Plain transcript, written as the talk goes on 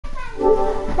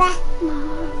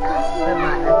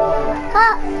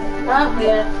up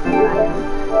yet.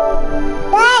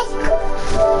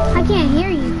 I can't hear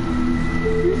you.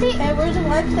 See? Hey, where's the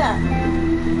lights at?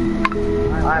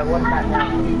 Alright, what's that now?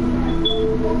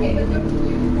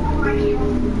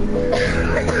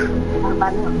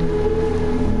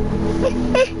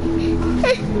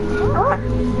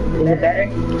 Is it better?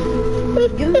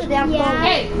 Give me the damn phone.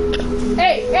 Hey!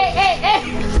 Hey! Hey! Hey! Hey!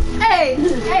 Hey!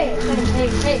 Hey! Hey!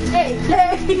 Hey! Hey!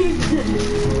 Hey!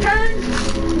 Turn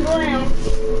around.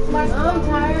 I'm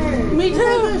tired. Me too.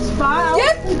 This spot.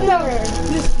 Yes! No.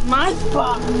 This is my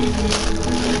spot.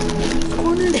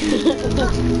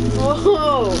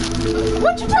 Oh.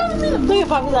 What you telling me to do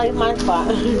if I was like my spot?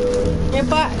 Your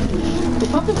spot.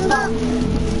 Puppy spot.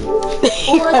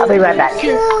 I'll be right back.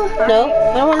 No,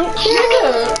 I want it.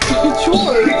 Yeah, it's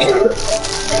yours.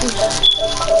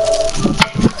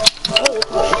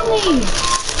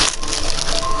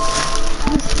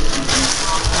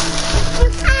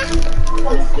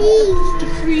 Oh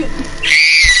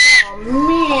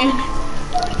man!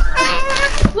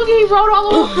 Look, he rode all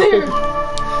the way up there.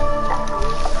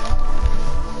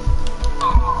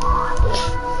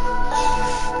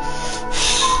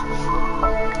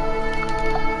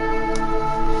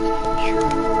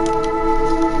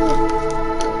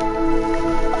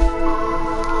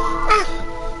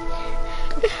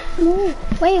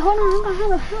 Wait, hold on.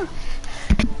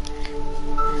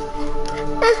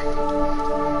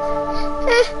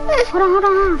 Hold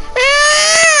on.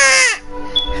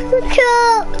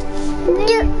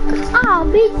 Oh,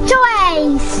 big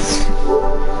choice.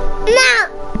 No.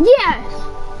 Yes.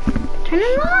 Turn it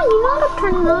on. You know how to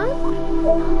turn it on.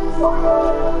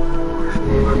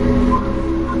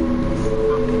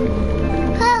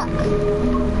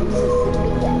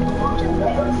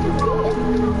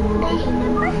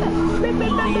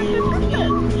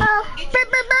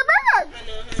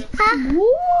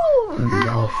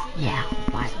 Yeah,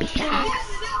 must be that.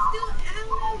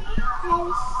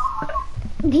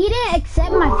 He didn't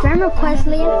accept my friend request,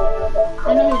 Leah.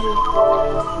 I know you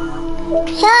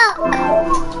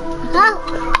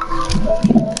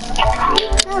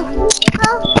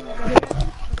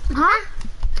Huh?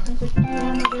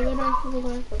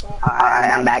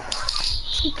 Alright, I'm back.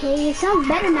 Okay, it sounds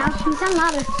better now. You sound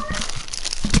louder.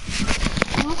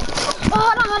 Oh,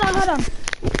 hold on.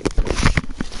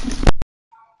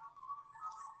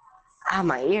 Ah,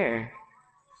 my ear.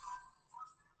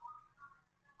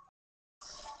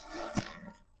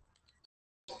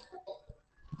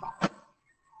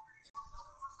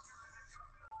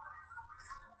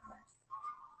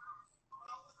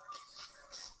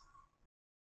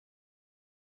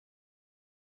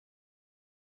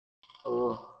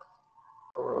 Oh.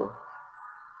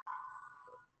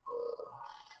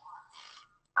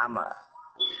 I'm a.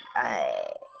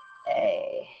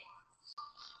 Hey.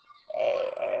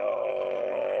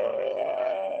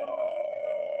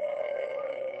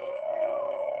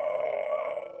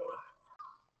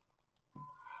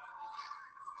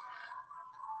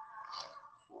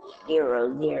 Zero.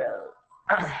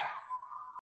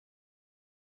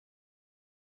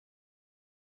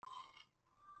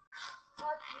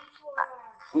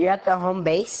 You're at the home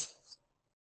base?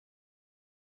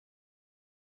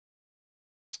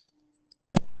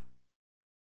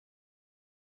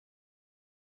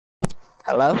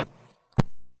 Hello?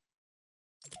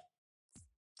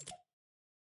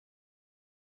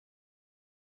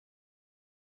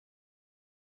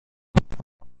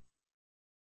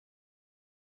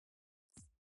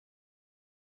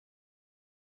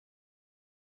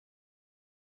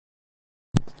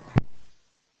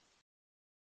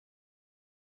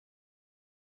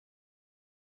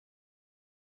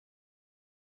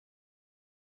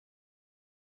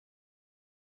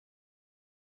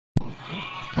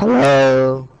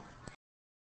 Hello?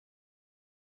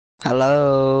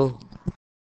 Hello?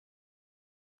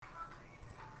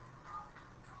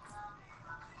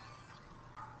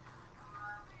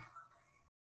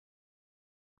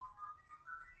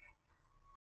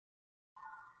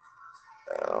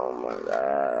 Oh my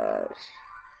gosh.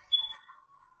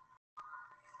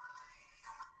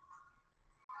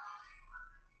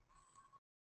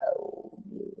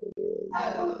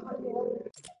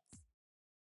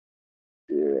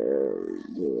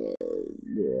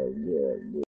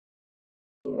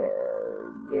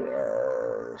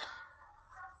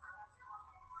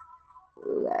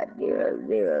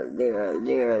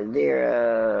 We got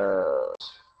zero.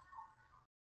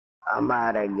 I'm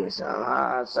about to get some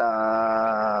hot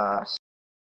sauce.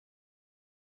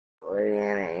 We're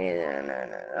gonna eat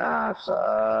another hot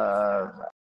sauce.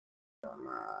 Come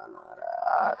on, another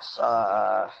hot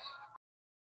sauce.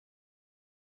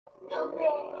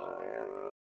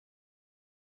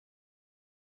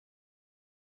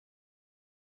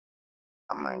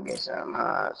 I'ma get some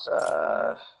hot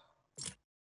sauce.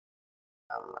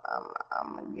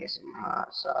 I'ma get some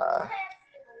hot sauce.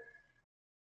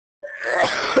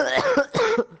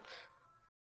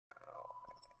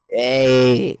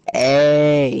 Hey,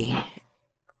 hey,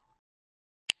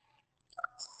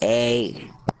 hey,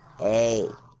 hey, hey,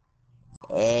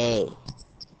 hey.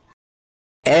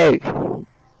 Hey.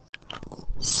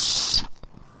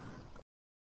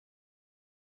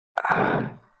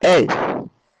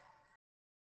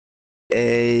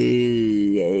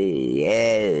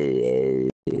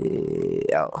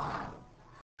 Oh.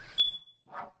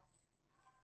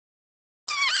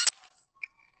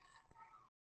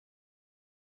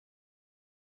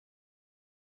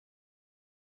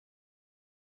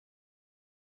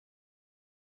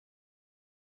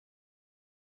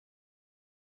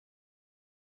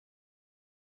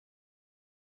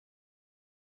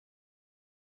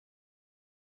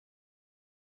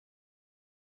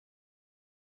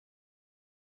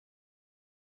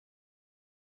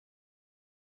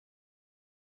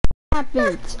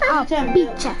 Happens. I'll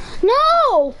beat ya.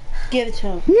 No! Give it to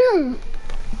him. No.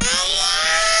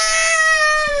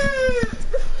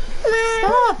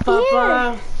 Stop,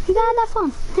 Papa. You got that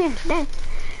phone. Here, there.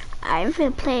 I'm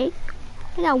finna play.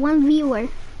 I got one viewer.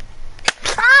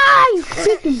 Ah, you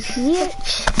freaking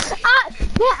bitch. Ah,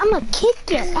 man, I'm gonna kick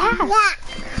your ass.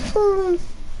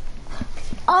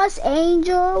 Us,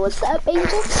 Angel. What's up,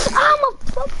 Angel? I'm a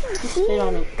fucking Spit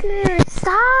on it. kicker.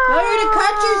 Stop. You're to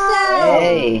cut yourself.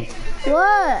 Hey.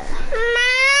 What?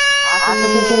 I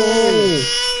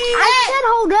said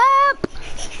hold up.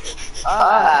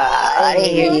 I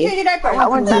didn't hear you. Your diaper. I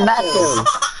went to the bathroom.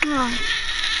 Oh.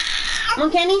 Come on,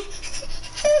 Kenny.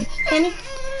 Kenny.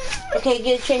 Okay,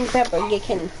 get Kenny Pepper. Get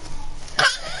Kenny.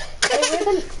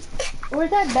 Hey,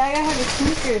 where's that bag I have the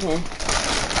sneakers in?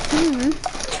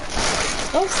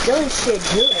 Don't steal this shit,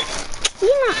 do it.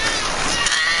 Yeah.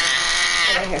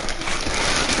 Right here.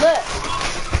 Look.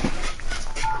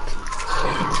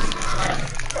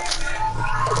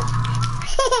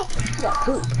 Got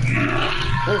poop.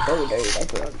 It's so dirty.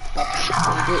 That's what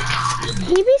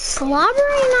He be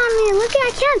slobbering on me. Look,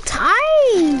 I can't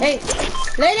type. Hey,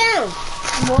 lay down.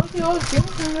 More if you always give it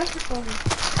to him, that's the problem.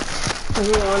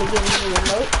 You don't want to give him the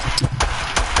remote.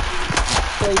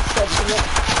 So he sets it up.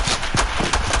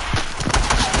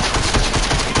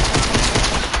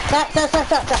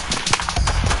 Stop.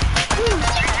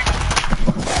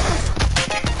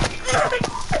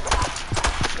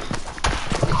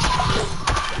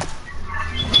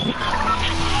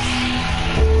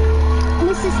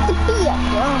 Mississippi,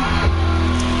 bro.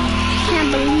 Can't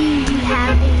believe you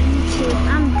have a YouTube.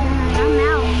 I'm done. I'm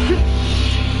out.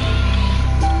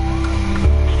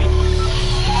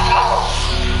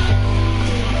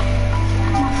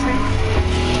 My friend.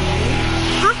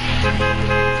 Huh?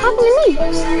 How can you mean?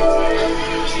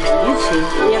 YouTube.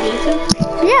 You have YouTube?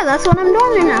 Yeah, that's what I'm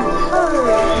doing now.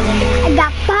 I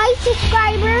got 5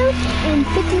 subscribers and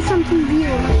 50 something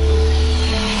viewers.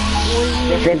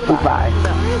 55.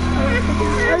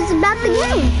 It's about the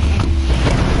game.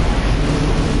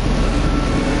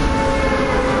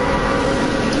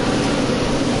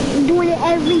 I'm doing it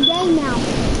every day now.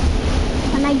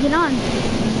 When I get on.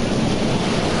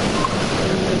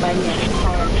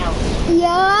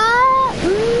 Yeah.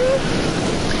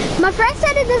 My friend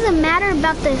said it doesn't matter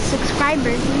about the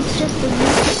subscribers. It's just the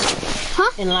views.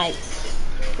 Huh? And likes.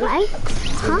 Likes?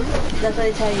 Huh? That's what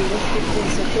they tell you. This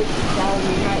is a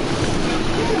 50,000 likes.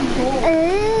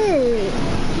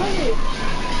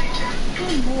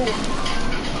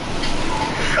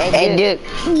 Hey, dude.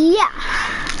 Yeah.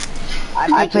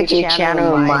 I put your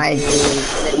channel in my in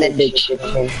the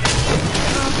description.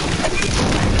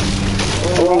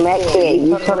 Oh, Mexican,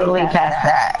 you totally passed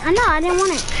that. I know, I didn't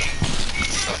want it.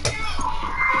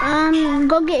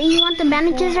 Go get, you want the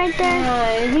bandages right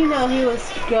there? You know he was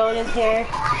growing his hair.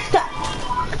 Stop!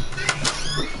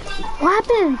 What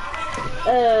happened?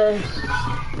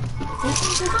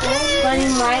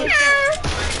 Running lights.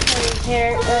 His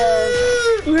hair,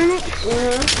 Run it?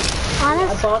 Oh,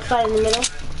 a bald spot in the middle.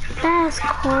 that's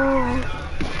cool.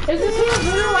 Is this hair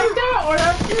really like that, or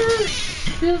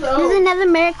that's There's another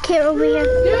Merrick kid over here.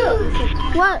 Dude!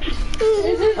 What?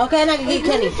 Okay, and I can get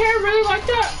Kenny. Is his hair really like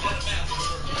that?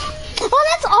 Oh,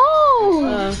 that's old!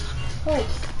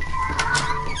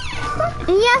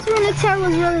 And yes, Renek's hair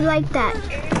was really like that.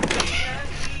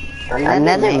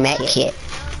 Another med kit.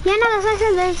 Yeah, no, that's what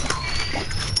I said.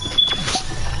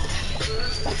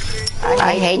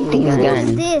 I hate these What is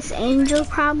guns. this? Angel,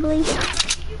 probably.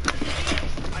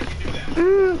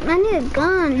 I need a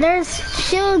gun. There's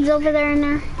shields over there in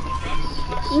there.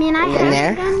 I mean, I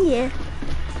have a gun, yeah.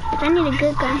 I need a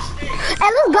good gun. Hey,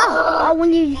 let's go. Oh,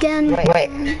 when you done. Wait.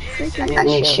 I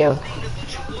need you.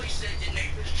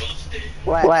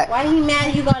 What? Why are you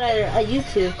mad you got a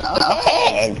YouTube?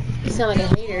 Okay. You sound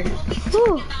like a hater.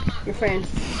 Who? Your friend.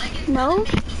 No.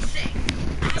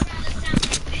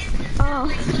 Oh.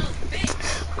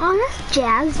 Oh, that's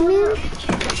Jasmine.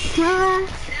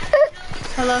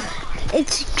 Hello.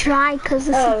 It's dry because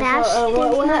of Sebastian.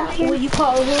 What you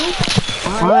call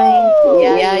who?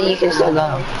 Yeah, you can still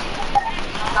go.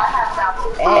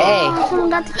 Hey. Someone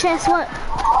got the chest. What?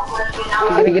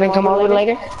 You gonna come over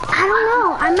later? I don't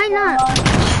know. I might not.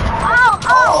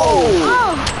 Oh!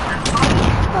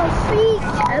 A freak.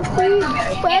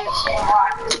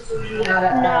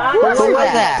 Who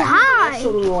was that? Die. Who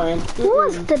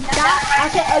was the die? I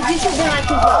said, you should be like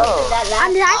that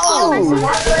Oh, it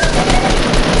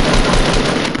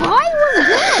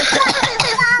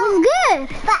was good.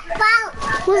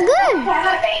 Was good.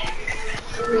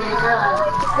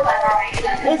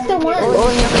 It's the one.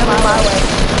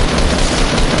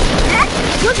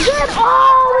 What's good?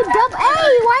 Oh, double.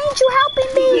 Hey, why ain't you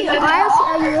helping me?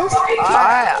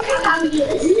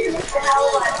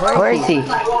 Where is he?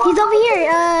 He's over here.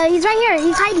 He's right here.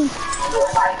 He's hiding.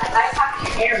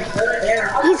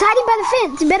 He's hiding by the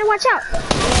fence. You better watch out.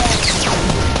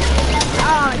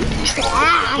 Oh, you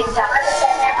trash.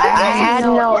 I had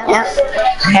no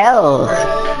health.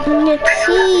 Let's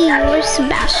see. Where's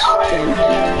Sebastian?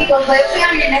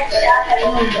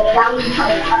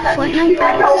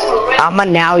 I'm a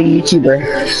now YouTuber.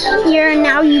 You're a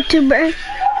now YouTuber.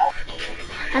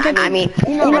 I mean,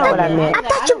 you know what I meant. I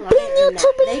thought you've been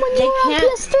YouTubing when you were on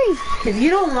PS3. If you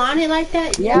don't want it like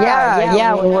that,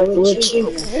 Yeah. With you.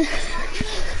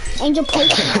 Angel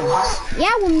Playtime.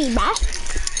 Yeah, with me, bro.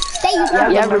 Stay with me.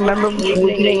 Yeah, remember we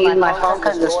couldn't use my phone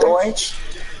because of the storage?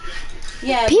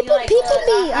 yeah. People I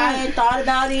be. thought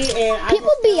about it, and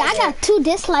I got 2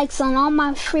 dislikes on all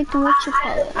my freaking what you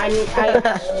call it. I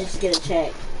just get a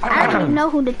check. I don't even know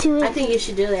who the 2 I is. think you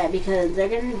should do that because they're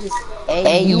gonna just.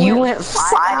 Hey, you went 5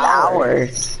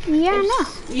 hours. Yeah, I know.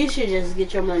 You should just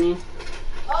get your money.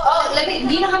 I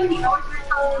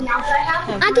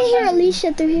can hear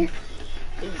Alicia through here.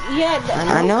 Yeah,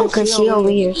 I know, because she over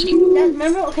here.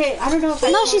 remember? Okay, I don't know if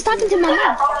No, she's talking to my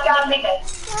mom.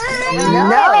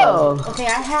 No. Okay,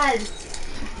 I had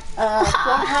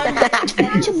 400.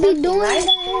 What you be doing?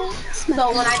 So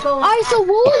when I go, Alright, so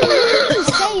what was you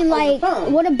saying? Like,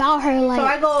 what about her? so I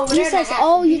Like, go over he there. says,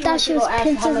 oh, you thought she was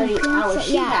Princess and hours Princess?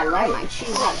 she Yeah. had, right?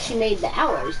 She made the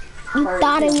hours. You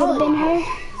thought it would have been her?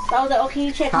 So I was like, oh, can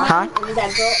you check mine? And then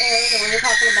that girl Eric, the one you're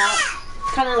talking about,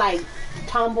 kind of like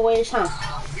tomboyish, huh?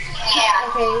 Yeah.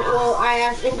 Okay, well, I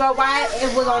asked, and girl, why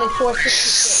it was only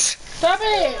 $4.66? Stop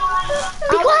it!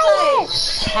 Be quiet!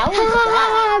 How was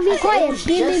that? Be quiet.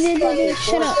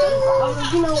 Shut up. I was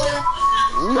like, you know what?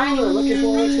 I ain't even looking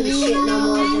forward to this shit no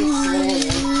more.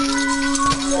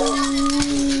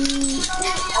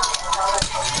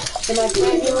 And my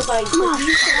friend, he was like,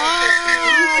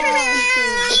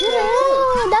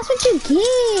 That's what you get.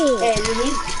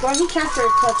 and he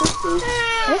transferred to 50.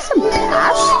 There's some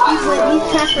cash. He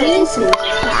transferred to 50.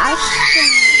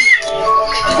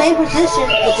 Same position,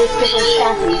 but just different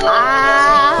staffing.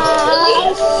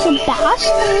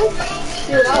 Sebastian.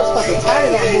 Dude, I was fucking tired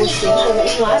of that bullshit.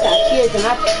 Because, you know, I got kids and I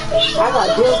got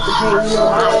bills to pay. You know,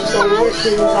 I so work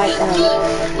things like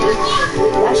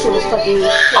that shit was fucking.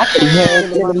 I can hear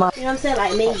it through the mic. You know what I'm saying?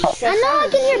 Like maybe. I know,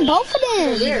 I can hear both of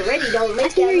them. We're ready. Don't I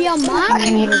make can hear your mom. I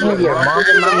can hear your mom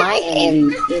in my mic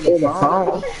and through the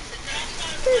phone.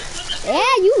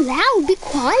 Yeah, you loud. Be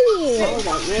quiet. I was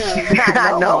like, man.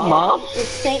 I know, Mom.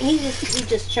 He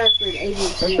just transferred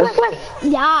agency.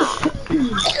 Yeah.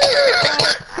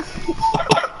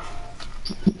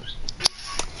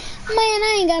 Man,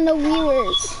 I ain't got no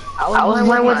viewers. I was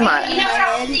playing with my.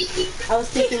 I was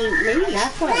thinking maybe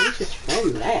that's why Alicia's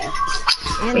friend left.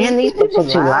 Man, these people are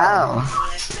too loud.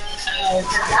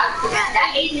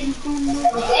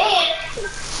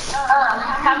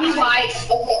 Tell me why.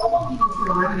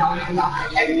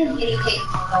 Everyone's getting paid.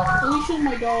 Alicia's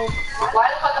my dog. Why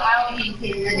the fuck am I only getting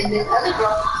paid? And this other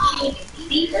girl,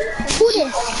 she Who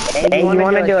this? Hey, you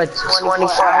want to do a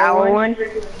 24-hour one?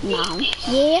 No.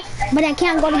 Yeah, but I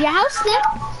can't go to your house then.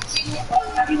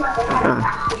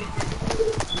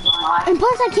 And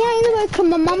plus, I can't either because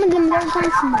my mom and them are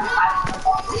going somewhere.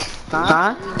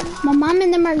 Huh? My mom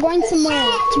and them are going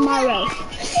somewhere tomorrow.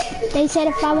 They said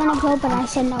if I want to go, but I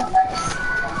said no. I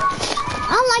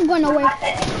don't like going nowhere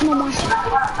no more.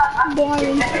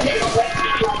 Boring.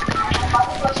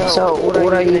 So,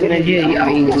 what are you going to do? Are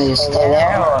you going to stay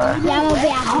there or? Yeah, I'm going to be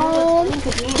at home,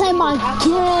 play my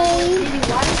game.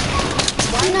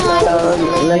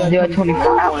 Let's do a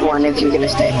 24-hour one if you're gonna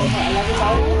stay home.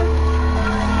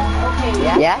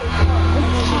 Yeah?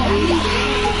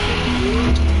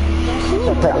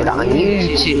 Put it on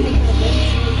YouTube.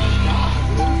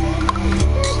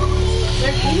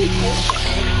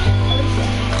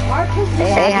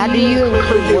 Hey, how do you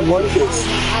include your voices?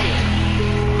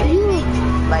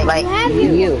 Like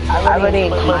you. I already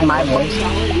include my voice.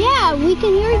 Yeah, we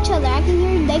can hear each other. I can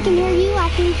hear, they can hear you. I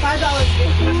can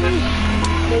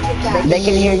They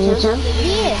can hear you too?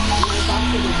 Yeah.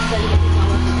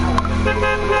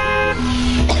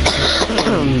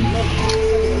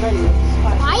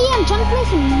 I am trying to play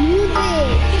some music.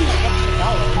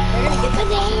 Over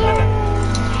there.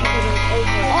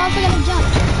 Oh, I forgot to jump.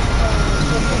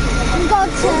 Let's go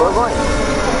to... We're going.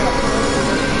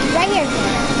 Right here.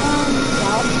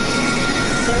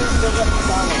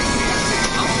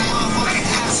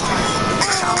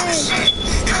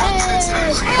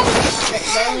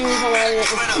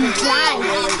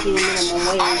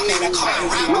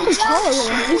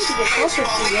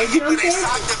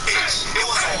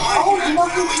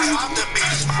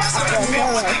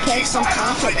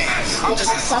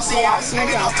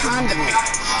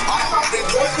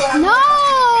 No,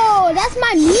 that's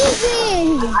my music.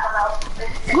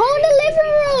 Go in the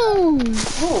living room.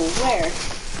 Oh, where?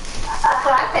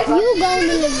 You go in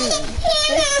the living room.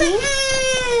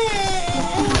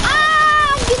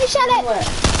 Ah, give me a shot at.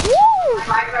 Woo!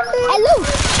 Hello,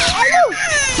 hello,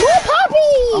 more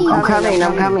Poppy. I'm coming.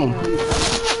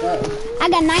 I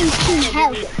got 19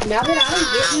 health. Now that I don't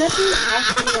get nothing, I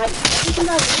feel like everything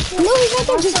I No, he's right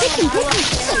there. Just pick him.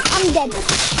 I'm dead.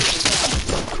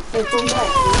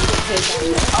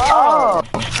 Oh!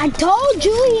 I told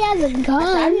you he has a I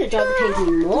gun. need to drive the case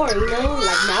more, you know?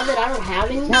 Like now that I don't have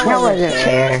any. That wasn't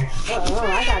fair. I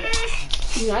got it.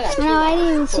 You know, I got it. No, I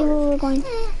didn't even see where we were going. No,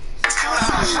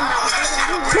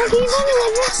 can you go to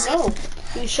the No.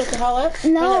 You shut the hell up?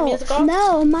 Turn that No, music off?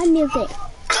 no, my music.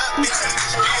 I'm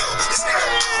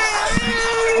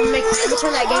gonna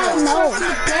turn that game off. No.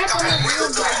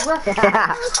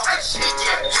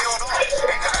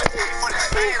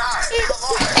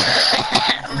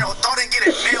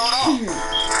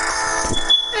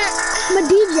 I'm a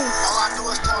DJ.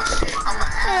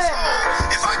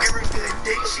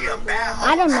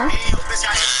 I don't know.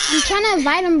 I'm trying to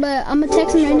invite him, but I'm gonna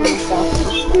text him right now.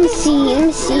 Let me see.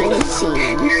 Let's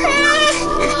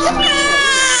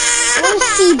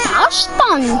see,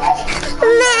 Boston.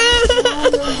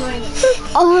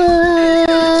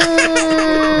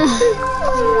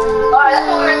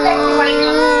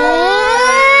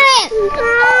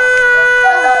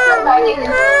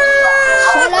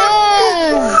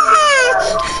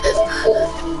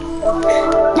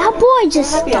 That boy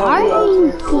just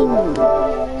starting.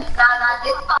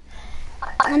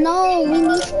 I know we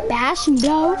need Sebastian,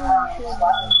 bro.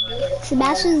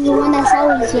 Sebastian's the one that's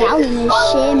always yelling and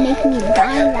shit, making me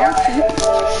die laughing.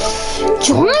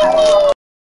 Join me!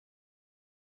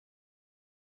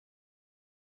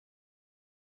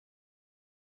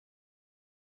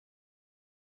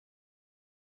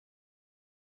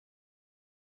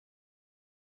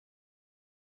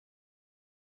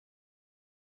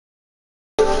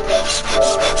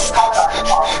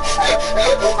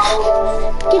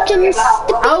 Get your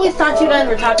I always thought you guys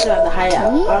were talking about the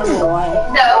hideout. I don't know why.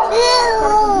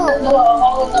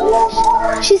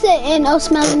 She said, and oh,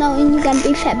 smell no, and you gotta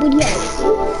be fat booty. Man,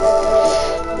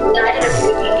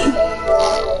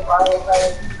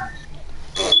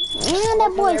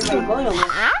 that boy's Ashton.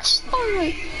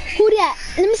 Who that?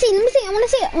 Let me see. I wanna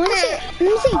see it. Let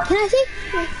me see. Can I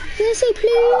see,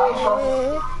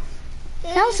 please?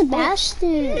 That was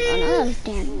Sebastian. Oh, no, that was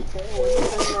Danny.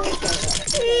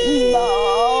 No,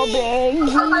 babe.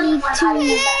 You need to.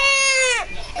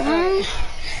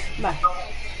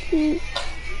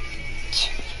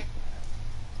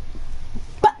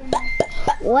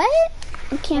 What?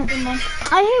 I can't. I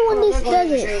hate when this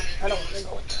does it.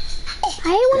 I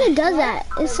hate when it does that.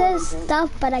 It says stuff,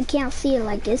 but I can't see it.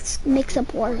 Like it's mix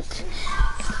up words.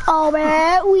 Oh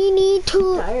man, we need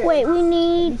to. Wait, we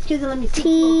need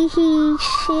tea,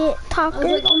 shit, taco. I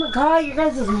was like, oh my god, you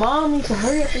guys' mom needs to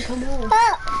hurry up and come home.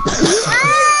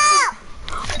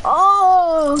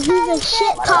 Oh, he's a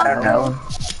shit I taco. don't know.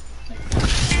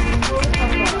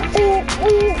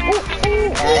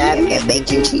 I had to get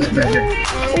bacon cheeseburger.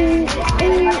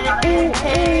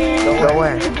 Go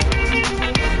where?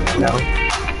 No.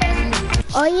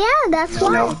 Oh yeah, that's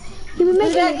why. No. He was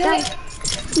making it guys.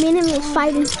 Me and him was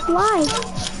fighting. Why?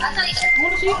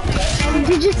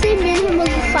 Did you see me and him was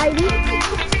fighting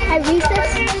at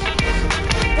recess?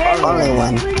 Only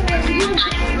one.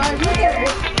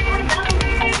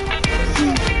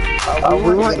 Oh,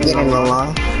 we weren't getting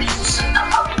along.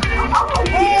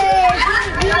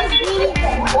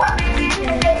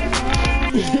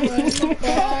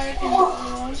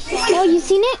 Oh, you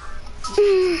seen it?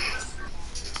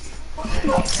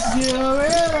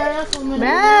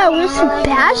 Bruh, where's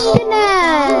Sebastian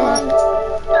at?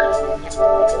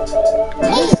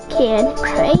 This kid,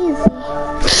 crazy.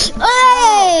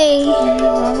 Hey!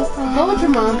 Go with your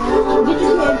mom. Get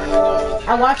your kid. I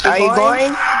watched Are you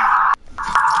going?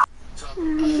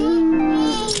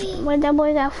 What that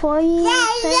boy got for you?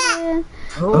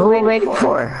 Who are we waiting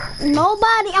for?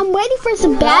 Nobody. I'm waiting for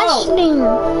Sebastian.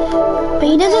 But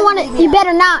he doesn't want to. You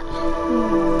better not.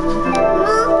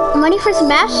 I'm waiting for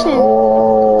Sebastian.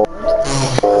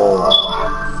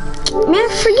 Man,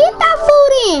 forget that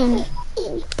food in.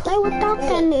 Play without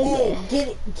that nigga. Get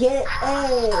it,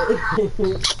 hey.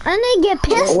 That nigga get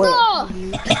pissed off.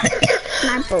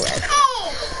 Not for real.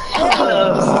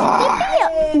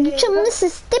 Mississippi. Get your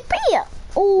Mississippi up.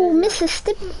 Oh,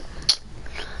 Mississippi.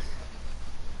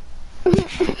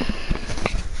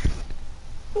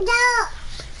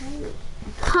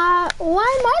 Why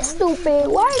am I stupid?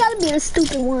 Why I gotta be the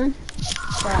stupid one?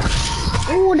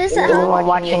 Oh, this is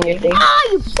watching your thing. Ah,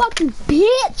 you fucking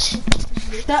bitch!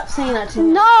 Stop saying that to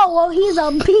me. No, well, he's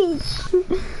a bitch.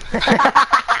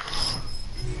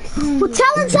 Well,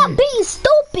 tell him stop being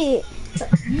stupid. I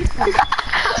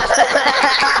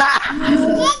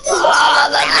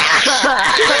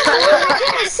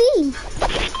can't see.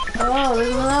 Oh,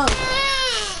 leave him alone.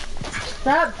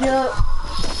 Stop, Jill.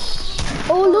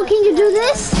 Oh, look, can you do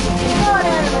this? I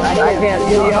can't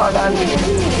do it. Hold on.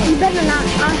 You better not.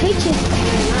 I'll hit you.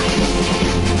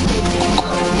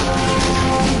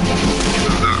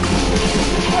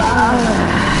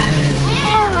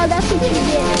 Oh, that's what you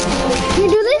get. Can you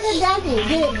do this?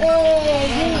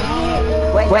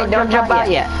 Wait, don't jump out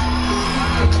yet.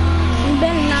 You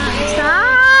better not.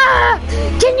 Stop!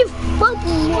 Can you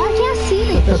fucking... I can't see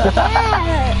this.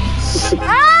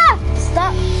 Ah!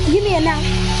 Stop. Give me it now.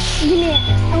 Give me it.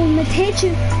 I'm gonna hit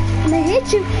you. I'm gonna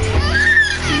hit you.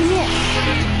 Give me it.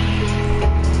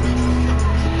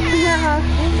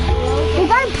 We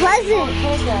got a present.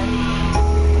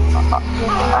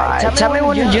 Tell me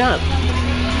when to jump.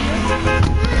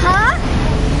 Huh?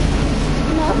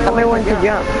 Tell me when to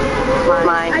jump.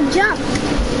 Mine. I jumped.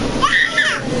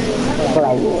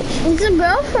 It's a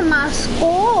girl from my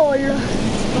school.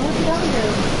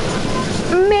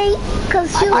 Me, because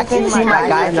she was I can see my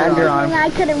guy's underarm. I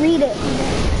couldn't read it.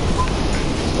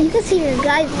 You can see your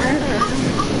guy's underarm.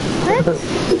 What?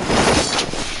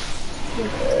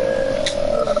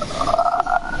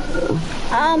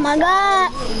 Oh my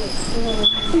god.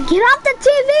 Get off the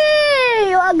TV,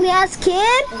 you ugly ass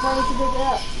kid.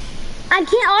 I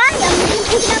can't, alright, I'm gonna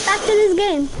pick it up after this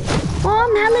game. Oh,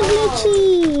 I'm hella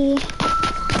glitchy.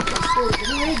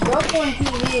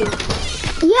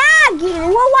 Yeah,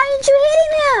 well, why aren't you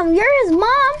hitting him? You're his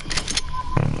mom.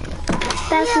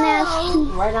 That's nasty.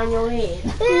 Right on your head.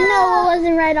 No, it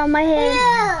wasn't right on my head.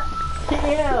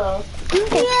 Ew.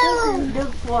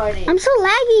 I'm so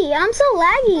laggy. I'm so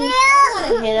laggy.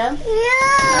 Hit him.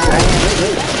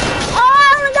 Oh, I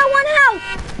only got one health.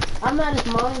 I'm not his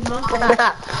mom. His mom's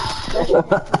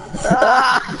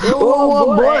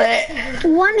Oh, boy.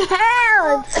 One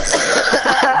health.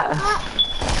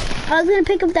 I was gonna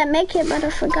pick up that med kit, but I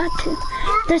forgot to.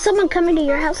 There's someone coming to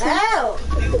your house now. Ow.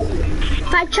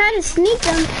 If I try to sneak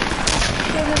them.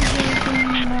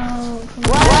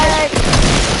 What?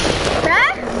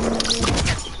 Bruh?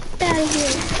 Get out of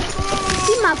here.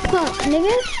 See my pump,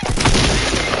 nigga.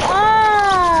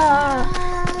 Oh.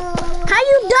 How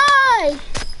you die?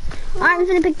 Alright, I'm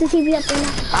gonna pick the TV up right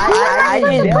now. I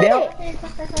just built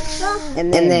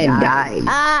and then died.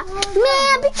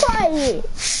 Man, be quiet.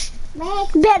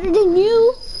 Better than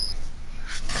you.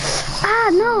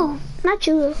 No, not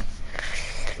you.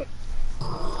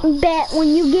 Bet when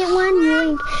you get one,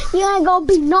 you ain't gonna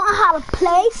be knowing how to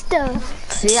play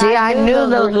stuff. See, I knew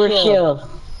those were shields.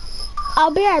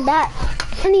 I'll be right back.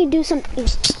 I need to do something.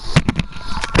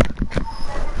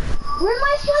 Where am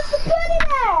I supposed to put it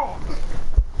at?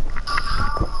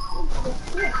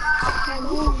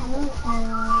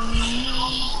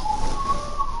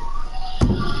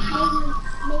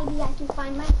 Maybe I can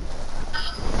find my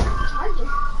charger.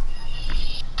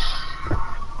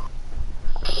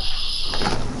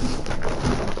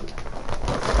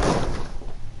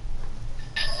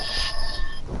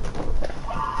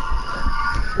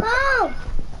 Mom!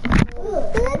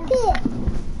 Look it!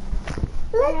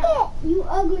 Look it! You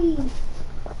ugly.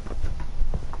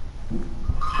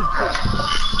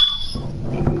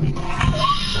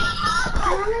 I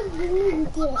wanna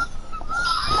drink it.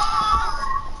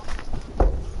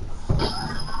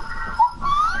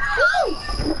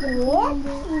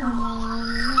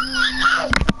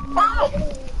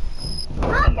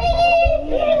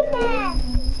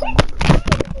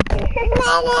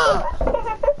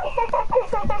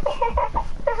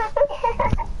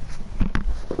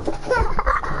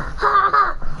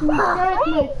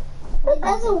 It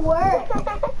doesn't work.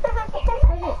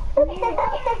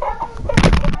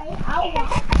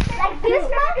 Like this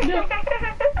one?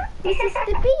 This is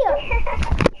the video.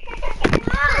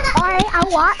 Alright,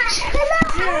 I'll watch.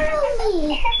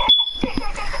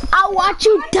 I'll watch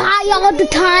you die all the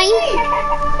time.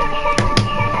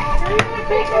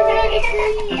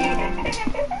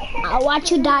 I'll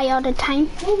watch you die all the time.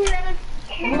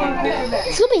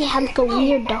 It's gonna be like a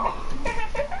weird doll.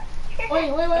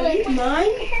 Wait.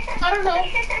 Mine? I don't know.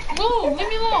 Move, leave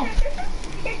me alone.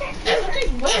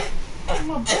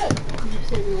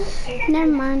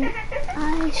 Never mind.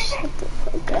 I shut the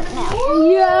fuck up now.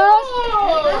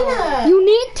 Yeah. You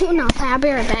need to. No, I'll be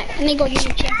right back. Let me go use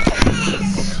your chair.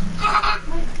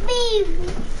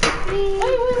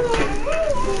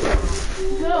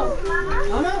 Go.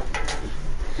 Oh no.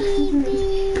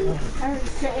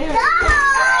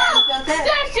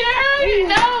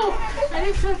 No! I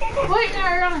need to wait,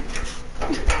 Ariana.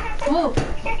 Move.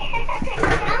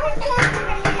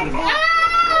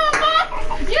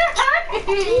 You hurt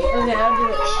me! Okay, I'll do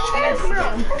it.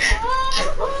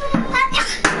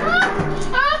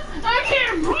 I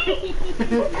can't breathe.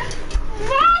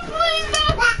 Mom, please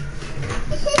don't.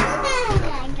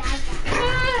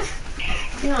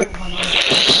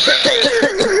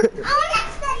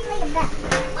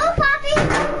 Oh, Poppy!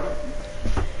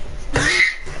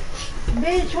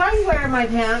 Bitch, why are you wearing my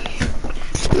pants?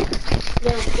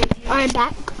 Alright,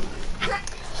 back.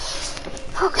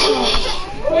 Okay.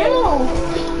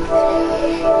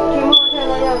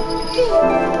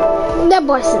 That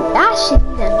boy said that shit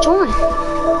need to join.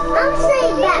 I'm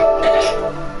saying that.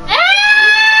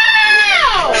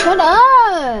 Shut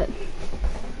up.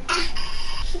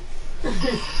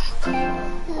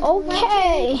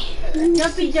 Okay.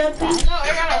 Jumpy. No,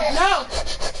 Ariana, no.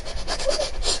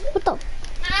 What the?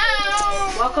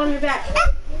 Walk on your back.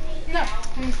 No.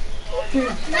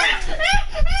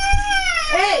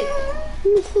 Hey!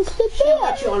 Give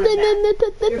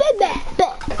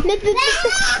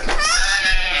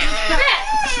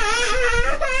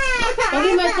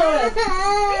me my soda.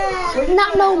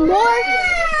 Not no more.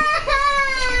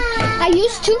 I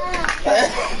used to.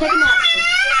 Take him out.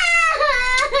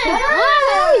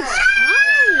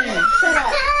 Shut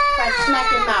up. If I smack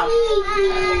your mouth.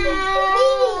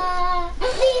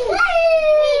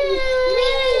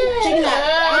 Take him out.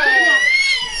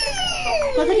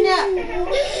 Go take him out.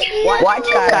 White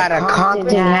guy got a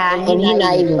Compton hat and he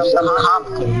not even from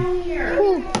Compton.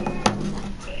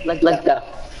 Like the.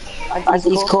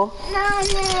 He's cool.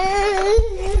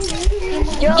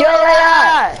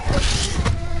 Julia!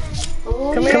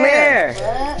 Come here!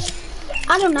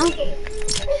 I don't know.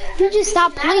 You just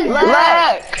stopped playing.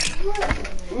 Look!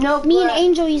 No, Me and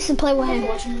Angel used to play with him.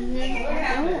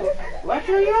 Watch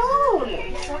your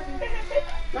own.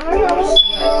 Not your own.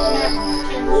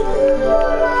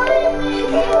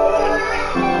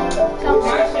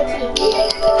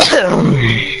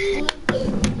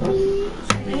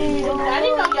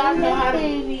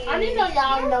 I didn't know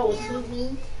y'all know what sweet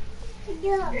means.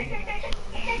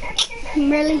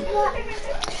 Really?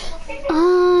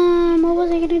 What was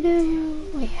I gonna do?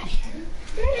 Wait.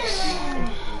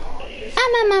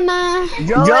 Mama.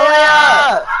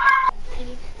 Julia!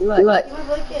 Look.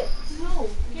 No,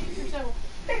 get it yourself.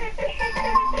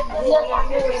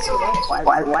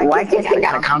 Why can't I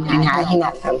got a Compton hat? He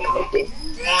not from Compton.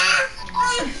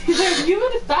 You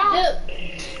would have stopped.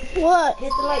 What?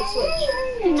 Hit the light switch.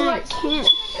 No, I can't.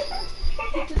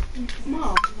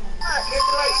 Mom.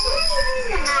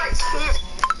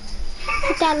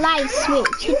 Hit that light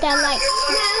switch. Hit that light switch.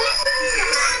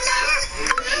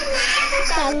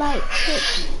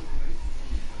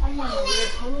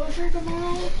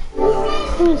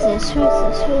 Who's this? Who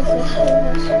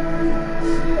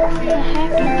the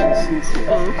heck is this?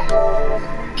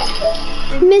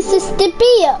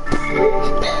 Mississippi.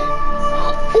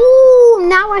 Ooh,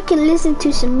 now I can listen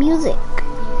to some music.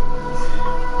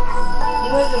 You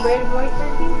wear the red and white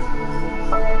turkey?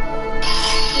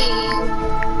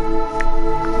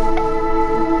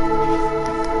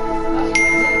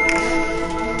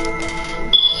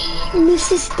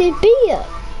 Mississippi.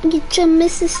 Get your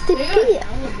Mississippi.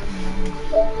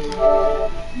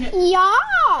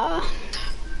 Yeah.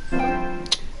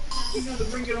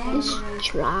 Let's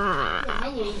try.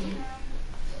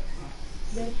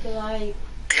 That's like...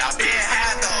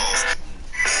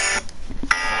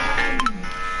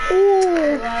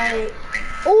 Ooh. Like...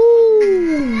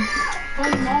 Ooh. What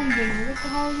the hell is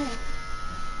that?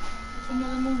 It's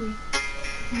another movie.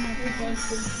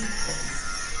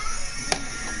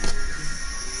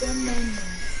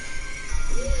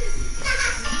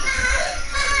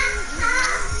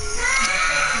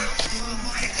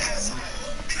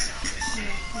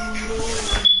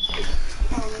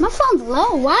 My phone's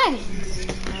low. Why?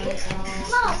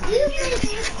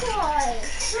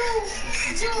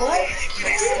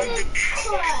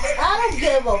 I don't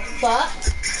give a fuck.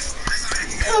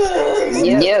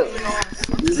 You.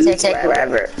 Take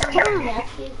forever.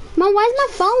 Mom, why is my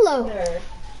phone low?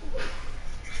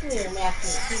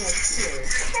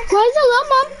 Why is it low,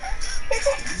 Mom?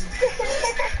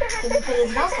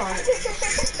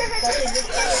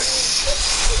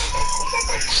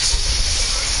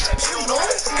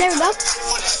 There we go.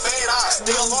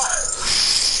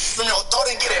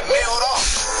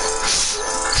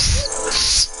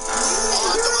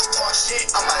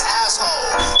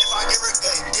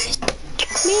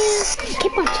 Man,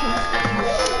 keep on chilling.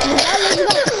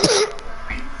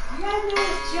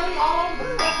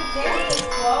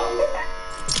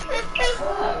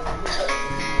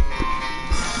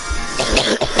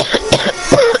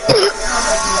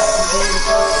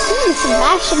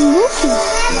 Sebastian Goofy.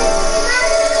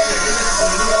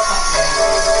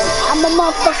 I'm a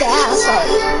motherfucking asshole.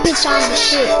 Bitch, I'm the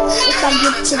shit. If I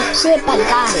get to the crib, I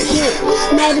got it hit.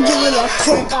 Never give me a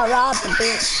clip, I rob the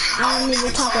bitch. I don't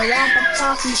even talk a rap, I'm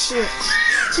talking shit.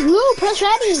 Blue, press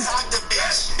ready.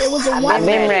 It was a one. I've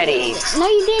been ready. No,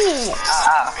 you didn't.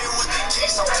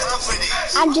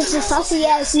 I'm just a saucy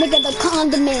ass nigga, the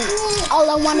condiment. All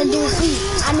I wanna do is eat.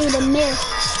 I need a meal. I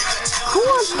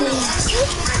want this.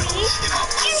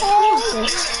 I want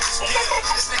this.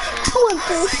 I want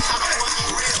this.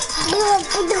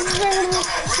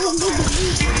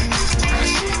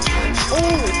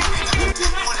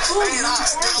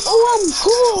 Oh, I'm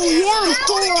cool. Yeah, I'm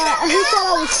cool. Who thought I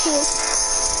was cool?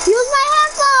 Use my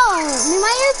headphones.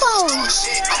 My earphones.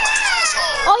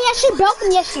 Oh yeah, she broke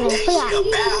them yesterday. Yeah.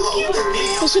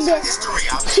 So she did.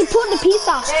 She pulled the piece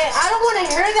off. Hey, I don't want to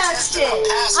hear that shit.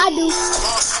 I do.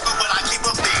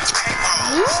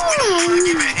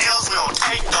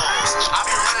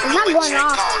 It's not going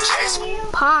off.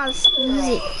 Pause.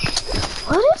 Music.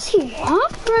 What does he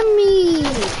want from me?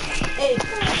 Hey,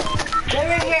 they're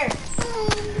right here.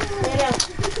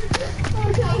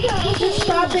 Just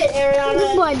stop it, Ariana.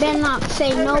 This boy better not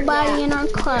say nobody in our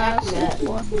class. This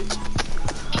boy.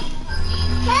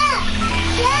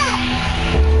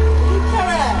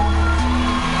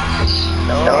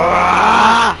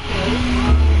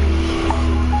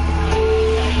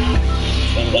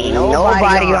 Ain't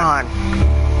nobody on.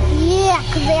 Yeah,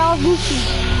 cause they all goofy.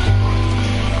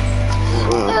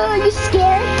 Oh, you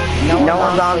scared? No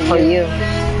one's on for you.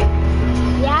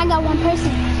 Yeah, I got one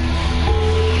person.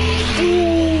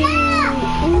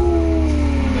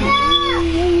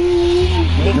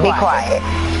 Be quiet.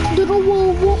 Little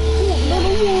one.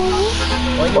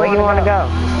 Where you want to go?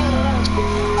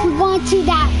 We're going to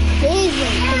that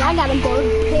prison, cause I gotta go to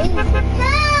prison.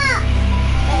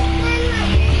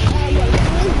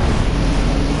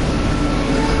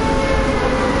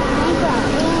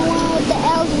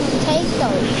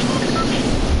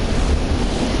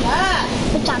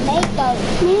 Which I make those.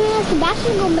 Man,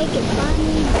 Sebastian gonna make it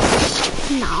funny.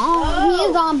 No, he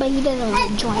is on, but he doesn't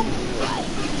really join me. Right?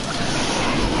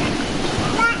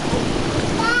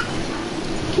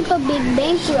 Keep a big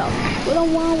bankroll. We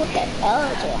don't want with the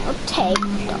L's. I'll take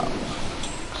those.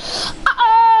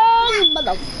 You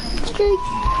motherfucker.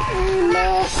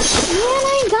 Man, I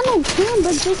ain't got no gun,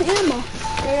 but just ammo.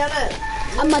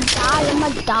 I'ma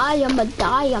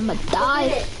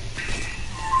die.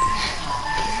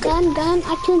 Gun,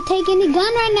 I can't take any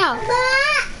gun right now.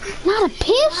 Not a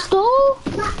pistol.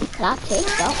 Not a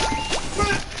pistol.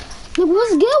 Look,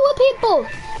 what's good with people?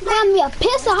 Got me a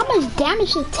pistol. How much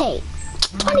damage it take?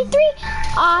 23?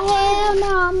 Oh, hell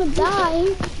no, I'ma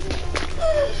die.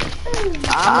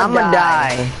 I'ma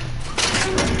die.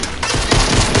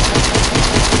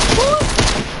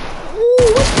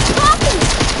 Ooh, what's poppin'?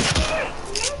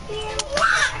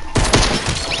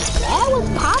 That was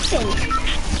poppin'.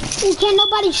 Ooh, can't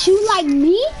nobody shoot like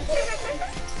me?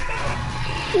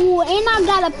 Ooh, and I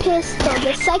got a pistol,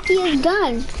 the sexiest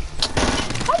gun.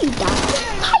 How you die?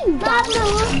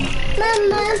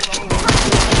 Mama.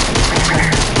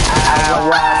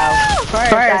 Wow.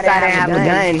 First, I didn't have a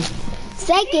gun.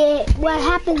 Second, what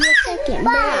happens with second?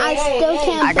 Man, I still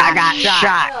can't I got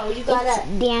shot. No, you got It's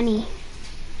it. Danny.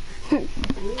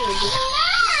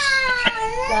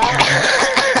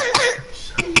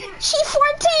 She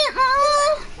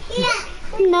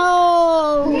 14. No.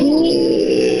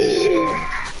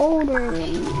 Older than me.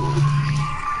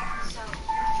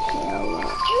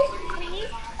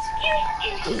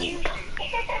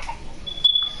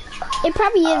 It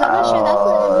probably is. I'm not sure. That's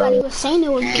what everybody was saying it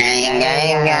was.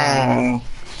 Gang.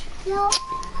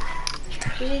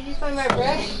 Did you find my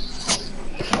bread?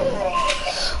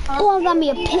 Oh, I got me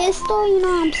a pistol, you know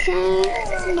what I'm saying?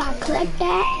 I gotta collect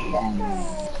that.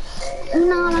 You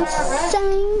know what I'm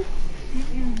saying?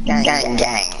 Gang.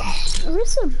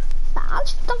 Where's the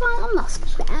badge? I'm gonna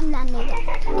spam that nigga.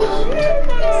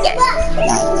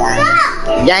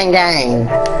 Gang.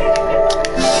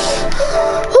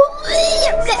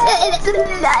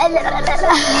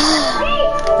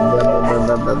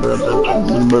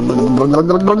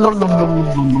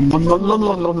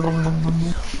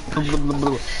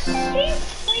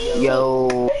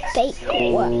 Yo. Fake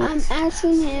what? I'm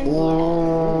asking him.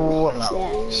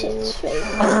 Yeah, shit's fake.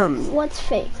 What's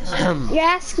fake? You're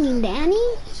asking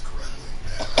Danny?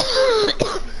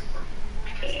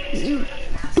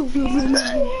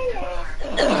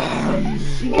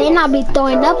 They not be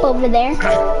throwing up over there.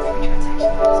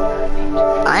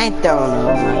 I ain't throwing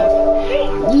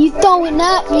up. You throwing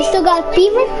up? You still got a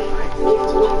fever?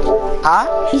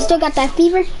 Huh? You still got that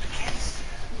fever?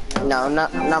 No,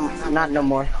 not no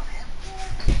more.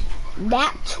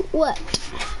 That's what?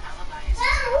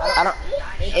 I don't.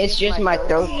 It's just my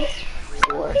throat.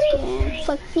 Yeah,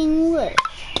 fucking what?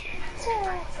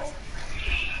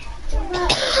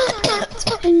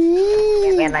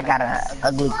 And I got a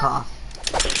ugly cough.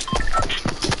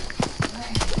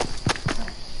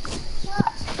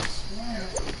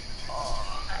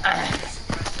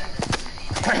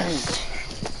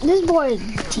 This boy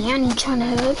Danny trying to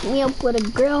hook me up with a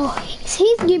girl.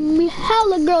 He's giving me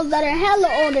hella girls that are hella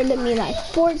older than me, like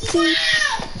 14.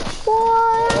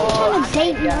 What? I'm trying to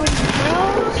date those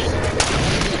girls.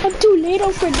 I'm too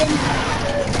little for them.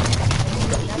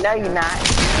 No, you're not.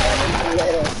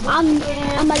 I'm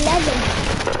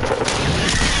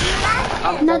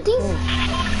 11. Nothing?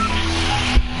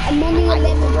 I'm only 11.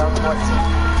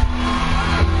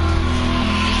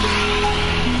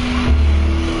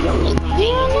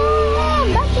 Yeah,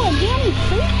 that's what Danny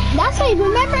thinks. That's like,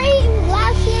 remember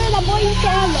last year that boy used to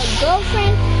have a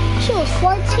girlfriend? She was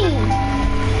 14.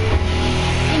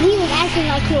 And he was acting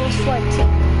like he was 14.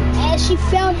 And she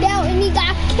found out and he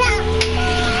got capped.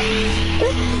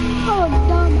 Oh,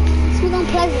 dumb. This was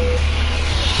unpleasant.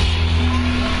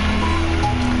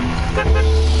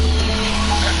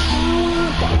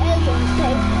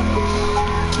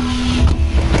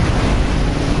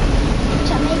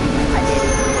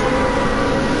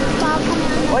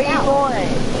 Where you going?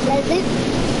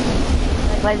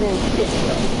 Pleasant.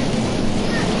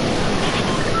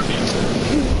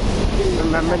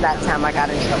 Remember that time I got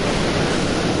in trouble?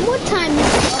 What time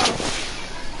is it?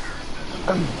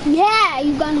 Yeah,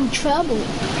 you got in trouble.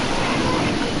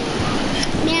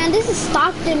 Man, this is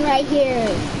Stockton right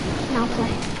here. Now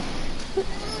play.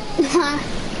 This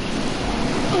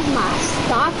is my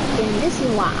Stockton. This is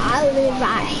why I live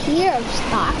right here of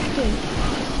Stockton.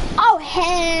 Oh,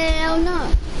 hell no.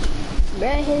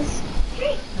 Bruh, his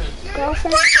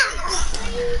girlfriend.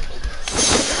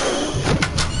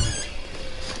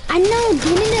 I know,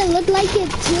 didn't it look like it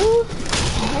too?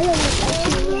 Hella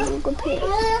look like it.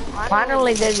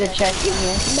 Finally, there's a chest in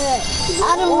here. But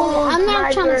I don't know. I'm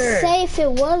not trying to say if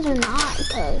it was or not,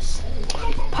 because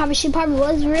she probably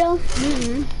was real.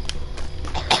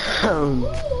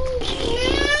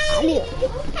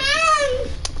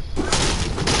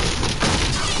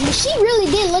 But she really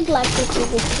did look like this.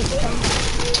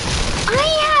 I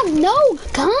have no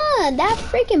gun. That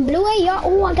freaking blue AR.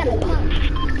 Oh, I got a pump.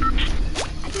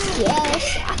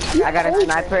 Yes. I got a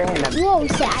sniper and a... Whoa,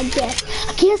 say I guess.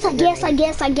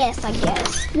 I guess.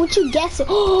 What you guessing?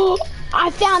 Oh, I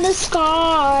found a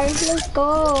scar. Let's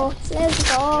go.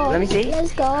 Let me see.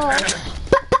 Let's go.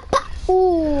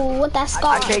 Ooh, what that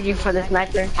scar? I'll trade you for the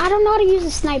sniper. I don't know how to use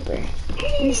a sniper.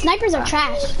 And the snipers are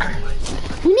trash.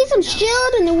 We need some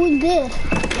shield and then we're good.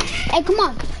 Hey, come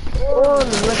on. Oh,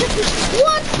 look at this.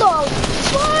 What the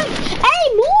fuck? Hey,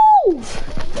 move!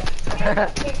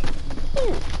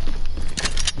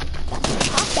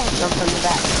 Jump from the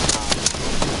back.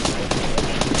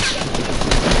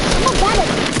 I'm about to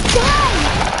die!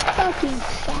 Fucking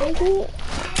faggot.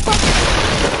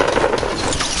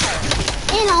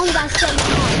 And I only got 7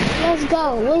 health. Let's go.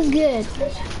 What's good?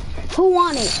 Who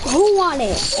want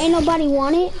it? Ain't nobody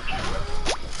want it?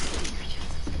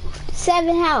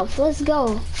 7 health. Let's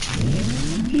go.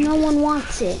 No one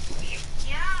wants it.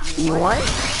 You want?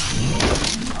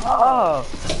 Oh.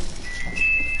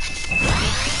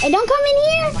 Hey, don't come in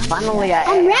here. Finally,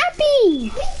 I'm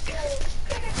rapping.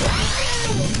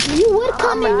 You would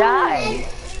come in die. here.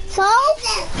 So?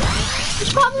 What's the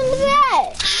problem with that?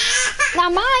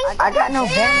 Not mine. I got no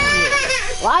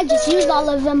bandages. Well, I just used all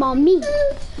of them on me.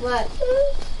 What?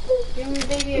 Give me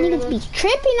baby. Niggas be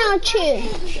tripping out here.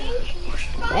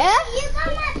 Yeah?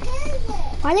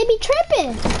 Why they be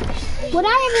tripping? What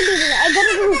I ever do to that? Hey, go to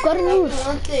the roof, go to the roof.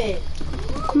 Want it.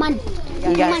 Come on.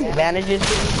 You got any bandages?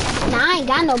 Nah, I ain't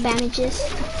got no bandages.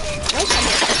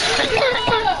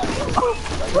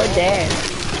 We're dead.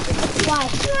 Why?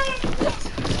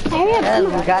 Hurry up. Yeah,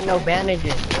 we got no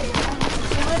bandages.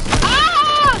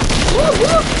 Ah! Woo,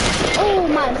 woo. Oh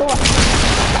my god.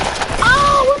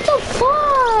 Oh, what the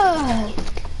fuck?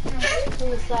 On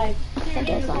the side. It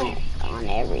is on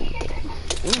everything.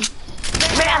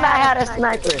 Man, I had a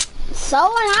sniper. So,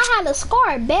 and I had a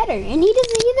scar better, and he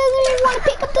doesn't even want to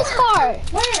pick up the scar.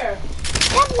 Where?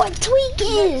 That's what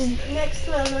tweaking. Next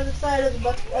to another side of the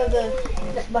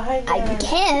behind the. I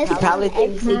guess. He probably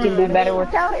thinks he can do better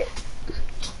without it.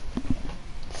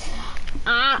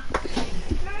 Ah.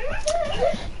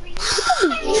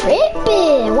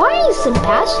 Tripping. Why ain't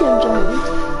Sebastian joining?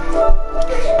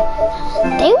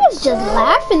 They was just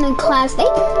laughing in class. They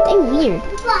weird.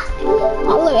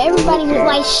 Oh look, everybody was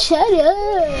like, shut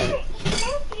up.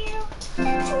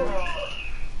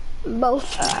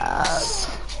 Both.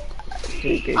 Oh,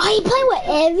 you playing with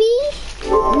Evie?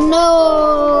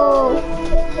 No.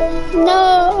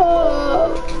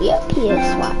 Yep, he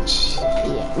is. Watch.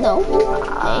 Yeah. No.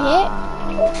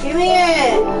 Give me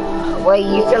it. Wait,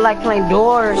 you feel like playing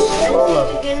doors?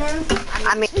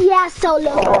 I mean, Yeah,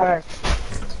 solo. or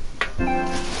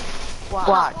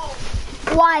squad.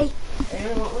 Why?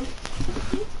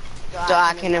 So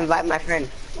I can invite my friend.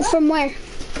 From where?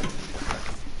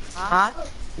 Huh?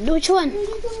 Which one?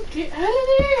 Get out of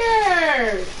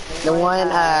there. The one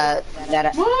that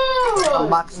Whoa.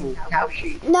 unboxing couch.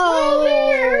 No.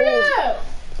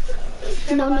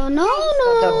 No.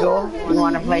 The door. You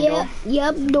want to play door?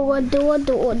 Yep, door.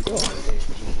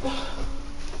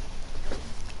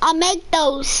 I'll make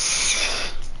those.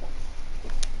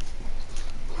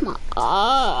 Oh my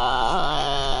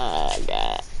god.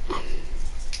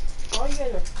 All you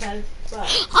guys are satisfied.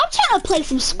 I'm trying to play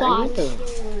some squad.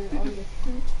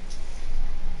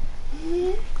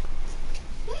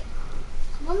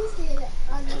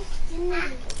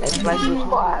 Let's play some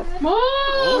squad.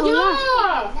 Mom,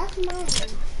 yeah. That's mine.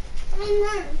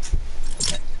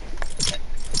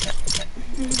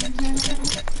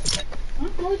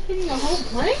 I'm always getting a whole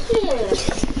blanket.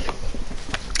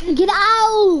 Get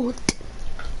out!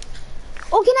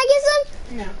 Oh, can I get some?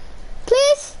 No.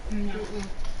 Please? No.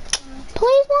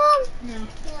 Please, Mom? No.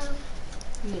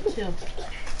 You get two.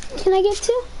 Can I get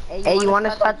two? Hey, you want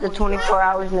to start the 24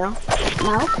 hours now?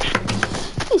 No.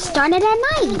 We started at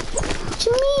night. What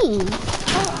you mean?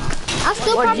 I'll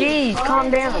still Oh, probably... geez,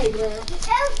 calm down.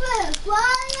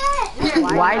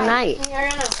 Why night?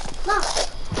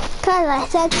 Cause I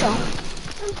said so.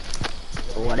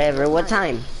 Whatever. What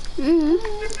time?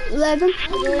 11.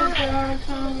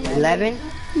 11?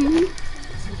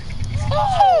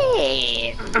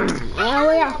 Hey! Yeah,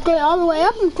 we have to stay all the way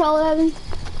up until 11.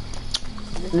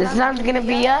 The sun's gonna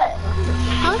be up.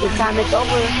 The time it's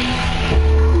over.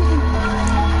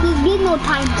 There's been no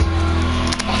time.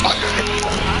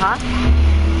 Huh?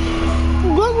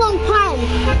 Good long time.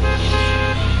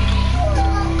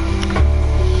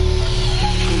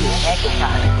 Extra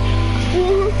time.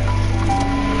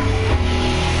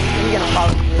 You're gonna fall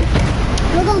asleep.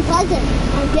 Look on Pleasant,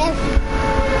 I guess.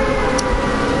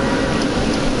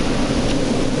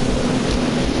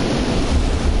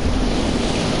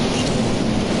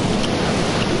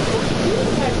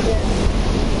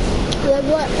 Like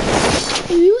what?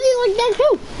 You eat like that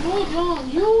too. No,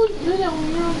 don't. You always do that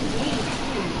when you're on the game.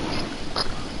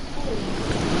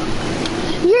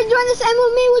 You're doing the same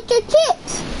with me with your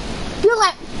tits. You're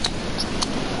like,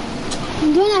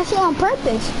 I'm doing that shit on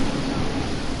purpose.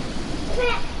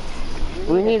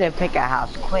 We need to pick a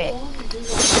house quick.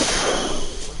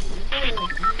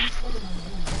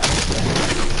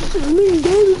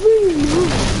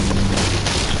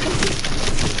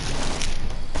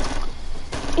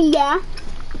 Yeah.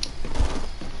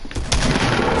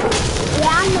 Yeah,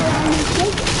 I know what I need to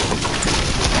take.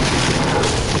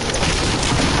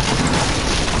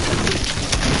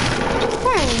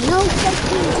 There ain't no such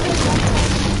thing.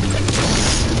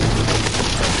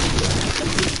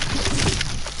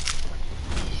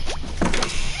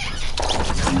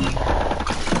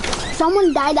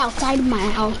 Someone died outside of my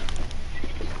house.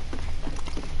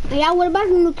 Yeah, what about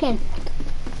the new kid?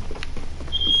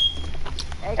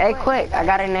 Hey, quick, I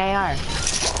got an AR.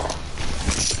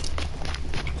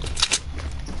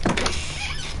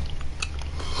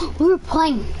 We were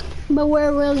playing, but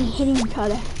we're really hitting each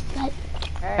other. Like,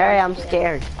 Harry, I'm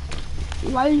scared.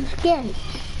 Why are you scared?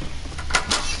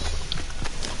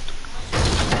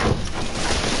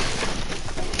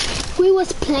 We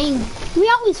was playing. We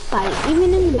always fight,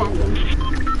 even in the bathroom.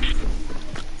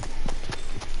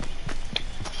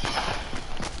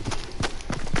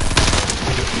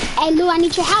 Hey Lou, I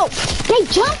need your help. They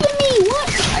jumping me. What?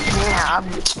 I can't.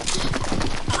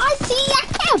 I see. I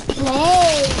can't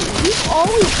play. You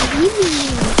always leaving me.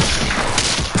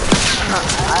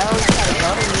 I always try to go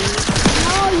to you.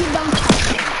 No, you don't try.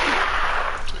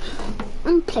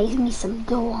 I'm gonna play me some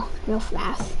door real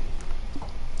fast.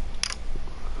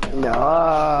 No.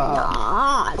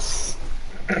 Nice.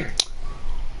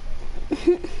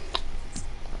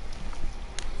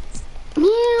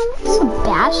 Man,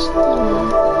 Sebastian.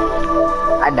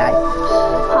 I died.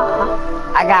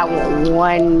 I got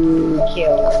 1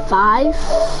 kill. 5,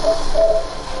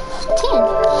 10.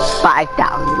 5,000.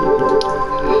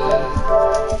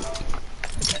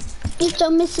 Get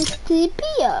your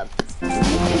Mississippi up.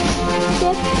 Mississippi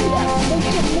up.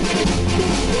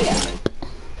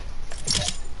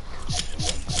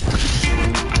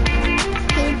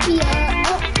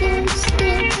 Get your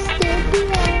Mississippi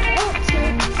up.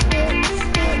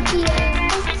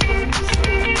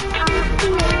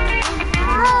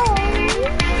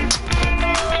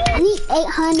 I need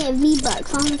 800 V-Bucks.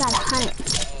 I only got 100.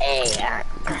 Hey,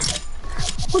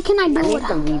 What can I do I need with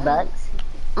some V-Bucks.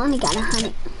 I only got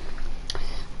 100.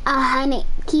 100.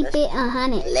 Keep it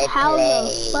 100. How the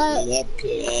fuck? Let's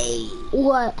play.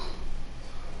 What?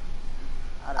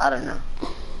 I don't know.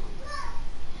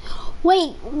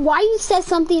 Wait, why you said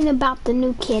something about the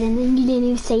new kid and then you didn't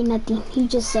even say nothing? You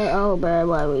just said, oh, bro,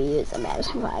 why were you using bad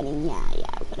fighting? Yeah,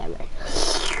 whatever.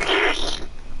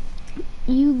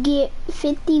 You get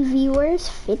 50 viewers,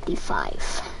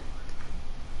 55.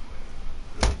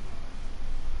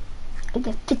 I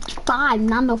get 55,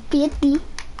 not no 50.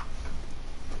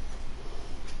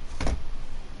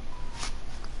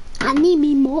 I need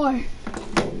me more.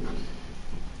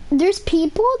 There's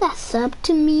people that sub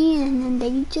to me and then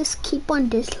they just keep on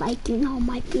disliking all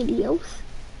my videos.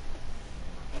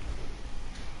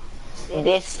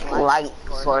 Dislike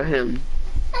for him.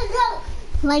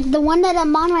 Like the one that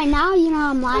I'm on right now, you know,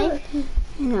 I'm live.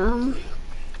 You know,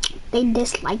 they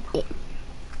disliked it.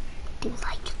 They was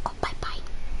like, oh, bye-bye.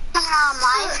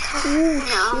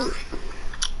 Ooh,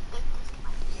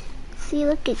 see,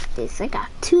 look at this. I got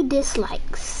 2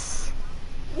 dislikes.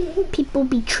 People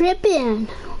be tripping.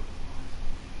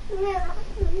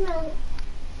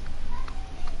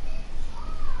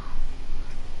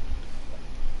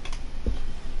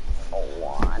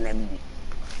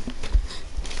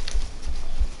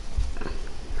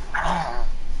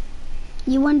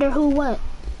 You wonder who what?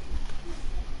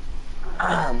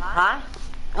 Huh?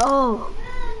 Oh,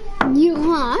 you,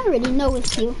 huh? I already know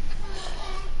it's you.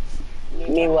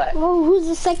 Me what? Oh, who's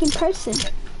the second person?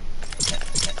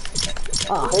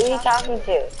 Oh, Who are you talking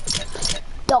to?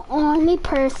 the only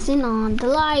person on the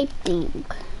live thing.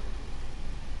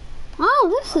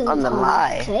 Oh, this is On the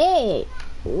live. Jose.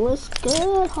 What's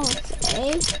good,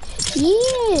 Jose?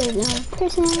 Yeah, the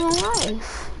person in my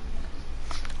life.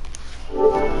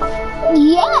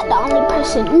 Yeah, the only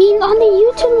person. I mean, on the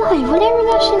YouTube live, whatever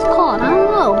that shit's called. I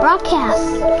don't know.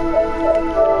 Broadcast.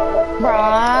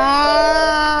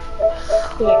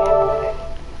 Yeah.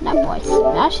 That boy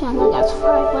Sebastian only got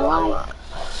 5 alive.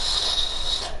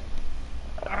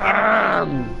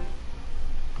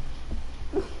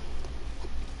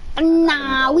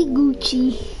 Nah, we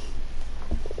Gucci.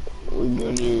 We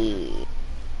Gucci.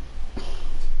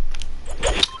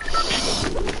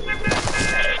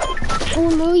 Oh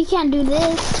no, you can't do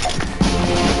this.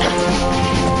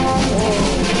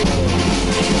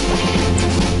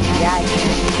 Yeah, I can.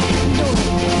 Do it.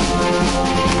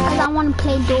 Cause I want to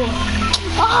play door.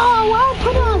 Oh, why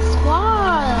put it on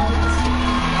squads?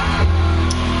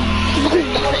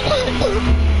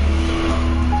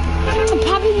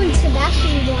 Probably when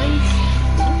Sebastian joins,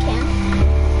 you can.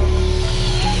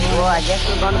 Well, I guess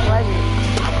we're gonna play it.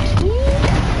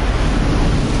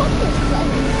 Fuck this play.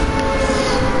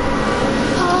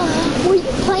 Were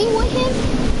you playing with him?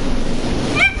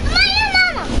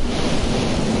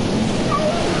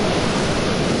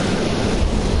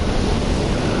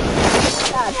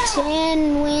 Got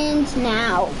 10 wins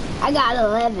now. I got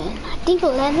 11. I think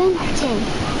 11 or 10.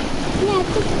 Yeah, I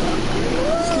think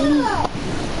sleep.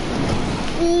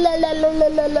 La la la la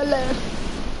la la la.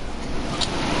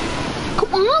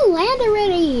 Come on, land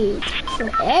already. It takes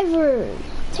forever.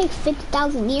 It takes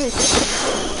 50,000 years.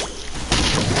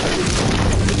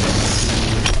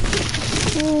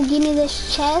 Ooh, give me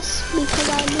this chest because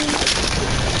I need.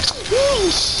 Hey,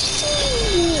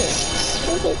 shit.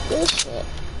 Look at this shit.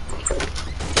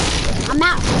 I'm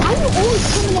out. Why are you always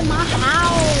coming in my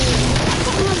house? I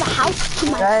don't have a house to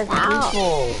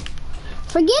myself.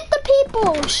 Forget the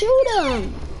people. Shoot them.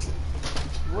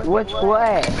 Which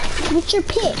way? With your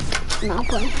pick. No, I'm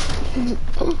playing.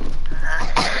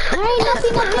 There ain't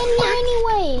nothing up in here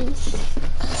anyways.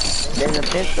 There's a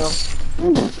pistol.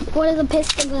 What is a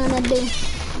pistol gonna do?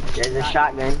 There's a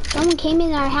shotgun. Someone came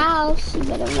in our house. You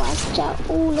better watch out.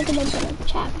 Oh, look at them put a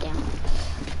trap down.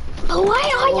 But why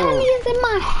are y'all niggas in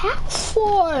my house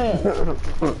for?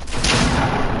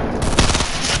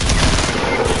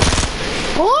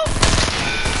 What?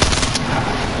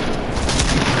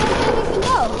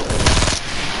 No.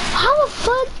 How the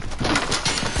fuck?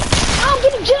 I'm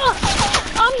gonna jump.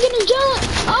 I'm gonna jump.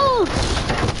 Oh.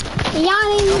 Y'all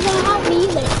ain't even gonna help me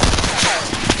either.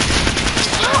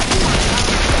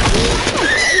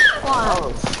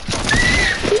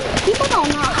 People don't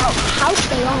know how house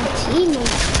their own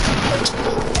teammates.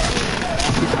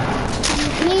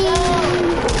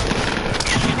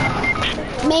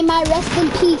 May my rest in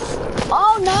peace.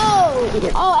 Oh no!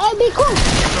 Oh, that'd be cool.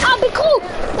 That'd be cool.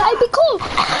 That'd be cool.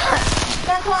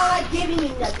 That's why I like giving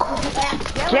you that.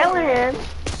 Kill him.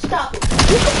 Stop.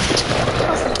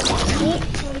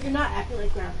 You're not acting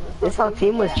like grandpa. This whole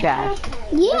team was trash.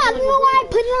 Yeah, I don't know why I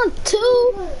put it on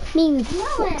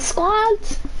 2.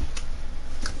 Squads.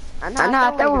 I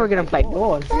thought we were gonna play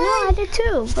doors. No, I did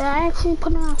too, but I actually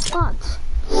put it on squads.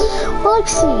 Well,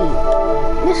 let's see.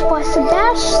 This boy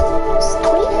Sebastian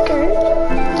Tweaker.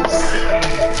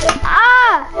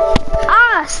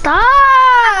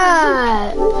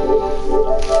 Stop!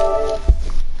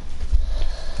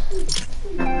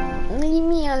 Leave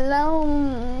me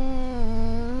alone.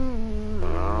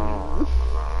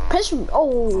 Press.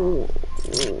 Oh.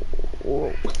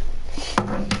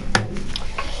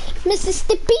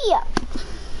 Mississippi.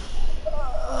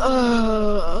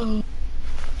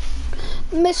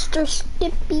 Mr.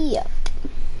 Stippy up.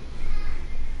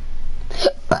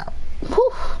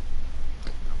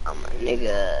 I'm a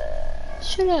nigga.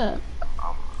 Shut up.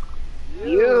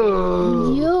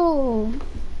 You.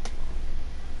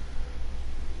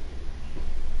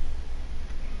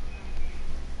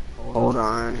 Hold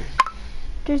on.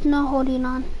 There's no holding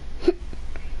on.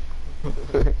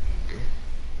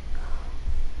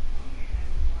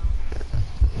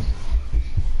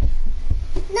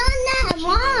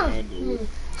 Mom.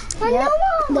 Yep,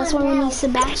 that's why we need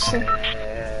Sebastian.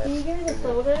 Can you give me the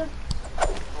soda?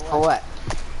 For what?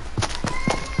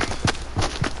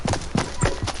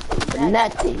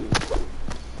 Nothing.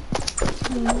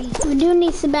 We do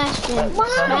need Sebastian.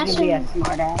 Sebastian.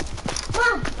 Smart ass.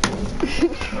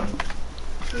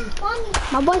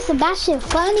 My boy Sebastian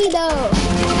funny though.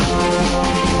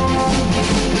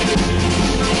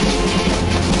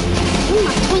 Ooh,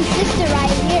 my twin sister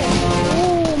right here.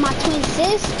 Ooh, my twin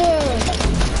sister.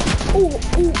 Ooh,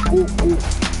 ooh, ooh, ooh,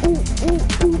 ooh, ooh,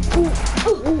 ooh, ooh,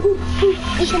 ooh,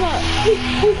 ooh. Shut up.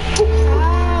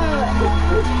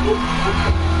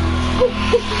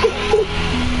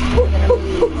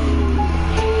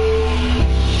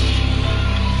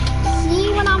 See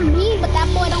what I mean? But that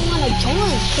boy don't want to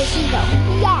join because he's a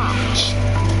biatch.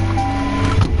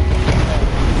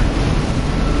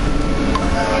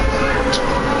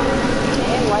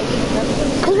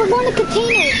 Because we're going to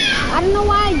containers. I don't know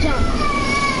why I jumped.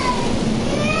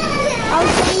 I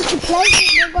was going to Pleasant.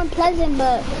 We're going Pleasant,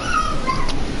 but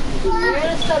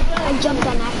I jumped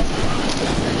on accident.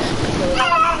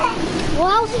 Well, I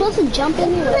was supposed to jump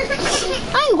anyway.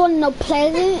 I ain't going to no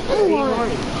Pleasant.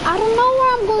 I don't know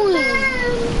where I'm going.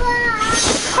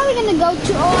 Probably going to go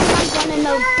to, I'm not going to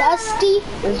no Dusty.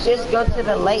 Let's just go to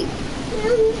the lake.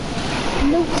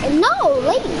 No,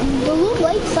 lake. The Blue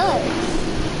Lake sucks.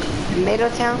 Tomato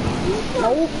Town?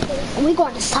 Nope. We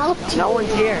going to South. No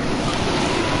one's here.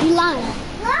 You lying.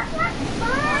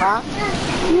 Huh?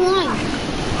 You lying.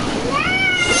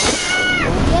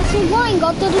 Yes, we're going.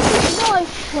 Go through the secret door.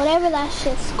 Whatever that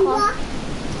shit's called.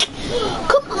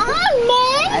 Come on,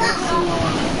 man.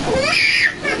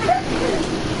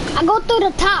 I go through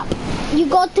the top. You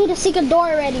go through the secret door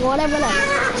already. Whatever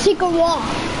that. Secret wall.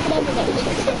 Whatever that is.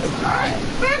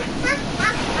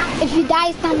 If you die,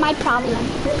 it's not my problem.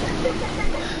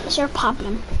 It's your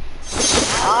problem.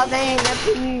 Oh, they ain't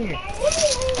nothing here.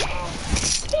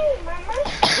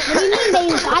 What do you mean? They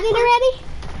got it already?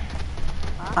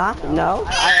 Huh? No. I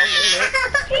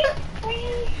opened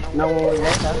it. No one was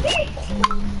there, though.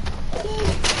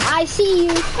 I see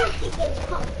you.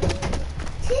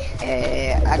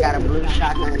 I got a blue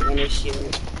shotgun and a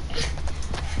shield.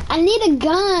 I need a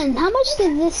gun. How much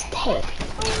did this take?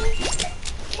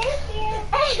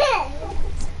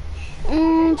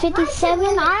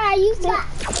 57. I used it.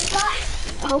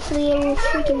 Hopefully it will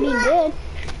freaking be good.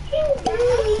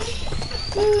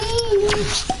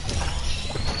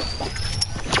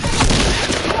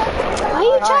 Why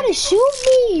you trying to shoot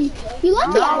me? You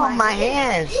lucky my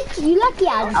hands. You lucky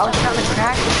I was trying to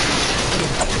crack it.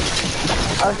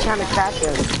 I was trying to crack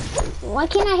him. Why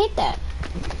can't I hit that?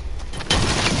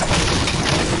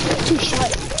 Too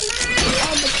short.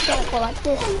 Oh, but you gotta go like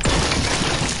this.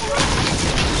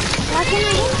 Why can't I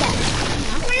hit that?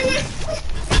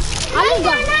 I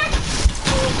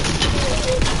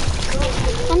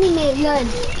need to make it good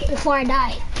before I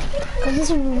die. Cause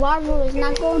this revolver is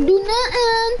not gonna do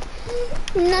nothing.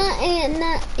 Nothing.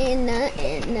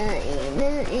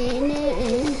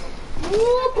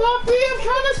 Oh, Poppy, I'm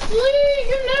trying to sleep.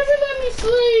 You never let me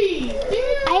sleep.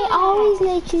 Yeah. I always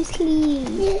let you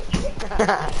sleep.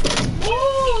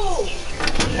 Oh.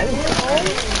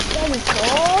 That was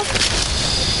cool.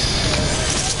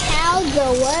 How the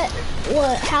what?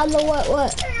 What? How the what?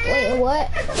 What? Wait, what?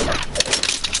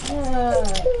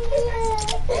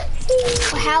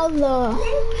 How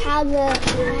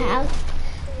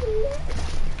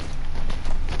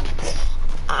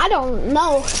I don't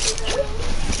know.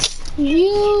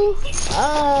 You,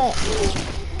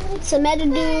 some other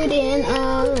dude, and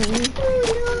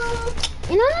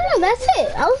no, that's it.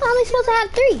 I was only supposed to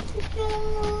have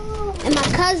 3. And my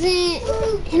cousin,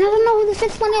 and I don't know who the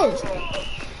 5th one is.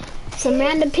 Some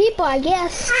random people, I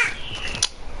guess.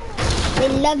 They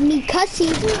love me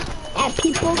cussing at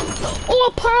people.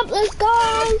 Oh, pump, let's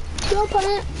go. Go,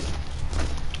 pump.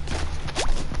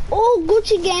 Oh,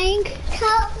 Gucci gang.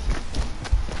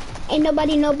 Ain't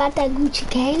nobody know about that Gucci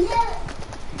gang.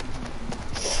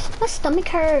 My stomach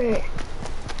hurt.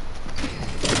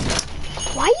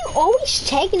 Why are you always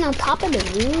checking on top of the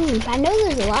roof? I know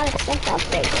there's a lot of stuff out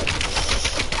there.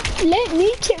 Let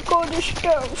me check all the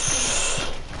stuff.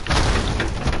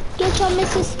 Get your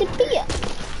Mississippi up.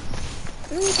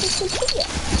 Mississippi up.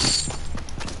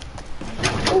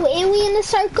 Oh, and we in a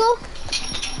circle?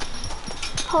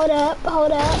 Hold up.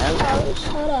 Hold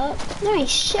up. There ain't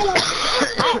shit up.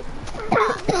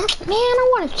 Man, I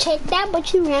want to check that,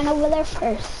 but you ran over there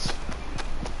first.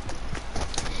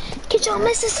 Get your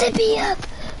Mississippi up.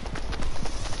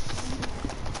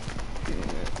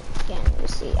 Yeah, let me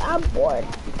see. I bored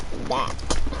that.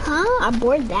 Huh? I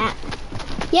bored that.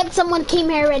 Yep, someone came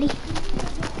here already.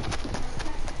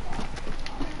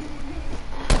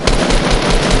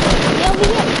 Get over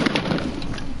here.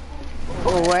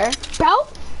 Oh, where? Bro?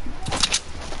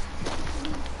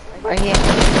 Right here.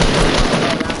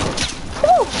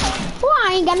 Ooh. Oh,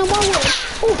 I ain't got no more wood.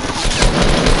 Ooh.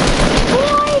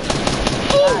 Boy,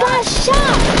 ain't got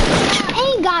shot.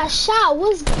 Ain't got shot.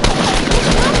 What's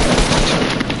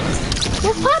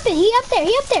poppin'? He up there.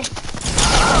 Ain't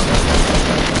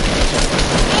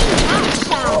got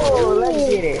shot. Oh, let's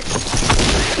get it.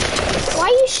 Why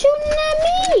you shooting at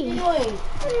me?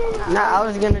 Nah, I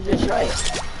was gonna destroy it.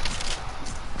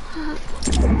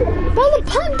 Bro, the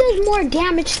pump does more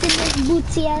damage than this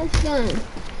bootsy ass gun.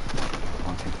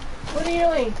 What are you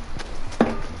doing?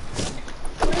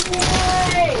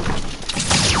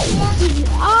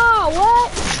 Oh, what?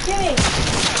 Okay.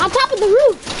 On top of the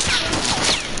roof.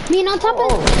 Mean on top of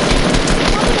the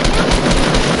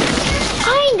I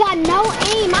ain't got no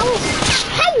aim.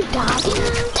 How you got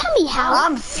it? Tell me how.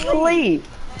 I'm asleep.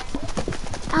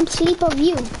 I'm asleep of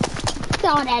you.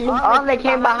 All that loot. Oh, they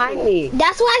came behind me.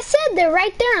 That's why I said they're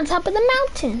right there on top of the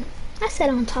mountain. I said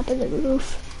on top of the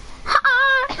roof.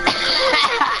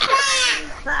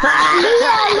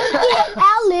 Yeah, look at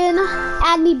Alan.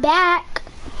 Add me back.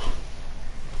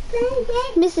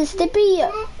 Mississippi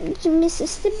up.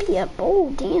 Mississippi up. Oh,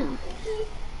 damn.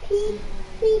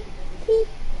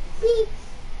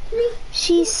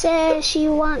 She said she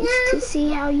wants to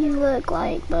see how you look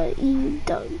like, but you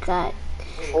don't got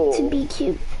to be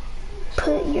cute.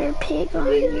 Put your pic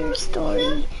on your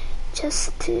story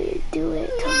just to do it.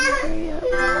 Come hurry up.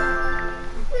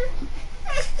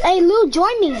 Hey, Lou,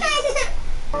 join me.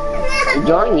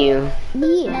 Join you?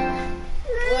 Yeah.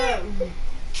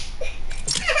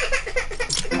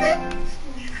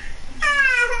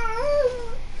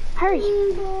 Hurry.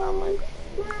 Oh my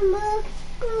God.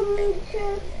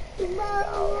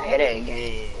 Hit it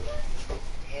again.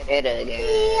 Hit it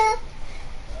again.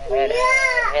 Hit it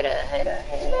again. Hit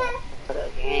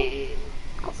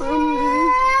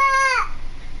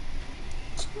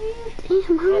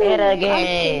it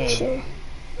again.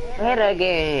 Hit her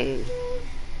again.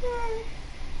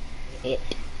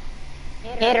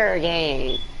 Hit her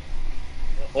again.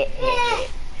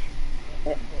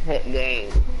 Hit game.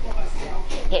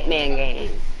 Hitman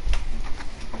game.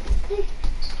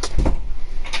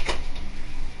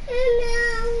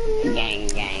 Gang.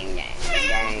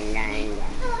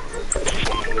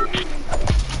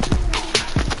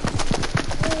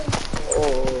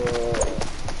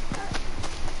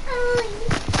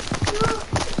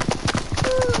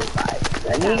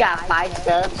 You got 5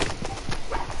 subs?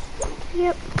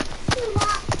 Yep.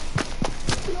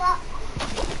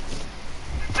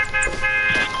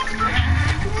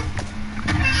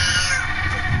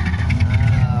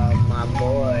 Oh, my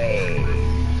boy.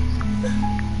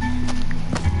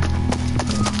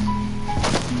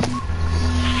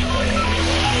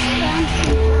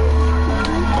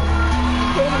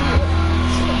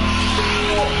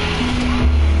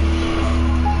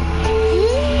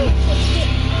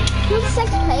 Who's the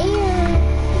second player?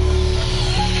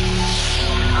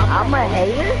 I'm a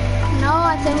hater? No,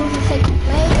 I said who's the second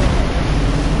player.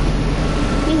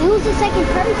 I mean, who's the second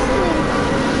person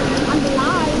on the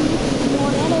line?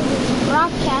 Whatever this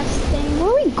broadcast thing. Where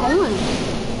are we going?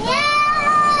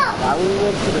 Why we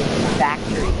went to the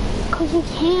factory? Because we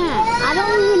can't. I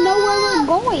don't even know where we're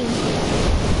going.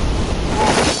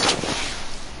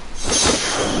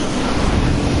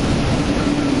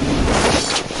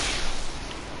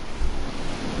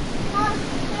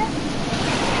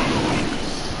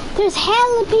 There's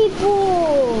hella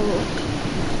people.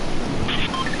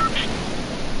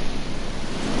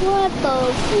 What the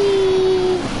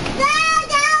freak?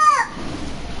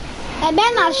 They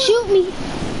better not shoot me.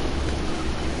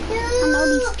 I know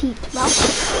these people, bro.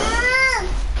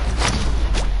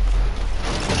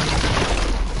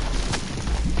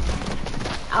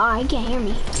 Oh, he can't hear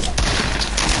me.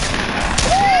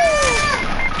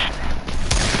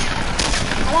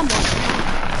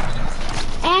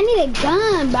 Hey, I need a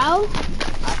gun, bro.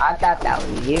 I thought that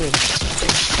was you.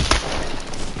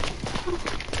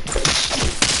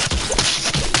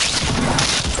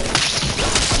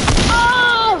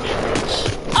 Oh!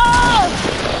 Oh!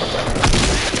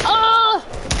 Oh!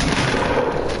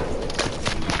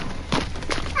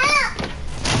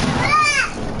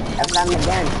 I've done the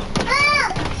gun.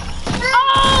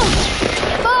 Oh!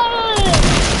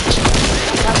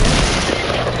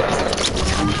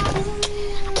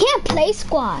 I can't play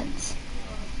squads.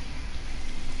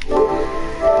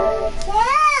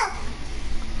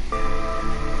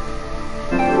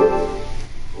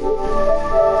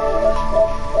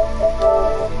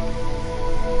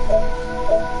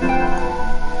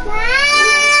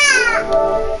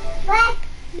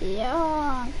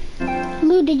 Yeah.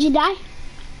 Lou, did you die?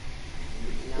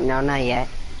 No, not yet.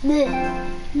 Bleh,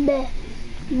 bleh,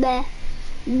 bleh,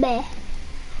 bleh.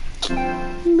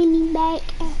 Mini bag.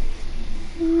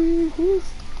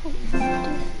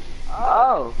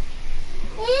 Oh.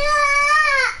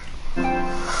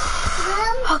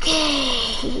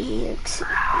 Okay. Let's see.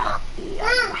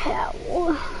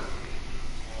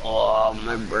 Oh,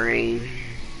 my brain.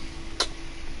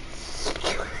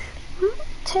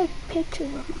 Take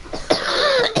pictures of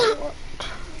myself.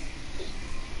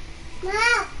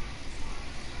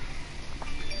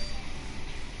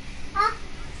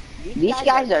 These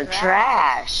guys are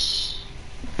trash.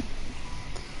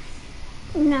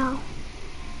 No.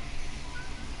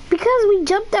 Because we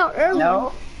jumped out early.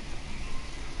 No?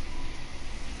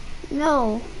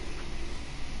 No.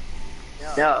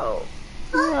 No.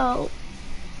 No.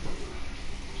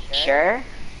 Sure?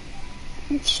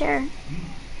 Sure.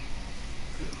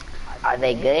 Are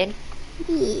they good?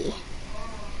 Yeah.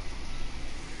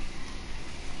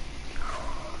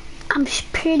 I'm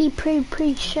pretty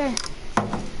sure.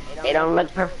 They don't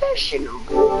look professional.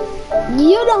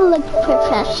 You don't look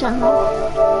professional.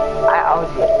 I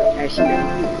always look professional.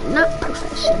 Not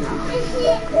professional.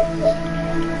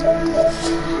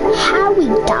 How we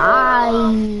die?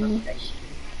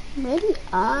 Maybe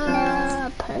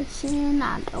a person,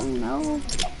 I don't know.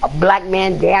 A black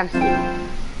man dancing.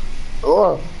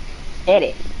 Oh, hit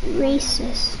it.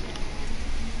 Racist.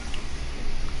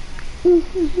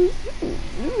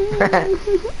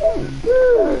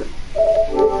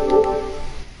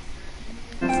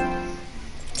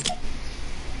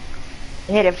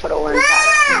 Hit it for the one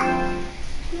time.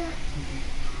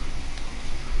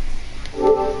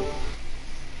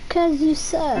 Cause you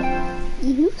suck.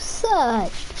 You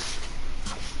suck.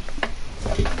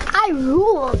 I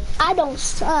rule. I don't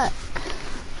suck.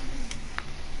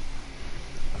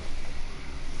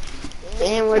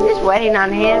 And we're just waiting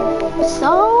on him.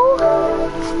 So,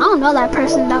 I don't know that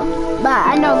person though, but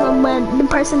I know the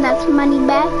person that's money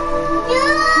bag.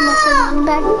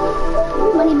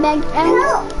 Money bag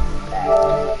ends.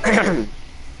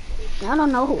 I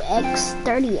don't know who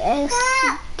X30S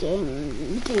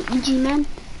game G-Man.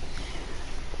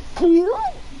 You?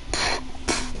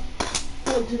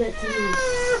 Don't do that to me.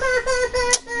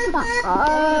 God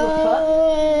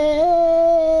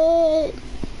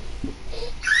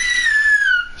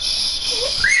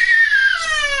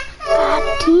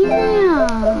damn.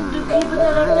 Dude, can you put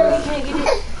that up there? You can't get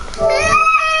it.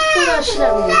 Put that shit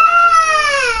at me.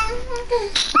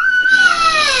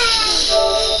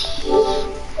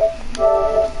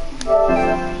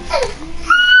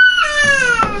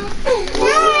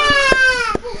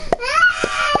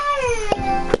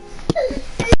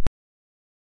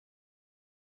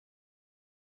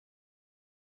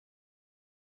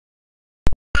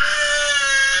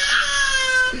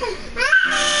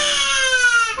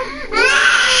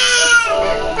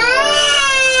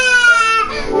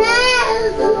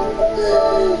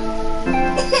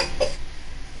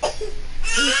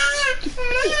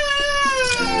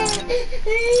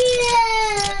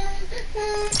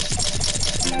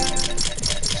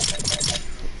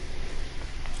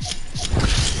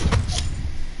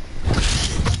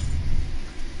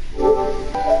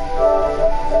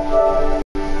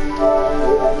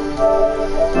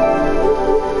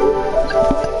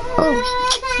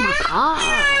 my God.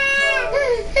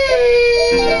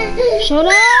 Shut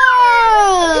up!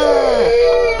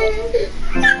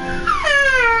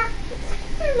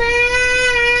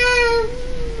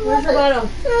 Where's your bottle?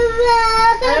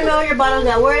 I don't know where your bottle's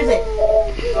at. Where is it?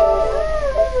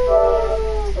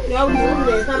 You always lose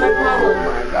it. It's not my problem.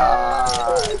 Oh my God.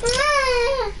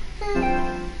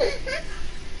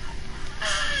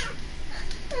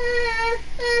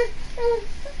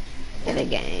 Hit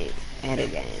again. Hit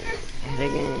again. Hit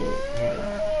again. Hit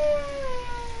again.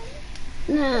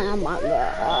 Nah, my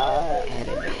God. Hit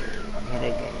again. Hit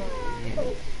again. Hit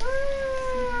again.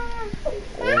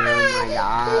 Oh my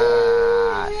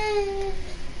God.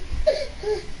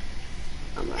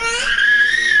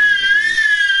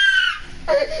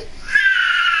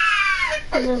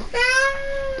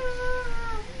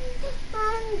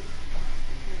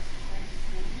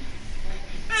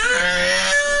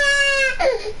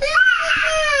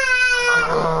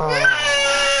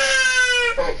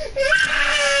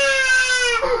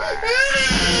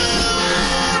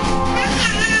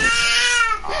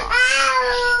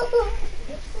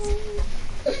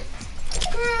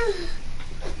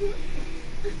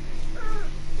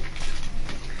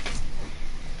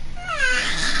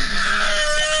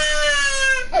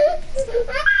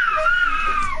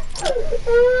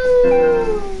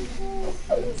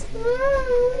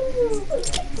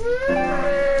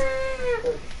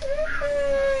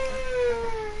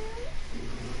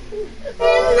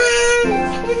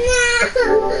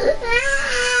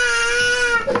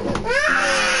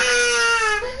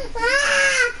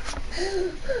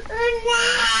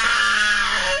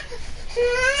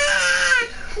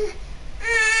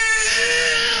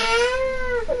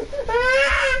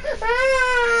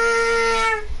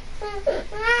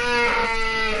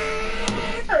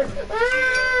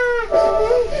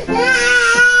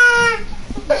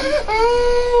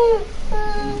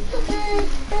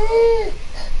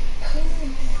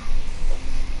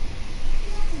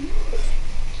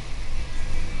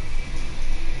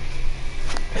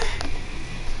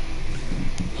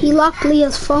 He locked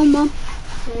Leah's phone, Mom.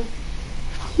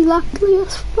 He locked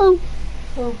Leah's phone.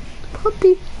 Oh.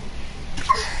 Puppy.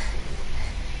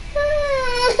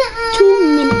 2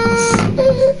 minutes.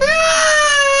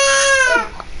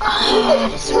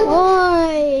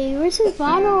 Boy, where's his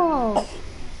bottle?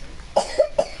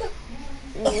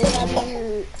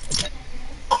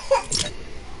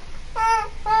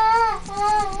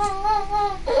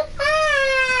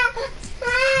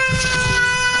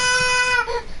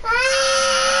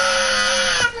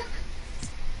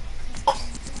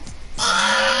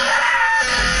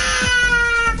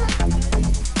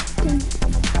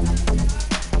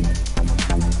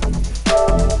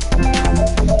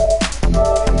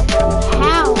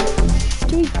 How?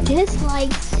 3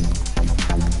 dislikes.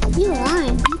 You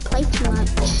lying. You play too much.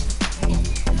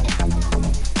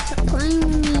 Stop playing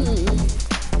with me.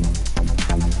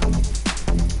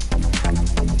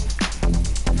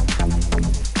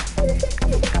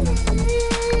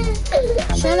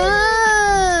 Shut up!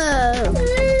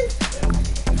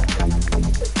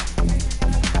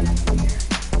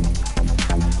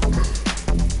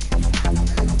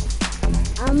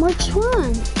 Which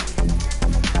one?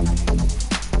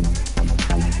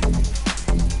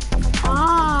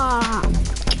 Ah,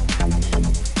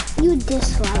 you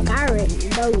dislike. I already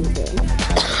know you did.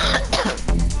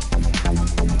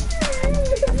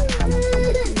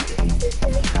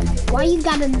 Why you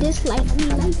gotta dislike me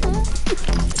like that?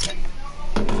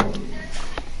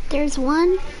 There's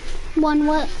one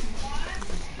what?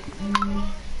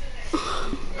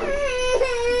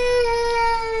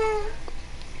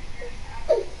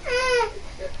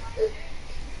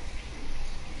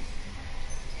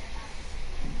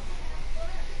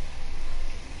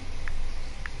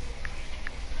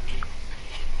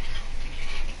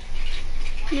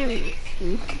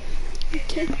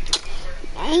 Okay.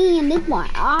 Damn, this boy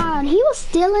odd. He was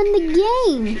still in the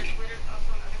game.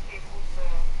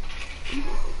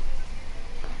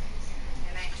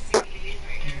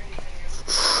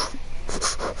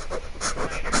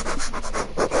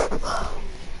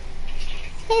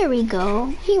 There we go.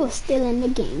 He was still in the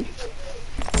game.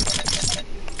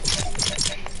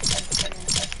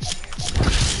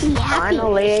 We happy.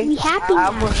 Finally, We happy I now.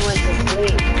 almost went to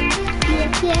sleep.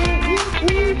 Yeah,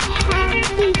 we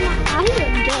happy now. I hear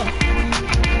him gay.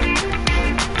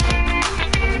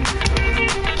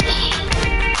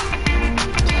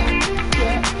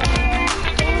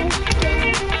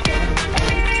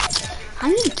 I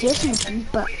need to get him some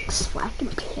bucks so I can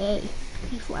play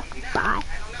before I can buy.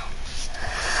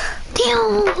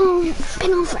 Damn, it's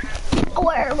been over an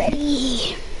hour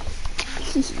already.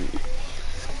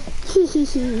 Hee hee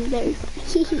hee. Very funny.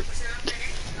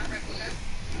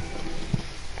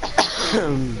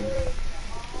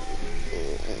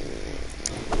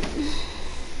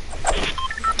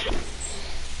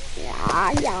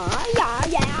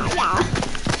 Yeah.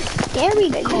 There we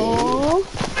go.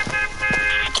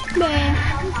 There.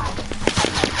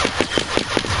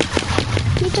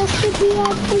 Get your sticky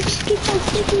up, bitch. Get your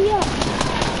sticky up.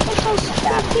 Get your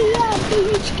sticky up,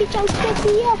 bitch. Get your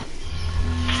sticky up.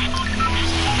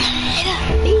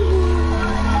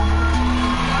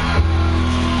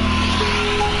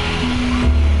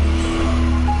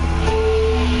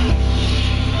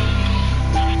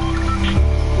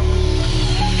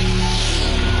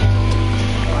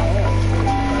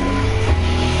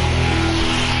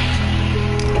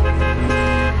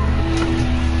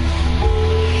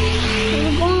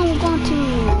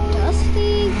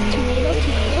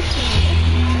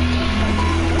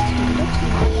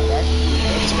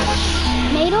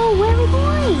 Tomato, where are we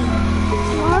going?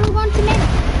 Where are we going, Tomato?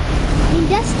 I mean,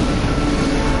 Dusty.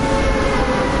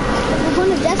 We're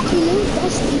going to Dusty, no?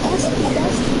 Dusty.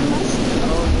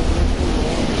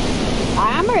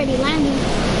 I'm already landing.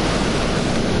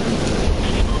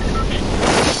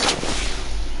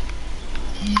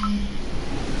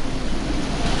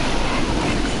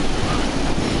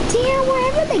 Damn,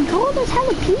 wherever they go, there's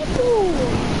hella people.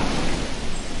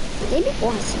 They be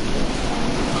awesome.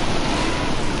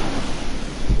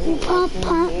 Pump.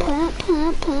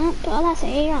 Oh, that's an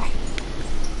AR.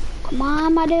 Come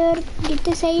on, my dude. Get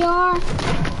this AR. Man,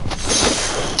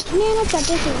 I thought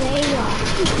this was an AR.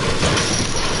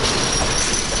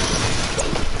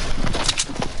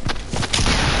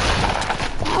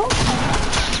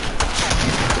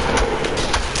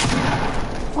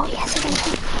 Oh, yes, I can.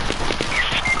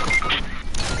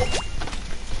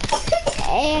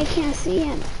 Hey, I can't see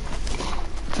him.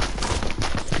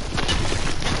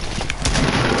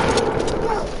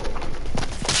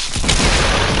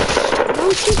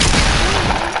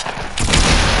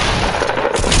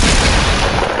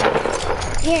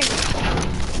 Here.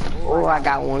 Oh, I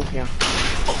got one kill.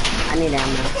 I need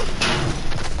ammo.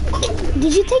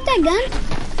 Did you take that gun?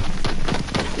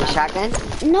 The shotgun?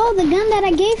 No, the gun that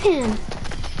I gave him.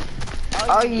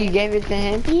 Oh, you gave it to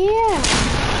him? Yeah.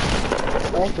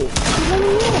 Where's he? He's over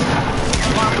here.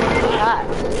 Shot.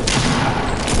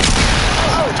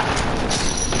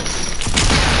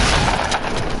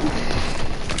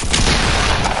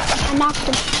 I knocked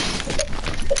him.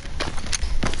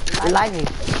 Revive me.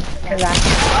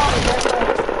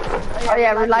 Oh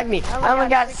yeah, revive me. I only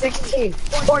got 16,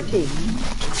 14.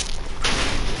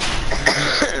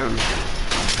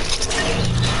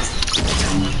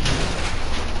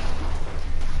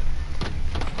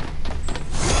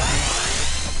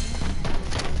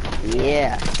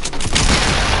 Yeah.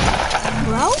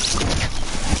 Bro?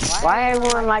 Why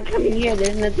everyone like coming here?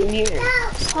 There's nothing here.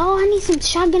 Oh, I need some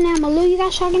shotgun ammo. Lou, you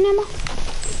got shotgun ammo?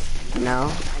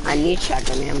 No, I need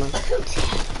shotgun ammo.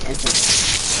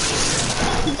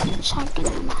 Shotgun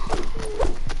ammo.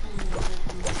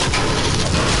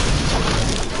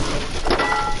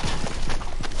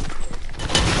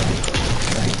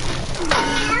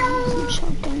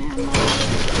 Shotgun ammo.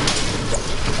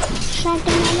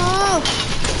 Shotgun ammo.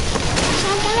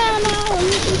 Shotgun ammo. I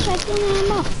need some shotgun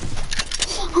ammo.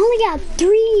 I only got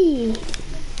 3.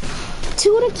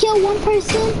 2 to kill one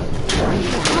person. I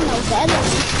don't know the other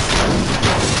one.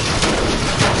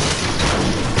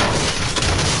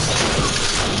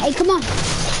 Hey, come on.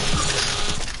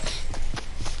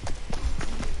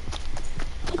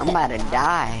 I'm about to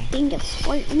die. Think it's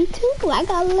sport. Me too. I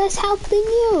got less health than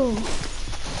you.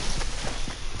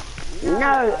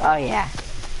 No. Oh yeah.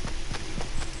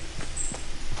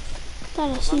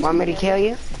 Want me to kill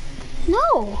you?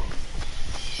 No.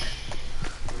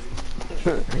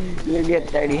 You get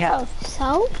 30 health.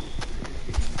 So?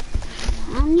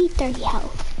 I don't need 30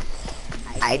 health.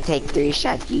 I take 3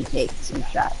 shots, you take 2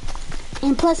 shots.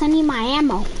 And plus I need my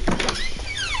ammo.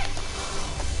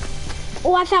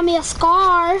 Oh, I found me a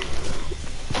scar.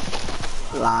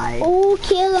 Lie. Oh,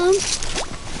 kill him.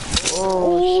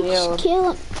 Oh, shield.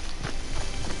 Kill him.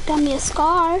 Got me a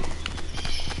scar.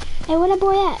 Hey, where that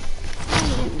boy at?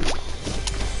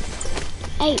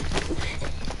 Hey.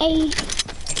 Hey.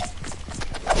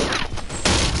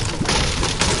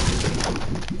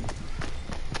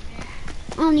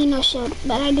 I don't need no shield,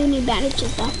 but I do need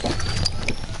bandages though.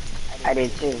 I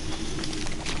did too.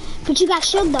 But you got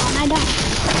shield though, and I don't.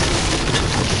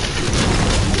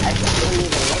 I still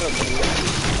need a little bit.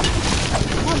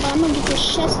 No, but I'm gonna get this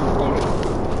chest up there.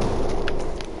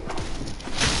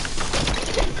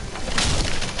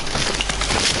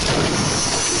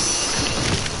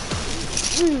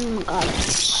 Oh my god,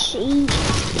 cheese.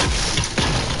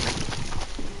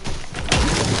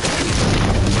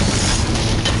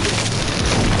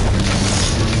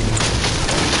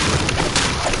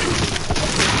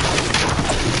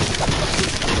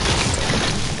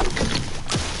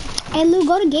 Hey Lou,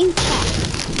 go to game chat.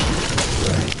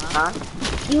 Huh?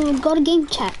 You go to game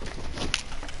chat.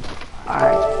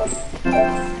 Alright.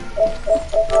 There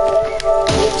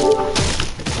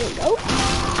you go.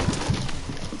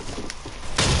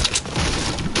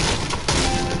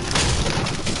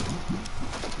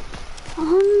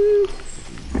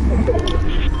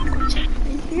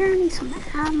 Here, I need some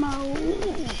ammo.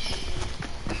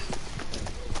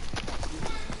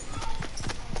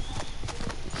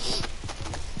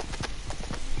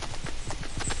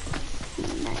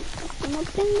 Nice,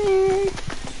 up in there.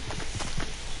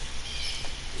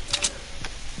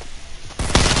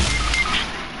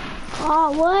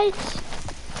 Oh, what?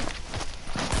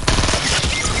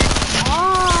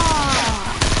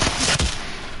 Oh!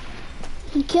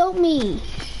 He killed me.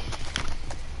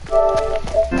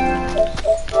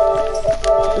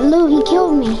 Lou, he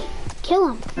killed me.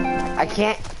 Kill him. I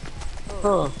can't.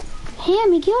 Oh.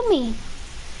 Him, he killed me.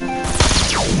 See?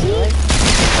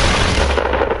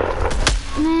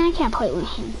 Man, I can't play with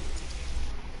him.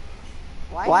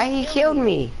 Why he killed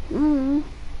me? Mm.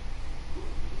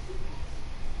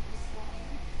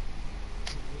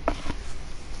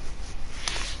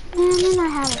 Man, then I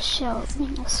had a shield,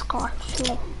 a scarf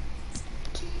too.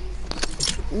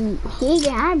 He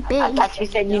got I big. thought you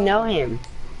said you know him.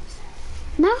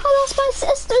 No, that's my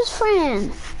sister's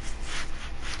friend.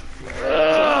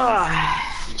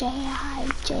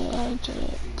 J-I-J-A-J-A-J.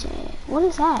 What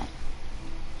is that?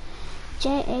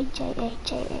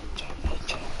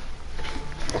 J-A-J-A-J-A-J-A-J.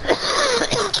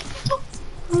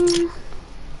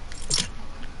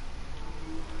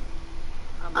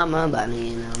 I'm a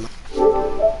bunny and I'm a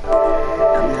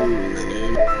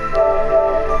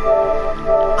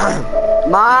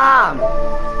Mom!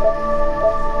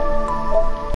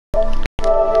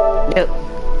 Yep.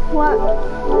 What?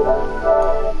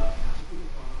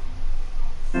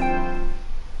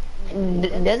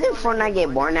 Doesn't Fortnite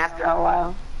get boring after a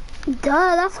while?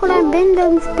 Duh, that's what I've been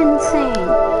saying.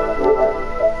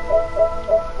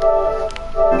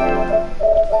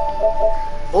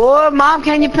 Oh, Mom,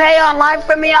 can you pay online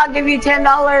for me? I'll give you $10.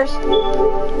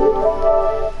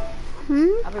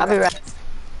 I'll be right.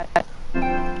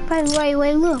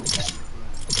 Wait, Lou.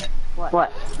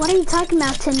 What? What are you talking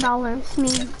about? $10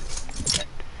 mean?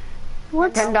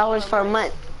 What? $10 for a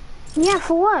month. Yeah,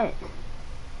 for what?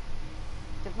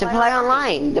 To play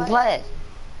online. To play.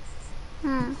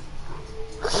 Hmm.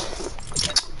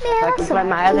 I can play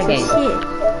my other game. Shit.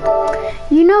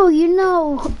 You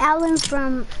know Alan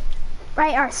from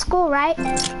our school, right?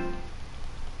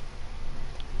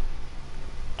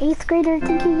 8th grader, I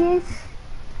think he is.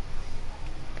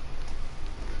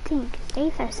 I think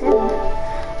 8th or 7th.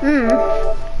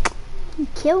 He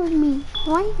killed me.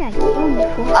 Why you gotta kill me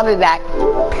for? I'll be back.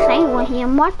 Play with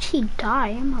him. Watch he die.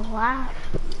 I'm alive.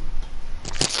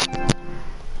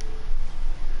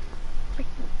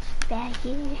 Freaking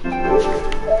faggot.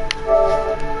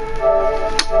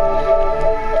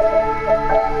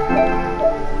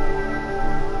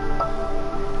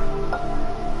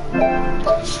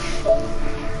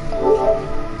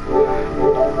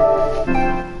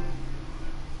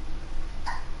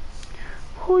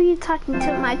 Who are you talking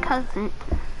to? My cousin.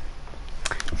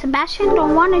 Sebastian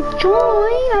don't want to join.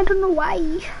 I don't know why.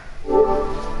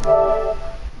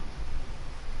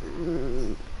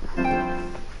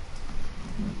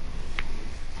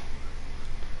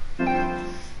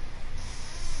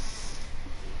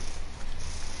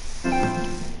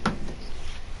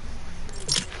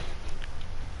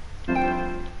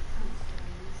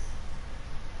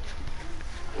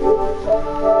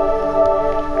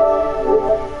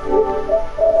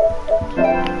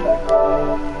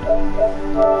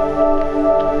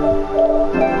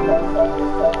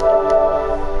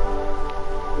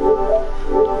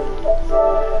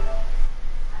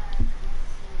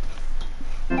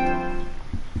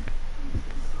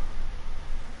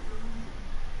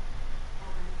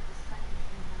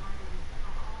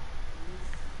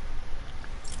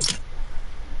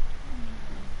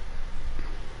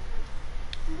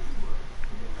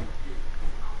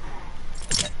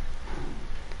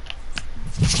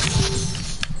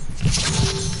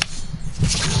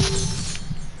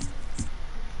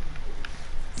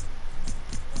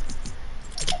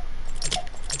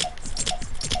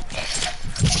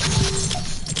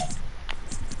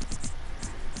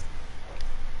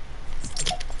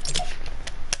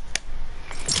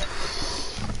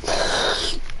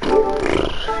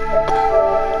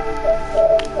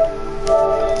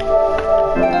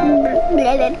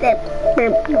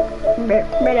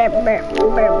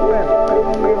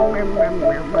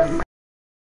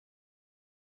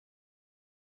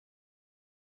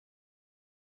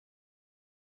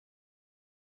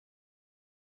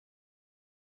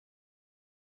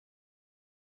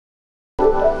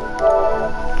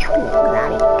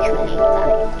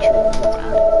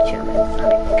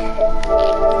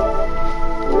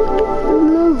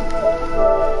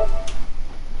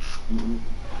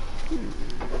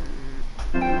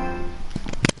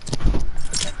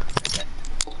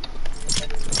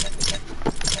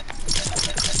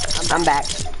 I'm back.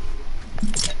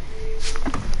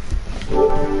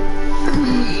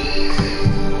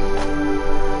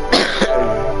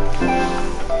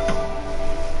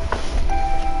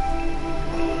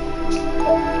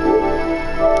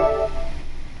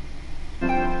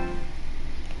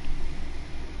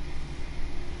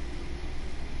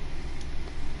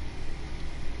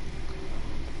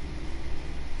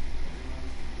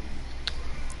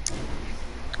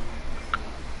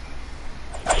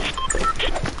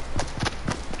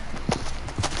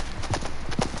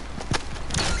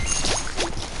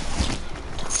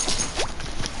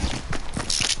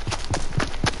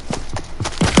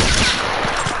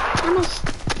 How much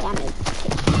damage?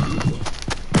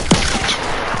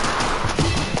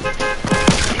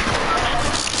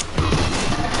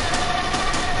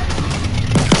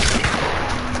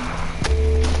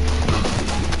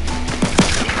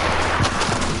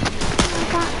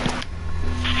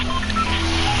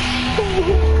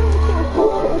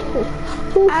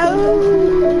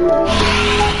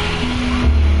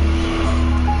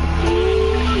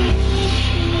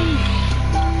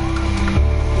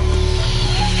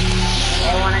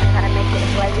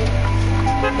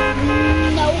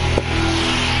 No.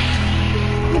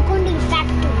 We're going to the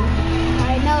factory.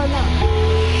 Alright, no.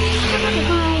 We're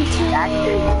going to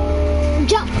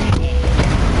jump.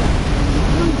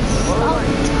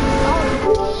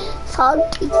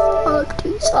 Salty.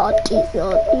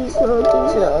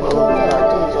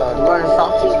 Running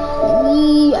salty.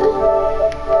 Yeah.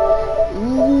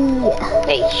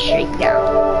 Hey, straight down.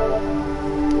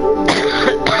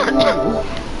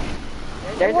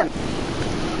 There's a...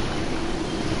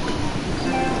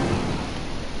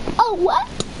 Oh, what?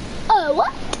 Oh,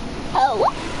 what? Oh,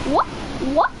 what?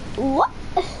 What?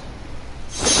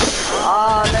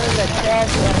 Oh, there's a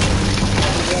treasure.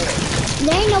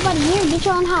 There ain't nobody here. Get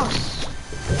your own house.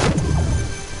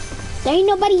 There ain't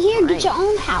nobody here. Get your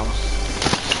own house.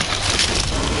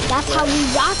 That's how we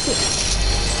rock it.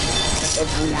 If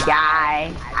we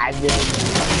die, I will.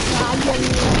 No, I blame you.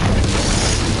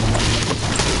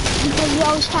 Because you're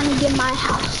always trying to get my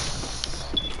house.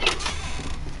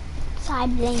 So I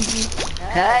blame you.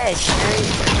 Hush.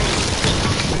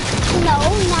 No,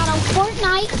 not on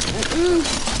Fortnite.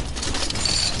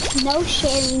 No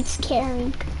sharing's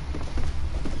caring.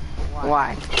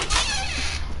 Why?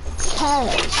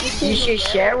 Because You should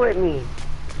share with me.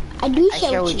 I do I share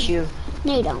share with with you. you.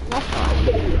 No, you don't. That's fine.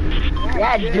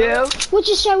 Yeah, dude. What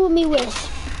you share with me with?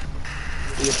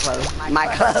 Your clothes. My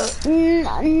clothes.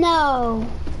 No.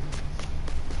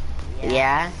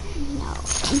 Yeah. No.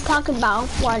 I'm talking about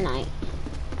Fortnite.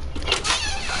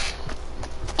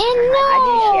 And I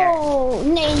no.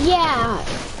 Yeah.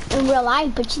 In real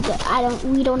life, but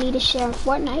we don't need to share in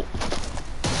Fortnite.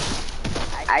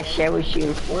 I share with you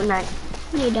in Fortnite.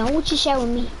 No, you don't. What you share with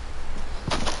me?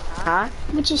 Huh?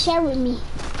 What you share with me?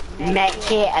 Med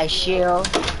kit, a shield.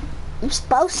 I'm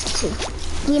supposed to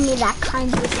give me that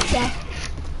kind of stuff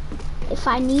if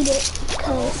I need it,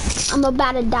 because I'm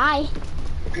about to die.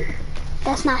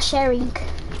 That's not sharing.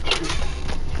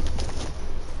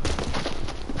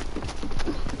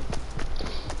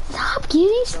 Stop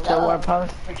getting stuff. So we're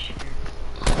post.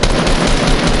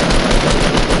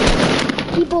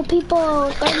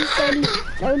 People,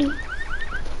 30.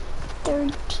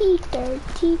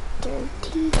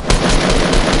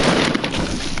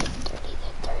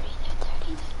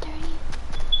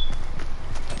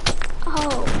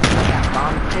 Oh. Got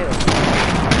bomb too.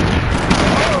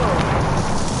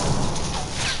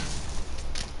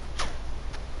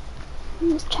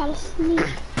 Let's try to sneak.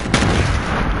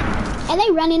 And they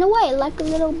running away like a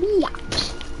little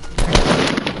biatch.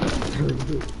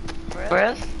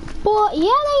 Chris? Boy,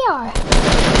 yeah, they are.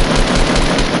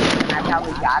 That's how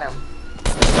we got him.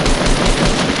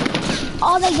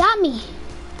 Oh, they got me.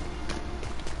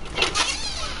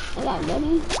 I got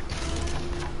ready.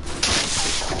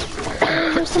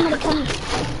 There's somebody coming.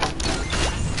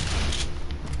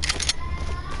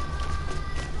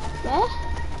 Where?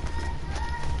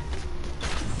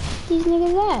 These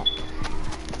niggas at?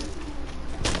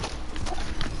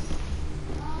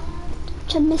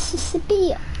 To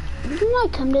Mississippi. You did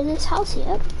not come to this house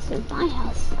yet. This is my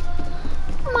house.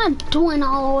 What am I doing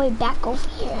all the way back over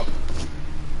here?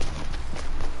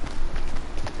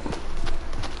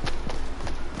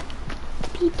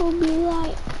 People be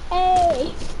like,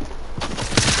 hey.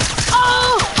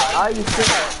 Oh! Oh, you see?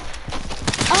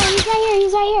 he's right here.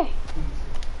 He's right here.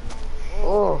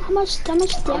 Oh, How much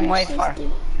damage way does far. this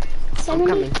do? I'm 70?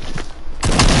 coming.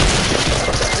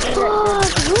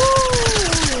 Fuck, woo!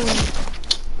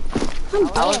 I'm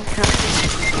I was dead. coming.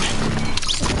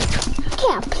 I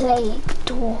can't play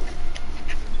duel.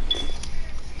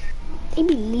 They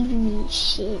be leaving me in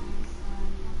shit.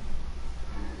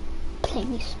 Play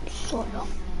me some solo.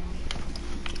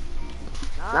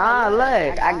 Nah,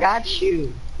 look, I got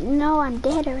you. No, I'm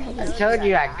dead already. I told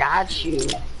you I got you.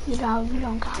 You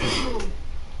don't got me.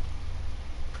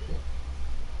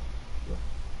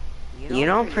 You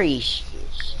don't appreciate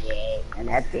shit, and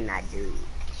nothing I do.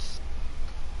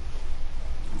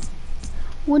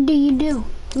 What do you do?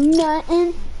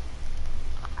 Nothing.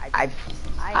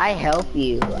 I help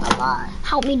you a lot.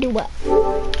 Help me do what?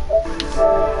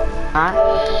 Huh?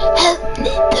 Help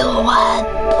me do what?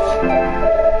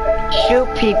 Shoot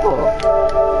people.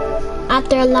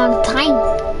 After a long time.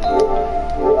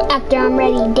 After I'm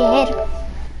already dead.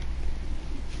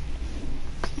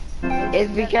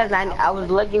 It's because I was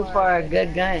looking for a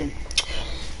good gun.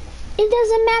 It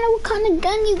doesn't matter what kind of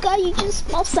gun you got, you just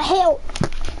supposed to help.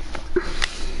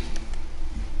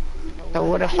 So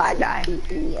what if I die?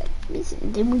 Yeah,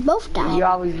 then we both die. You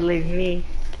always leave me.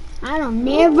 I don't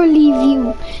never leave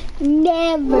you.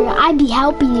 Never. I be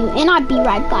helping you and I be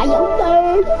right by your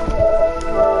side.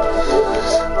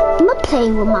 I'm gonna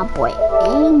play with my boy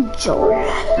Angel.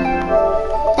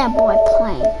 That boy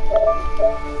playing.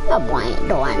 That boy ain't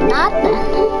doing nothing.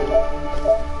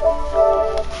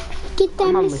 Get that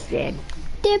I'm almost dead.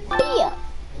 Mr.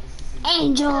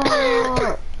 Angel.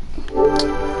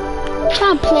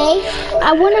 Trying to play.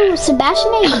 I wonder if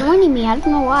Sebastian ain't joining me. I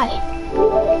don't know why.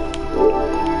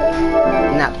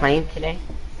 You're not playing today?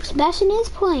 Sebastian is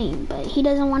playing, but he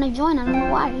doesn't want to join. I don't know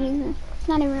why. He's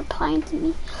not even replying to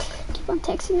me. Keep on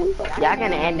texting him. Y'all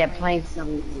gonna end up playing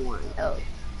someone else.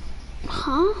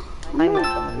 Huh? Playing with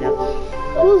someone else.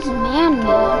 Who's man?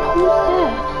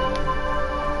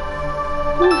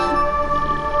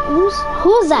 Who's that?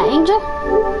 Who's that, Angel?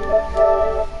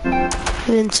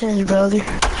 Vincent's brother.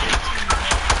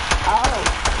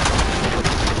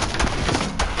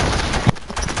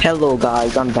 Hello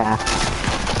guys, I'm back.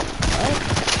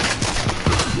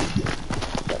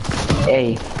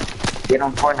 Hey, get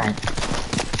on Fortnite.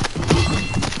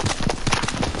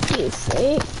 You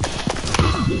fake.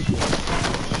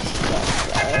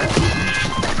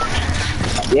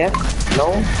 Yeah?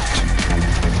 No?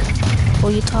 Who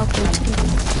are you talking to?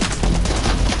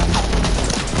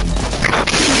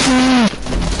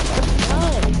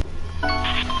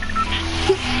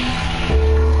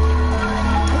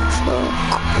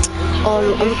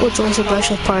 I'm gonna go join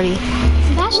Sebastian's party.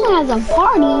 Sebastian has a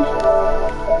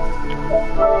party.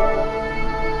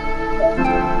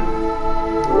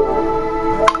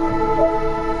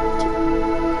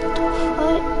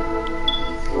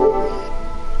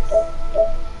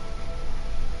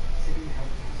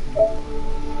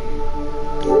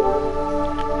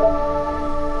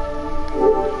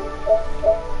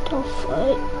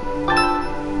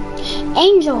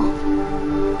 Angel.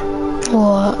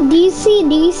 What? Do you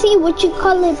see what you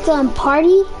call it,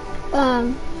 party?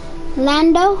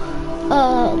 Lando?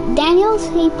 Daniels?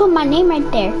 He put my name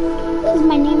right there. Put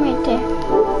my name right there.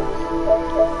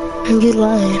 You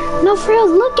lying. No, for real,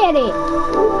 look at it.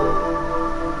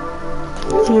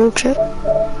 You check?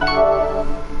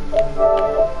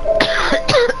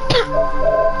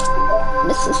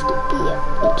 Mississippi.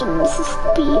 It's a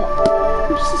Mississippi.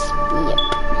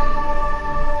 Mississippi.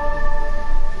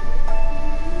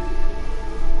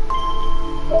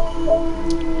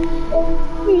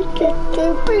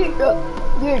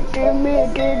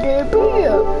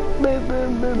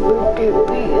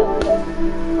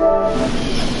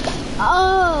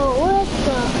 Oh, what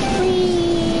the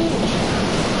freak?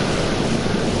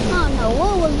 I don't know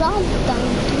what was I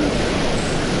thinking.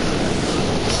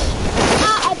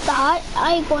 I thought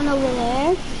I ain't going over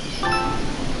there.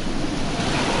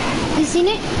 You seen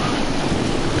it?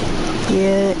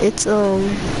 Yeah, it's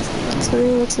what's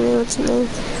the name?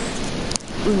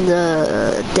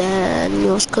 The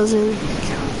Daniel's cousin.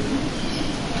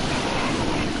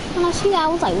 When I see that, I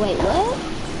was like, wait, what?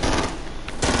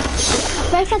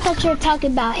 At first I thought you were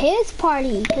talking about his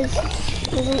party, because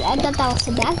I thought that was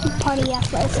Sebastian's party at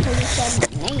first, because he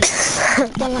said my name.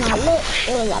 Then when I looked,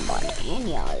 it was about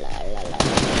Daniel.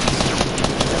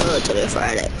 Today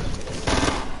Friday.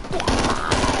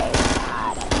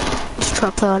 Yeah, Let's try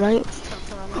play all night.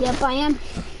 yep, I am.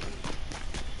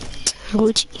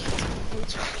 Gucci.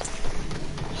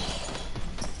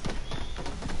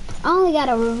 I only got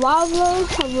a revolver,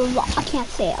 I can't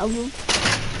say it, a revolver,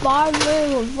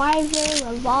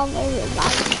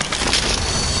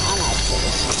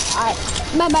 Alright,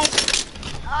 bye-bye.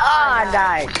 Oh, I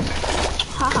died.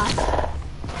 Haha.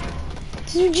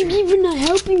 Dude, you're even not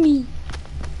helping me.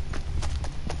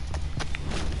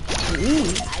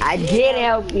 I did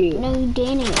help you. No, you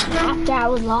didn't. After I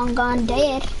was long gone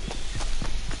dead.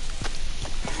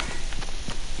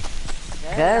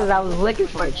 Because I was looking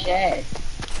for a chest.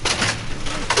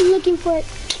 I'm looking for it.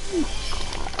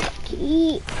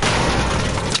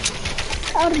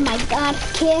 Oh my god,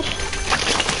 kid.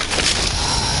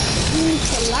 You need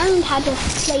to learn how to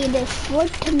play this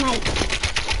Fortnite.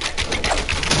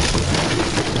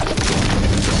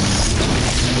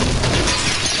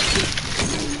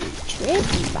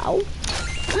 Trippy, bro.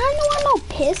 I don't want no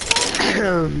pistol.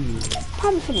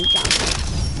 Probably finna jump.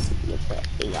 Get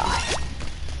the AR.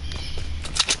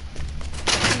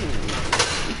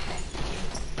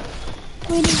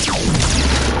 Where they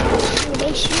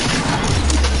shoot?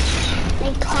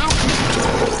 They clap.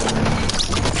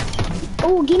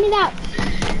 Oh, give me that.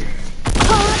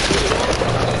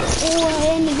 Oh,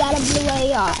 and you got a blue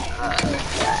AR.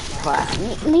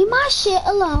 Leave my shit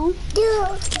alone.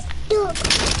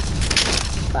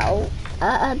 Bro,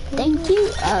 thank you.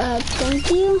 Thank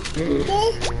you.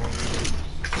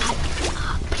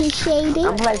 Appreciate it.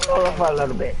 I'm playing solo for a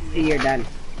little bit. See, you're done.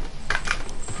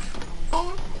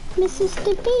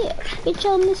 Mississippi. Get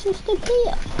your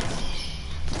Mississippi.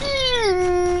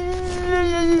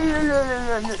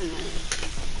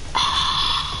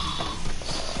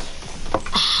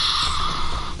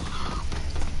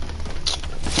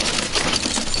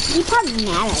 You're probably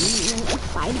mad at me for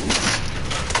fighting.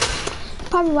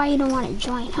 Probably why you don't want to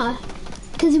join, huh?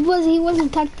 Because he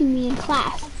wasn't talking to me in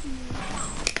class.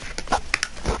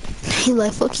 He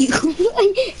like, fuck you.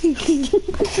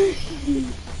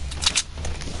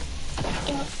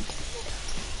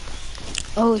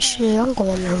 Oh shit, I'm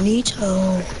going to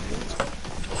retail.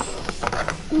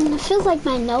 It feels like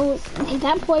my nose. Hey,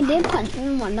 that boy did punch me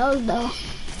in my nose though.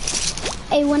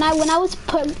 Hey, when I was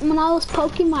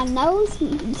poking my nose,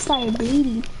 it started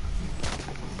bleeding.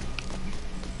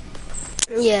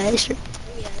 Yeah, sure.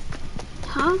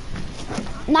 Huh?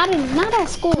 Not at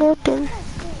school. Nothing.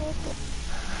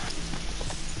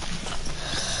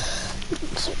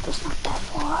 Circle's not that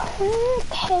far.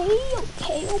 Okay.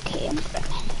 I'm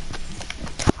running.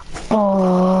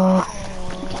 Oh,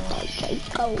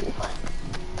 Go.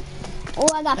 Oh,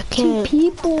 I got two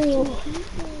people.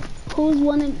 Who's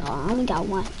one? Oh, I only got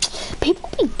one. People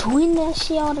be doing that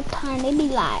shit all the time. They be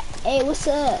like, "Hey, what's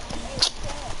up?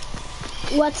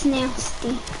 What's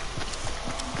nasty?"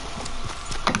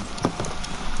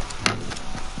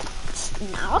 It's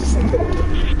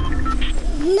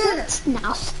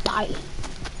nasty.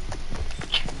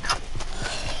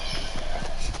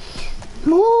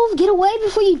 Move, get away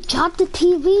before you drop the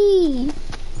TV.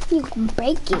 You can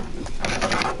break it.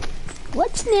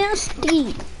 What's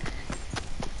nasty?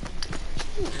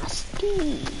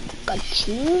 Nasty.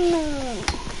 Cochino.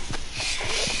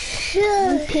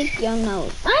 You pick your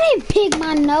nose. I didn't pick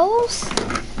my nose.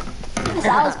 Because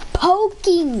I was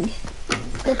poking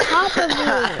the top of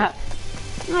it.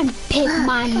 I picked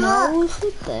my nose.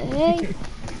 What the heck?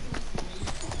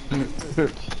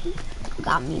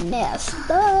 Got me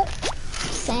messed up.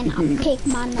 Saying I picked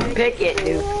my nose. Pick it,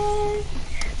 dude.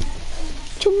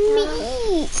 To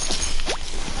me.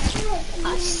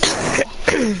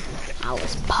 I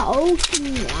was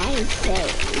poking. I ain't say.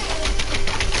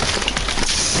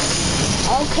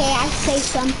 Okay, I say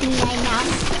something right now.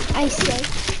 I say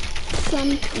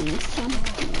something.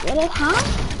 What is, huh?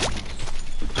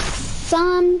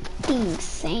 Something,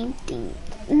 same thing.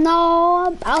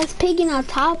 No, I was picking on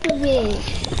top of it.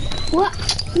 What?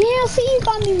 Yeah, see, you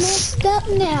got me messed up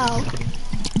now.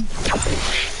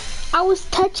 I was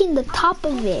touching the top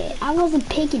of it. I wasn't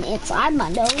picking inside my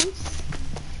nose.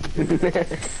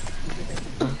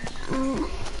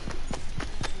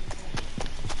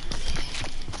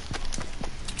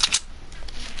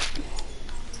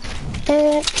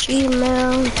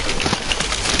 Gmail.com.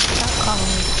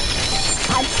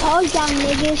 I told y'all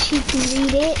niggas you can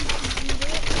read it.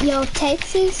 Yo,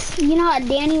 Texas, you know how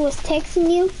Danny was texting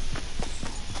you?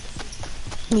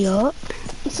 Yup.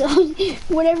 So,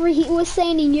 whatever he was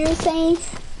saying and you're saying,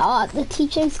 the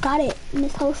teachers got it.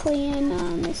 Miss Hosley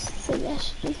and Miss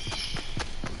Sylvester.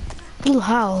 You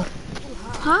how?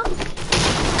 Huh?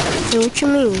 Hey, what you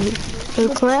mean? In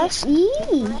class?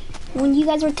 Yeah. When you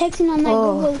guys were texting on that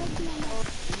Google.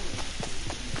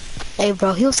 Hey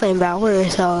bro, he was saying bad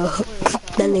words, so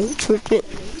that nigga tripping.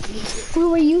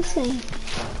 What were you saying?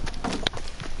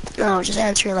 No, I was just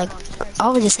answering like, I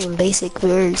was just saying basic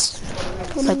words.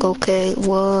 Like, okay,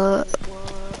 what?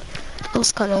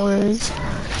 Those kind of words.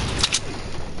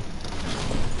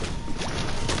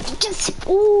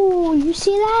 Ooh, you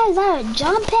see that? Is that a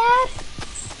jump pad?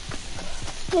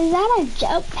 Is that a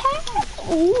jump pad?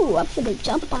 Ooh, I'm gonna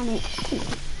jump on it.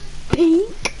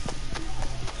 Pink.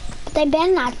 But they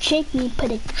better not trick me,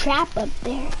 put a trap up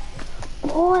there.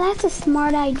 Oh, that's a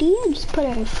smart idea. Just put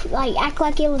a, like, act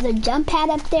like it was a jump pad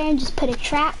up there and just put a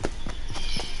trap.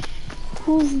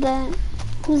 Who's the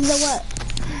what?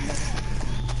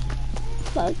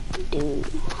 Fuck,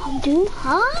 dude,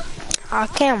 huh? I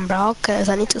can't, bro, cause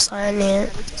I need to sign in.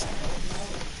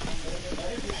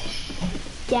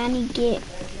 Danny, get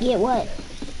what?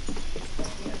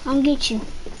 I'll get you.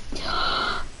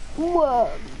 Whoa.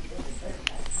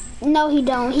 No, he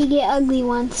don't. He get ugly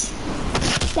ones.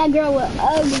 That girl was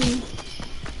ugly.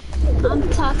 I'm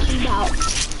talking about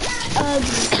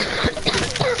ugly.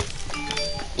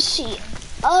 She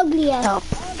ugly as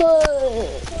fuck.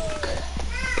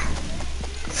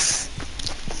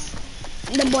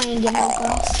 The boy ain't get no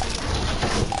girls.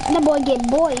 The boy get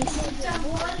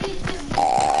boys.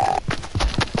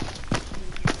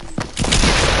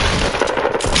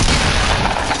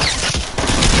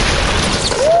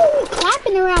 Ooh,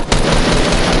 clapping around.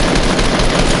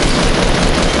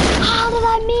 How did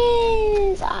I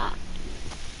miss? Ah.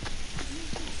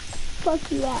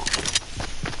 Fuck you at.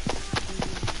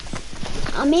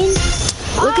 I'm in.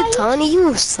 Look at Tony,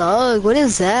 you suck. What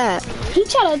is that? He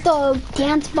tried to throw a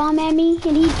dance bomb at me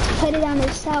and he put it on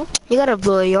himself. You gotta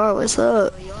blow a yard. What's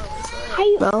up? How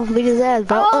you? Bro, beat his ass,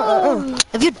 bro. Oh.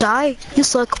 If you die, you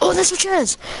suck. Oh, that's your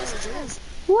chance.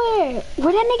 Where?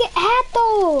 Where that nigga at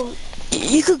though?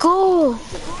 You could go.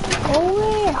 Oh,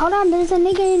 where? Hold on, there's a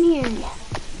nigga in here.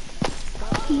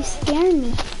 He's scaring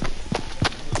me.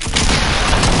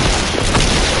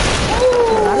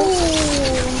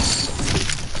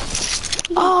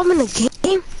 Oh, I'm in the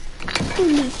game. You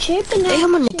be tripping. Hey,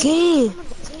 I'm in the game.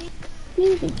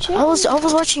 You be tripping. I was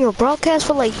watching your broadcast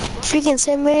for like freaking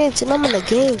 10 minutes and I'm in the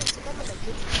game.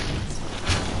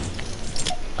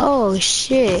 Oh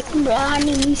shit. Bro, I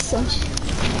need me some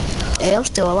Hey, I'm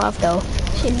still alive though.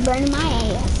 shit burning my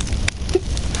ass.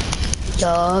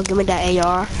 Yo, give me that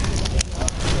AR.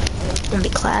 I'm gonna be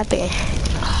clapping.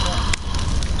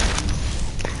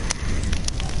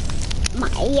 My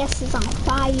ass is on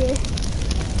fire.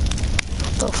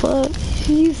 What the fuck?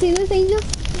 You see this, Angel?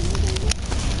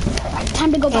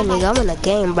 Time to go Hey back. nigga, I'm in the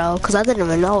game, bro, cause I didn't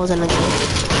even know I was in the game.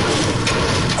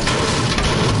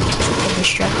 I'm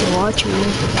distracted watching me.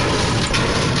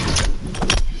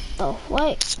 Oh,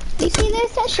 what? You see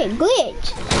this? That shit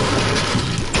glitch.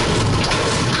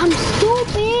 I'm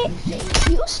stupid.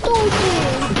 You stupid.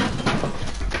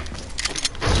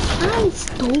 I'm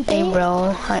stupid. Hey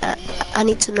bro, I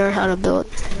need to learn how to build.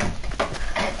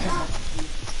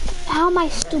 How am I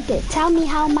stupid? Tell me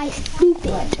how am I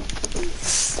stupid?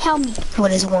 Tell me.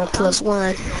 What is 1 +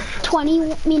 1?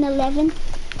 20 mean 11.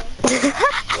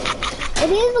 It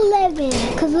is 11.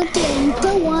 Cause look at you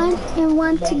put 1 and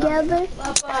 1 together.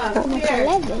 And it's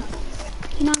 11.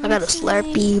 You know I got a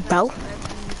Slurpee, bro.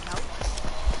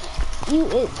 You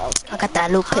is okay. I got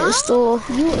that new pistol.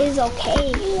 You is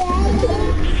okay.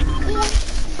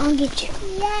 I'll get you.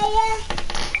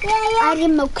 I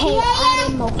am okay. I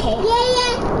am okay.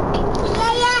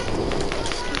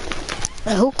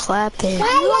 Hey, who clapping? You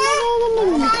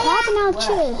niggas be clapping out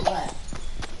here.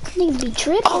 Niggas be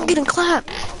tripping. Oh, I'm getting clapped.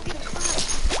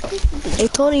 Hey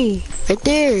Tony, right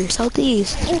there,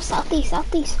 southeast. Oh,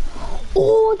 southeast.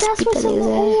 Oh, that's what's up.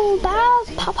 Oh, bow.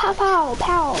 Pow, pow, pow,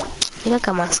 pow. You look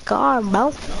at my scar,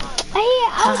 bro. Hey,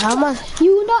 How much?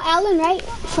 you know Alan, right?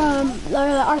 From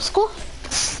our school?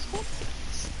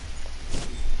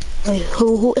 Wait,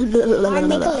 who? Our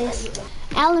Nicholas.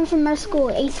 Alan from our school,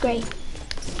 8th grade.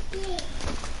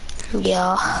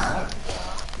 Yeah.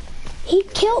 He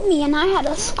killed me and I had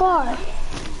a scar.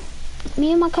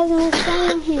 Me and my cousin was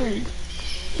playing him.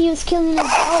 He was killing us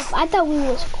both. I thought we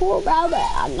was cool, bro, but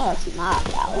I guess not,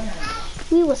 bro.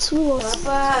 We was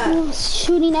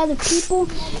shooting other people,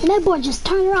 and that boy just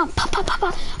turned around, pop, pop, pop,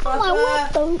 pop. I'm like,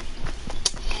 what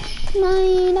the?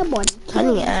 Man, that boy. I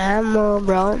need ammo,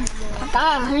 bro. I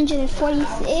got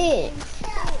 146.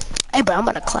 Hey, bro, I'm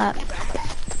about to clap.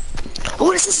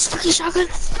 Oh, this is a fucking shotgun.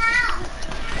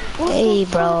 Hey,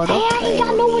 bro, Hey, don't I play ain't got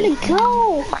with nowhere me. to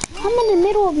go. I'm in the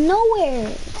middle of nowhere.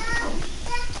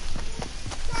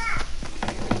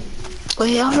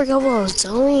 Wait, I forgot what I was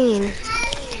doing.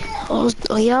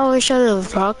 Oh yeah, I was trying to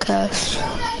broadcast.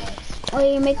 Oh,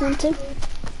 you make one too?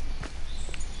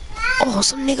 Oh,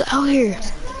 some nigga out here.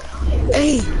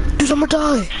 Hey, dude, I'm gonna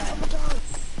die.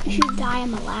 If you die,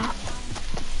 I'ma laugh.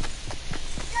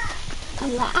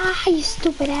 I'm like, ah, you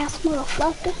stupid ass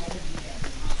motherfucker.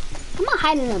 I'm not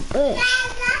hiding in a bush.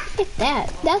 Look at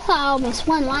that. That's how I almost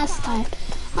won last time.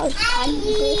 I was hiding in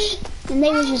the bush, and they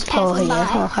was just Oh passing yeah,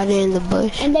 by. hiding in the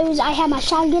bush. And they was, I had my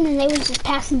shotgun, and they was just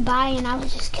passing by, and I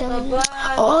was just killing them.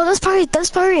 Oh, that's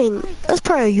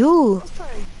probably you.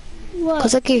 What?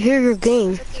 Cause I can hear your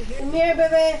game. Come here,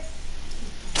 baby.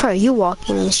 Probably you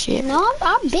walking and shit. No,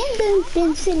 I've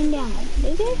been sitting down,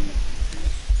 nigga.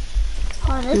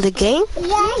 Oh, In the game?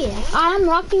 yeah. I'm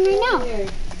rocking right now.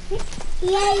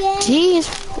 Yeah. Jeez,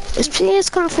 it's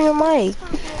coming from your mic.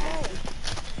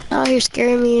 Out here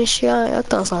scaring me and shit. I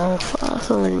thought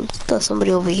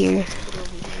somebody over here.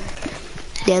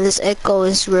 Damn, this echo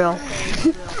is real.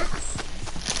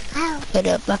 Wait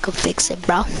up, I can fix it,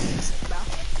 bro.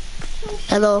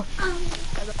 Hello.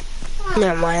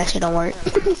 Never mind, that shit don't work.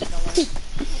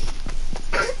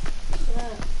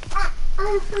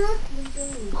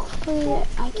 Hopefully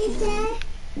I can.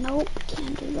 Nope,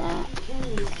 can't do that.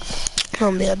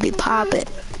 I'm gonna be popping.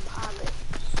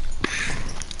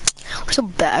 Where's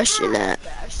Sebastian at?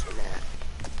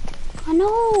 I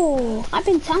know. I've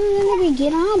been telling him to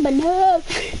get on, but no,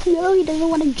 he doesn't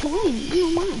want to join. I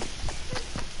don't mind.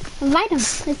 Invite him.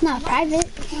 It's not private.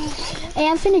 Hey,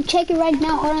 I'm finna check it right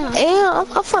now. Hold on. Hey, I'm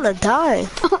finna die.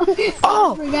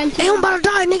 Oh, hey, I'm about to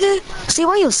die, nigga. See,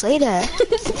 why you say that?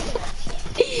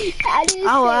 I didn't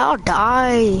I'll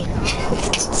die.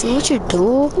 See what you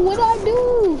do? What I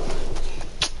do?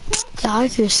 Y'all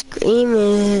hear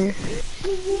screaming.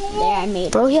 There, I made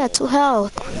it. Bro, he had 2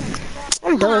 health.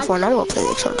 I'm done with one. I'm gonna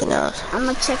play something else. I'm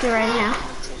gonna check it right now.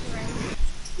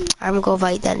 I'm gonna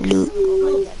fight that loot.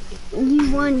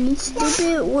 You won, you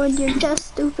stupid, or you're just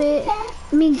stupid.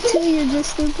 Me too, you're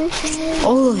just stupid.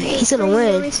 Oh, he's gonna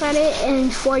win. Reset it,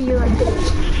 and 4 you're a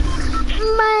bitch.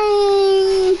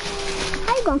 Man,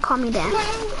 how you gonna call me that?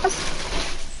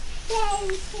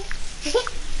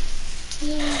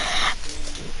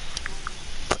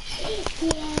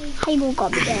 How you gonna call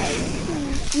me that?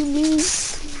 You mean?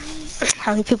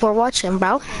 How many people are watching,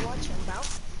 bro?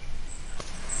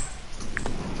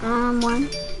 1,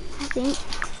 I think.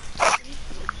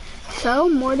 So,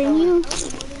 more than you.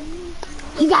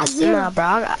 You got 0. Nah,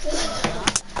 bro,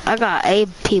 I got 8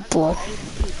 people.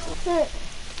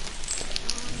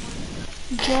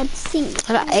 Let's see. I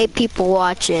got 8 people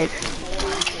watching.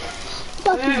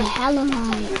 Fucking hella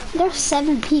long. There's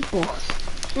 7 people.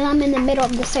 And I'm in the middle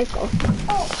of the circle.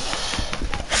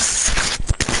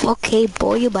 Okay,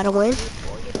 boy, you better win.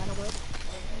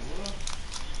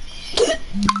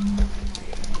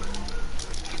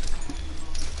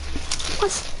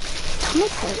 What's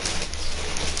stomach hurt?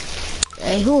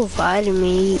 Hey, who invited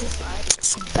me?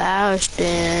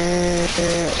 Sebastian.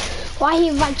 Why he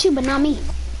invite you but not me?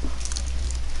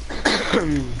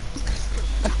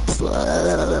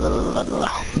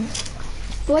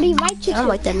 What do you invite you to? I'm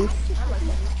like that.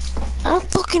 I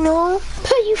don't fucking know.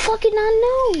 You fucking not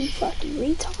know, you fucking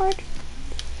retard.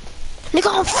 Nigga,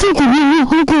 I'm fucking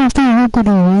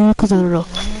know.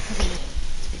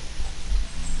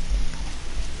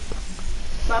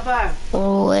 Papa.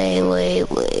 Oh, wait.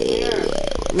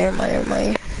 Never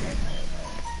mind.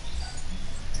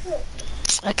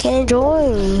 I can't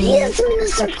join. Yes, I'm in a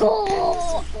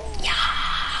circle. Yeah.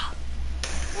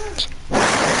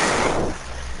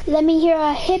 Let me hear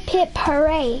a hip hip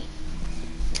hooray.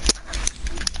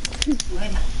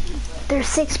 There's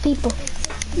 6 people.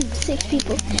 6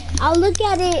 people. I'll look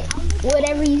at it,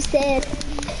 whatever you said,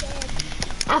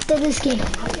 after this game. Look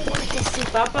at this thing.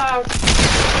 Papa.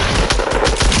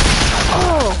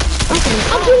 Oh, I'm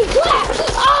getting clapped!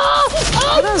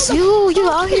 Oh! that's you. You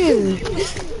out here.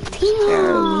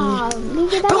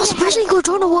 Damn! Bro, Sebastian, go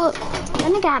join or what?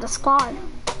 That nigga had a squad.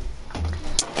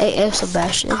 Hey,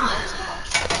 Sebastian.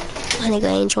 That nigga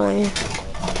ain't joining.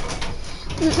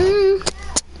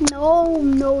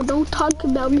 No, don't talk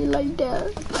about me like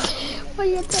that. Why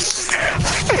you talking?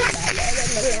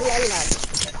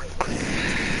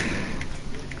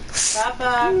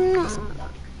 Papa.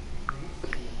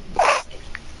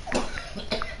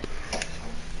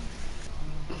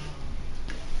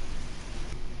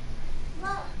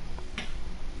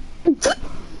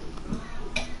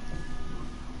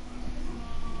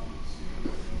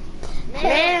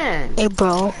 Man. Hey,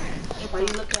 bro.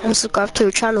 I'm subscribed to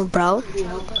your channel, bro.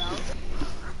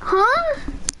 Huh?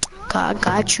 God, I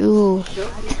got you.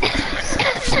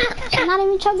 I'm not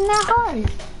even choking that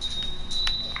hard.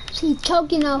 She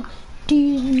choking on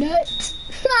these nuts.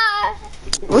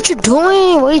 What you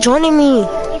doing? Why are you joining me?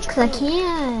 Cause I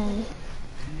can.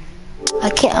 I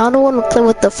don't want to play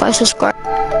with the 5 subscribers.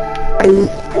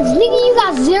 Nigga, you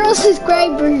got 0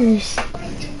 subscribers.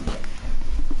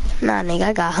 Nah, nigga,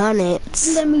 I got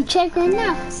hundreds. Let me check right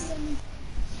now.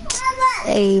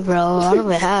 Hey, bro, I don't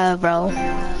even have, bro.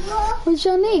 What's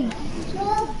your name?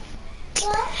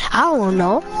 I don't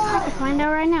know. I can find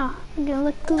out right now. I'm gonna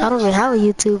look through. I don't even have a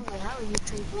YouTube.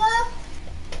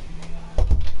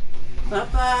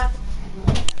 Papa,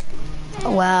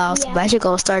 Wow, so I should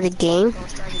go start a game.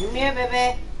 come here,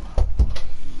 baby.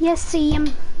 Yes, see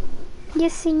him.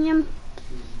 Yes, see him.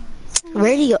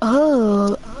 Radio.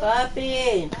 Oh.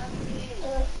 Papi.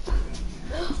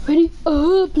 Ready?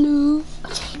 Oh, blue.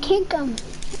 Kick him.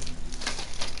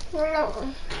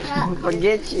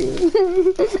 Forget you.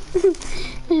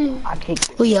 I kick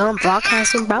Oh yeah, I'm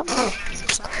broadcasting, bro.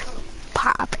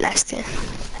 Pop, that's it.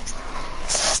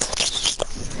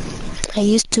 I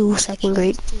used to second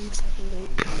grade.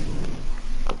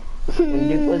 When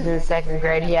Duke was in 2nd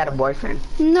grade, he had a boyfriend.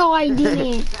 No, I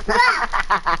didn't.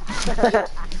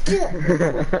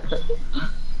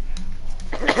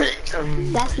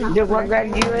 That's not Duke, what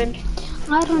correct. grade are you in?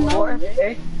 I don't know.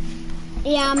 4th?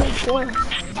 Yeah, I'm in 4.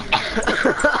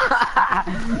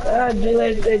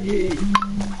 Julian said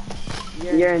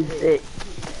you're in 6.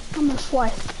 I'm in 4.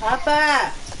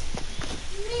 Papa.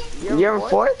 You're in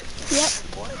 4th?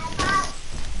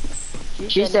 Yep.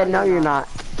 She said no, you're not.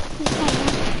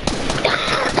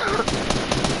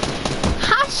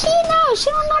 How she know? She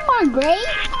don't know my grade.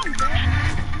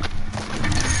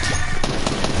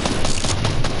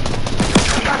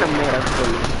 I'm not a made up for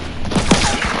you.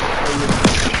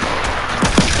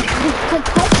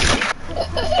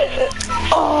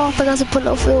 Oh, I forgot to put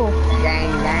no fuel. Gang,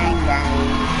 gang,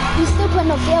 gang. You still put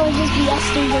no fail, it just be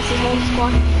us two versus whole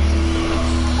squad.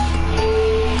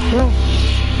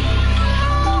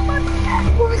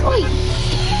 Wait.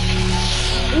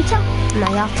 Rita?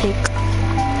 Now y'all take.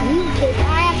 You pick. I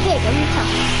have pick. Rita.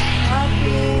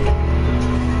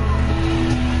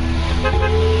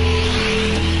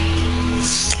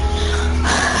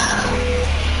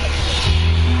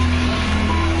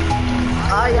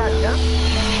 Oh, yeah, yeah.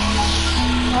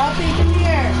 Papi, come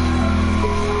here.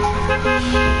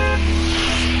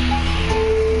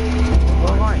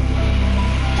 We're going.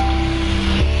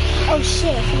 Oh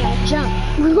shit, I forgot to jump.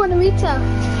 We're going to Rita.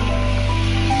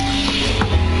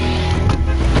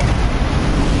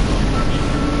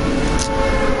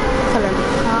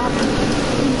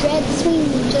 Dread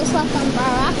swinging just like on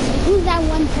Barack. Who's that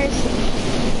one person?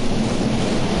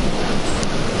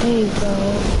 There you go.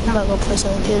 I'm about to go play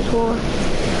some PS4.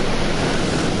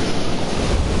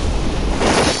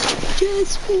 Dread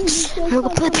swinging just I'm gonna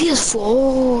like play on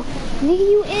PS4. Nigga,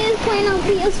 you is playing on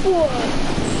PS4.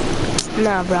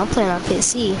 Nah, bro, I'm playing on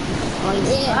PC. Oh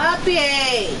yeah. Papi.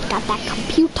 Got that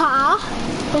computer.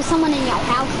 There's someone in your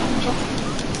house. Angel.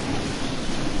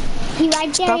 He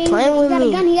right there. Stop He playing with got me.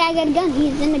 a gun. He got a gun.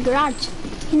 He's in the garage.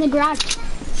 In the garage.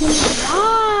 In the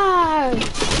garage.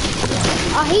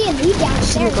 Oh, he is. He's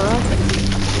downstairs.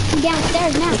 He's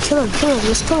downstairs now. Hey, kill him,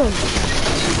 let's kill him.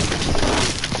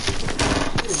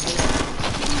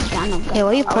 Got no gun. Hey, why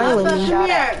are you playing with Papa, me? come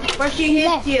here. Before she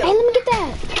Left. hits Hey, you. let me get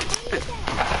that.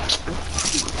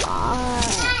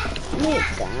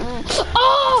 Nigga.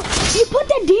 Oh, you put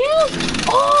that down?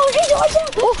 Oh, he's yours.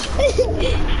 Oh.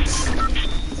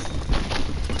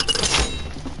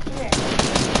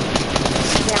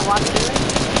 Can't walk through it?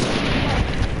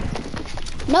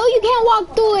 No, you can't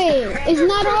walk through it. It's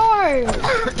not hard.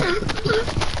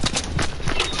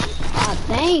 Oh,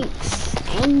 thanks.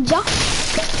 Angel.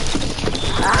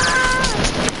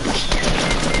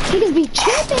 Niggas be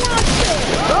tripping out there.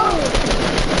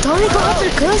 Don't go after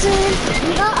cousin.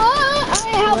 I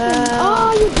ain't helping.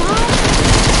 Oh, you died?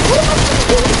 What am I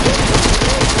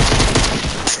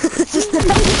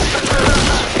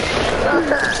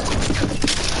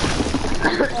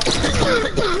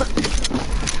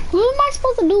What am I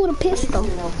supposed to do with a pistol?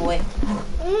 Oh boy.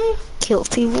 Kill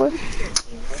people.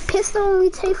 Pistol only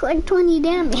takes like 20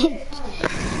 damage.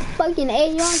 Fucking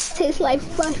AR takes like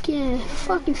fucking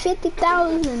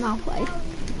 50,000 off like.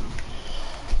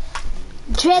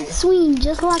 Dread swing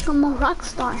just like I'm a rock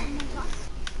star.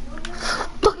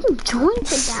 Fucking join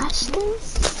the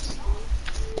bastards.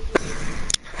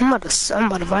 I'm about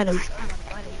to fight him.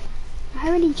 I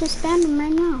already just found him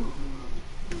right now.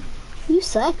 You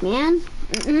suck, man.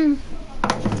 I'm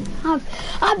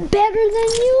better than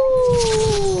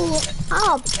you.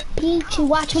 I'll beat you.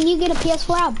 Watch, when you get a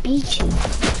PS4, I'll beat you.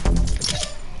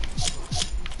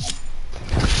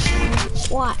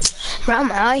 Watch. Bro,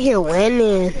 I'm out here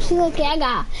winning. See, look, I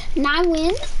got 9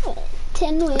 wins,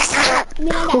 10 wins. I mean,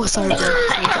 I got Oh, sorry, bro.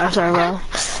 I'm sorry, bro.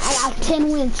 I got 10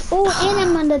 wins. Oh, and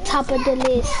I'm on the top of the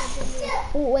list.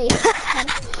 Oh, wait.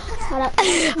 Hold up.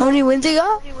 How many wins you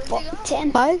got?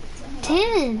 10. 5?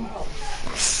 10.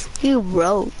 You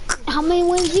broke. How many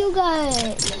wins you got?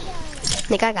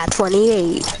 Nick, I got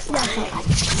 28.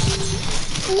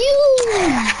 You.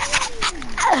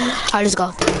 Alright, let's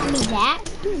go. Give me that.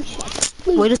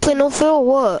 Wait, let's play no fill or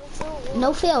what?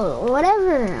 No field,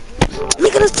 whatever.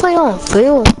 Nigga, let's play on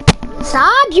fill.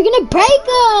 Stop, you're gonna break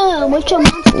them with your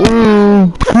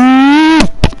monster.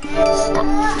 Stop.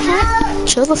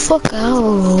 Chill the fuck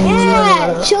out.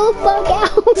 Yeah, chill the fuck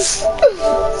out.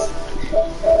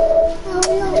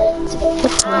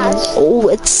 What time? Oh,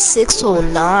 it's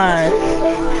 6:09.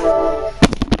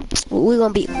 We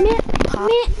gonna be pop.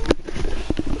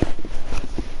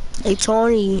 Hey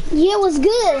Tony. Yeah, what's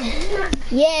good?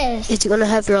 Yes. Is you gonna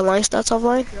have your line stats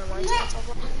offline?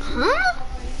 Huh?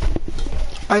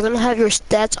 Are you gonna have your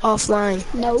stats offline?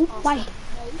 No. Why?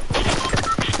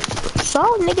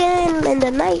 So nigga in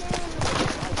the night.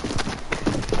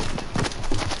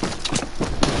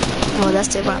 Well,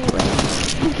 that's if I play.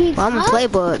 Okay, Well, I'm gonna huh? play,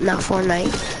 but not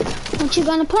Fortnite. What you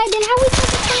gonna play? Then how we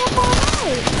gonna play up all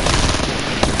night?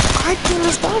 Alright, then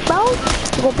let's go, bro.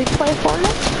 You gonna be playing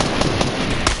Fortnite?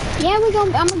 Yeah, I'm gonna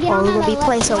get Or on we that. gonna be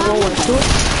playing some World War II?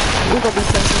 We gonna be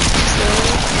playing some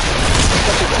Syria. We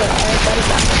gonna be playing everybody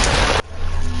back.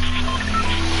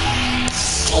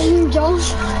 Angel.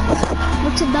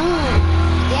 What you done?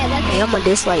 Yeah, that's Hey, I'm a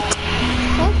dislike.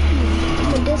 I'm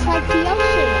a dislike to your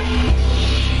shit.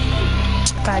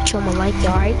 Gotta chill my like, you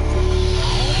alright?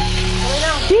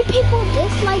 3 people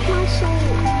dislike my shit.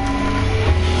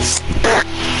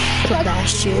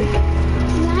 Sebastian.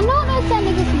 Yeah, I know that's that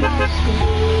nigga Sebastian.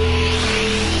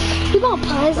 You gonna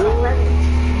Pleasant?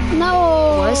 No.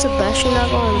 Why is Sebastian not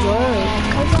gonna join?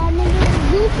 Cause that nigga's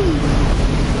goofy.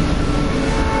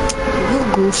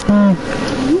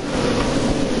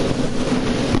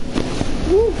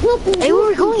 You goofy. Hey, where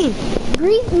we going?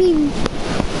 Greet me.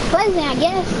 Pleasant, I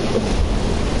guess.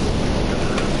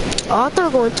 Oh, I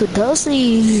thought we were going to Dusty.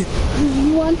 You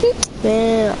want to?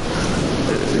 Man,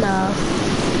 nah.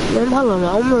 Man, hold on,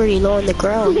 I'm already low on the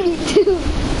ground. Dude.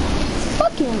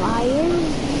 Fucking liar.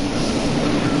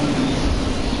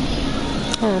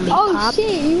 Oh Pop.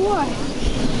 shit, you are.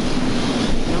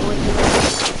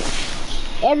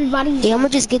 Everybody. Yeah, I'm gonna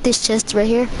just get this chest right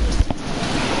here.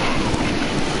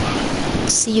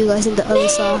 See you guys in the other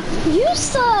side. You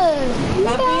suck. You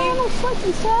got on a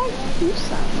fucking side. You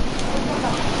suck.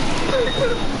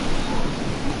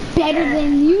 Better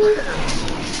than you.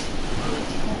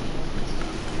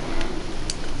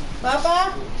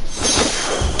 Papa?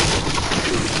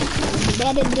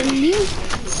 Better than you.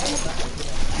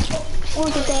 Or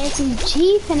get the SMG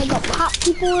and they go pop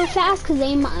people real fast because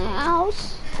they in my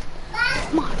house. Oh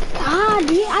my god,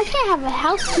 dude, I can't have a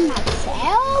house to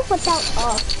myself without,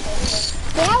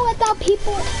 without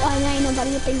people. Oh, there ain't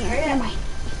nobody up in here. Never mind.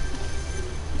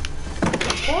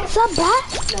 What's up, Bat?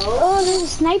 No. Oh, there's a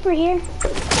sniper here.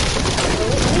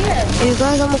 Hey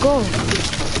guys, I'm gonna go.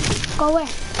 Go where?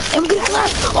 I'm getting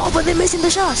left. Oh, but they're missing the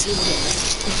shots.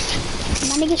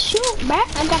 My nigga shoot, bruh.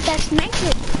 I got that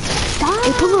sniper. Stop.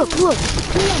 Hey, pull up. Pull up.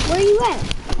 Where you at?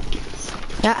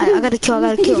 Yeah, I gotta kill.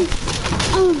 I'm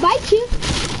gonna bite you.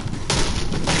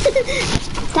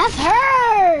 That's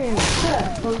her.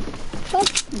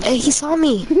 Hey, he saw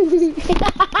me.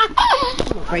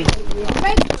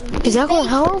 Is that gonna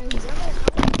help?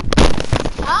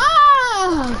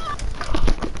 Ah!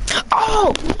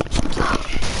 Oh!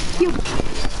 You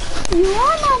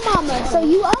are my mama, so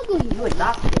you ugly. You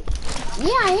adopted.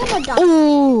 Yeah, I am adopted.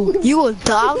 Oh, you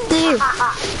adopted?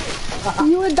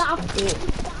 You adopted.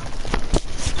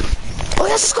 Oh,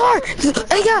 that's a scar.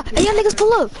 Hey, yeah, niggas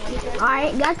pull up.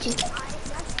 Alright, got you.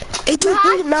 Hey,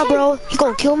 dude, nah, bro. He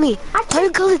gonna kill me. Tell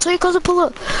your cousin to pull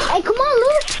up. Hey, come on,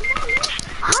 Luke.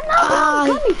 I know, I'm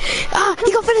coming.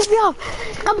 He gonna finish me off.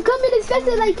 I'm coming as fast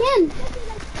as I can.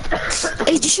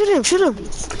 Hey, just shoot him.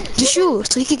 Just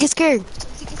shoot, so he can get scared.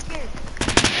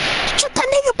 Shoot that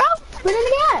nigga, bro. Where did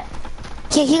he at?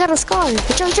 Yeah, he got a scar.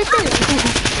 He's right there.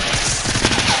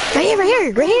 Right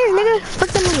here, nigga. Fuck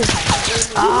that nigga.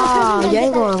 You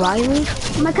ain't gonna revive me?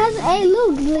 My cousin, hey,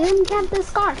 Luke, let him have the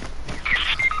scar.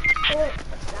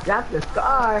 Got the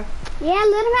scar. Yeah,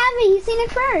 let him have it. He's seen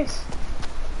it first.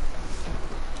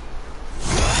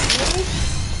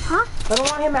 Huh? I don't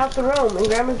want him out the room, in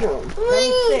Grandma's room.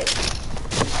 He's sick.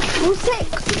 Who's sick?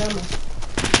 Grandma.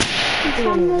 Whose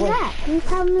problem is that? Whose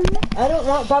problem is that? I don't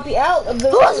want Poppy out of the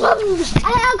room.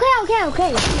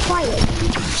 Okay. Be quiet.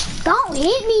 Don't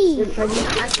hit me.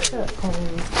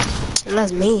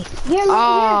 That's me. Here,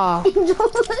 look.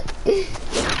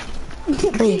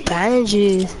 Hey,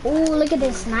 bandages. Ooh, look at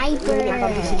this sniper.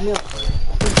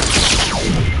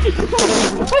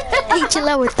 Hey, chill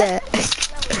out with that.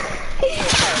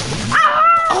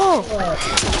 Oh!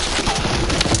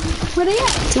 Where they at?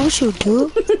 See what you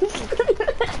do?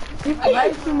 Come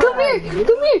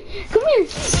here.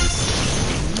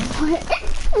 What?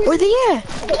 Where they at?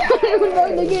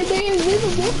 They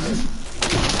invisible.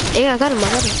 Yeah, I got him.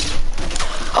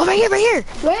 Oh, right here.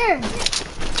 Where?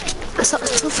 I saw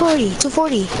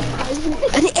 240.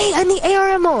 I need AR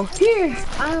ammo. Here.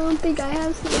 I don't think I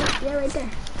have some. Yeah, right there.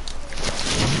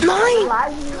 9.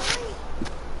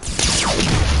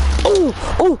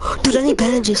 Oh, dude, I need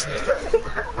bandages.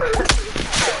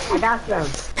 I got some.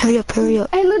 Hurry up.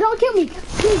 Hey, look, don't kill me.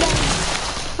 Please,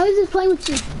 guys. I was just playing with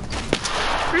you.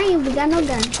 I ain't even got no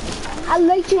gun. I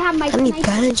like to have my I need sniper.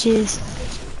 bandages.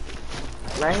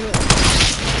 Right here.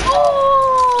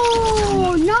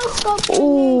 Oh, no scope.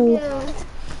 Oh.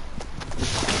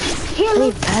 Here, I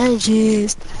look. need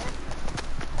bandages.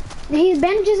 These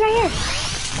bandages right here.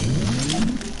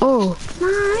 Oh. Nah,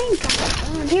 I ain't got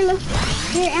that. Here, look.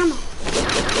 Here, ammo.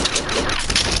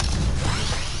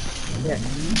 Yeah.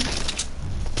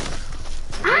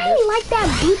 I ain't like that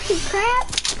bootsy crap.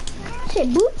 Shit,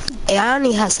 bootsy. Hey, I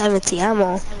only have 70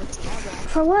 ammo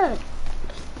For what?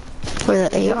 for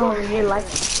the AR. Over here, like.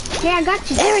 Yeah, I got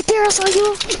you. Hey, right there, I saw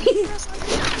you.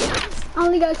 I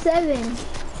only got 7.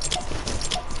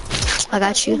 I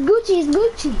got you. It's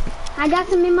Gucci. I got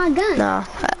some in my gun. No.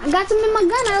 I got some in my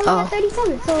gun. I only got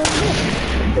 37, so it's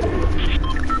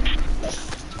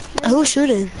Who's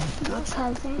shooting? good. My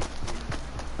cousin.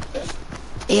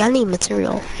 Hey, I need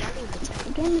material.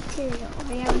 Get material.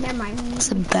 Oh, yeah, never mind.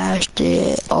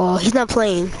 Sebastian. Oh, he's not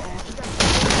playing.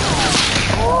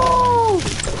 Oh!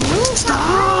 No, Stop!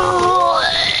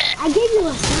 I gave you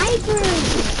a sniper. I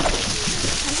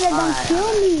said don't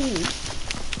kill me.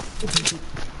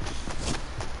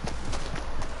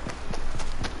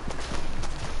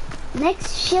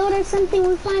 Next shield or something,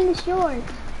 we find the short.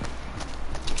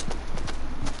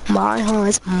 My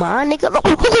it's my nigga.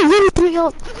 Oh, really 3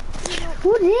 out.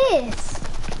 Who this?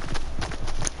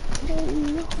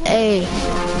 Hey,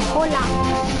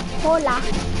 Hola.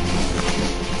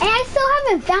 Hey, I still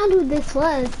haven't found who this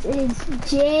was. It's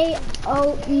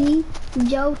J-O-E,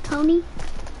 Joe Tony.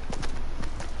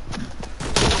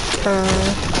 I'm trying to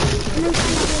find out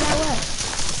who that was.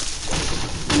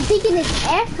 I'm thinking it's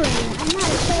Efren. I'm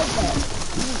not sure though.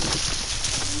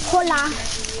 Hola.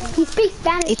 He speaks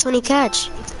Spanish. 820 catch.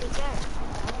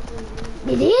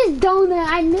 It is Donut.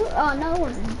 I knew. Oh no, it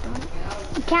wasn't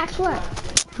Donut. Catch what?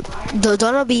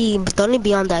 Don't be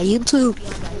on that YouTube.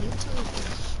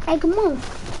 Hey, come on.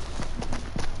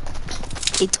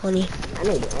 820. I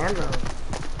need ammo.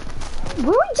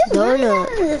 Bro, we just running Donut.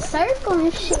 out of the circle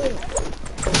and shit.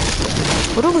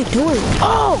 What are we doing?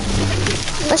 Oh,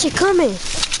 that shit coming.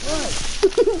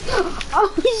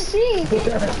 Oh shit. See,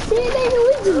 nigga,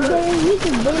 we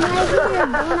just been out here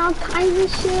doing all kinds of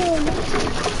shit.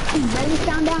 Better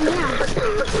sound down now.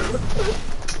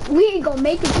 We ain't gonna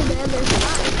make it to the other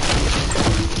side.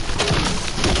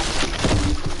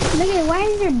 Nigga, why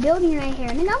is there a building right here?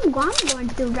 Nigga, I'm going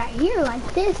through right here like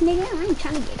this, nigga. I ain't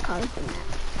trying to get caught up in that.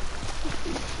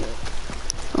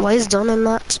 Why is Donut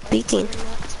not speaking?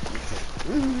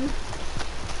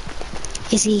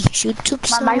 Is he YouTube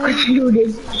My mic was somewhere?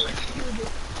 muted.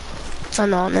 Oh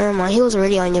no, never mind. He was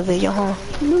already on your video, huh?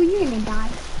 No, you're gonna die.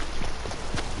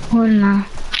 Hola.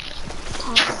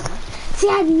 See,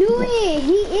 I knew it.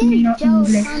 He is No Joe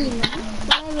English. Sonny.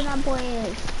 Whatever that boy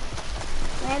is.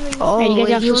 Whatever you Oh, Hey, you guys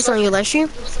wait, have he was on your live stream?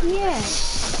 Yeah.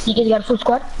 You guys got a full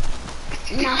squad?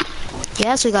 No.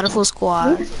 Yes, we got a full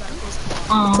squad.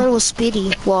 Play with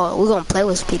Speedy. Well, we're gonna play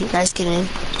with Speedy. Nice getting in.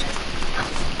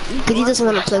 Speedy doesn't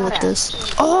wanna play with us.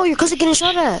 Oh, your cousin getting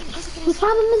shot at. Whose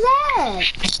problem is that?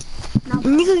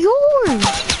 Nigga, yours.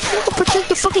 You can protect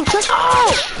the fucking cousin.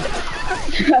 Oh!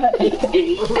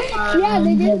 Yeah,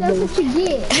 they did. That's what you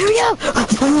get. Hurry up!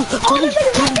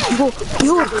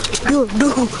 Yo, no,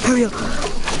 hurry up.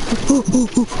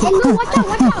 Hey, no, watch out.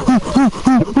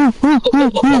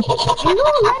 Hey, no,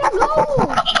 let him go.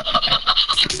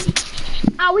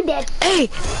 Ah, we dead. Hey,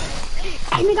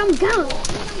 Hey, nigga, I'm down.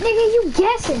 Nigga, you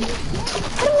guessing.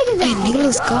 What them niggas hey, at? nigga,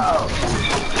 let's go.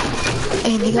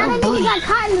 Hey, nigga, That I'm nigga buddy. got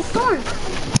caught in the storm.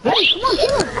 Hey, come on,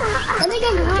 kill him. That nigga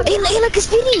got caught. Hey, look at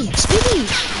Speedy.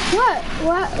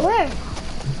 What? Where?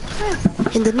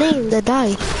 In the name that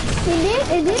died. It did?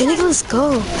 Hey, nigga, let's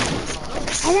go.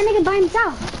 Hey, that nigga by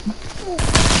himself.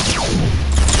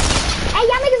 Hey,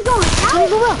 y'all niggas going out?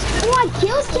 Nigga, well, What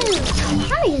kills him?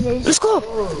 Y'all niggas is let's go.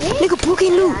 Nigga, broken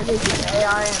loot.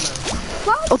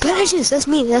 fucked. Oh, bandages. That's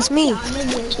me.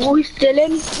 Oh, he's still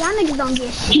in. Y'all niggas don't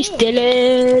get shit. He's still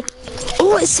in.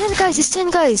 Oh, it's 10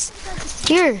 guys.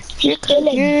 Here,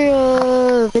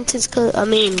 Vince's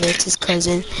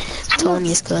cousin,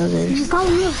 Tony's cousin. Just call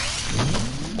him you.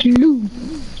 Blue.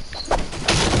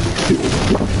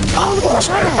 Oh, look at the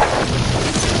shot at.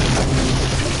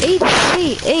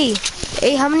 Hey,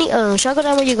 Hey, how many shotgun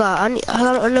ammo you got?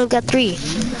 I only got 3.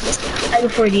 I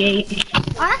got 48.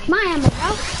 Oh, that's my ammo, bro.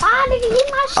 Ah, nigga, get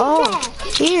my shit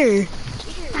back. Here.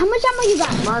 How much ammo you got?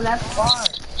 Come on, that's far.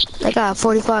 I got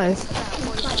 45.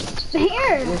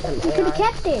 Here, you could have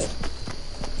kept it.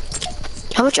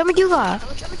 How much ammo you got?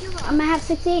 I'm gonna have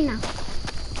 68 now.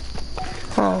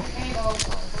 Oh.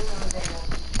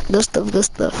 Good stuff, good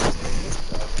stuff.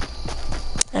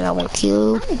 I got 1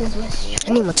 kill. I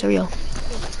need material.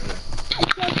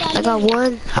 I got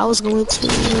 1. I was going to...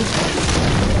 Let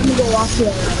me go walk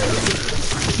here.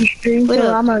 You stream, Wait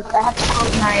so up. I have to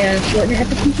close my short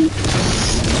PC.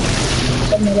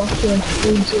 So I'm gonna walk here and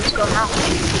stream, see what's going on.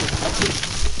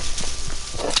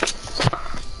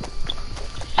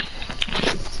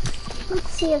 Let's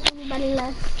see if anybody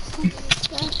left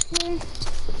here.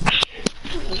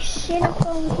 Oh, shit up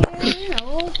over here,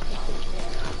 no.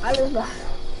 I just got...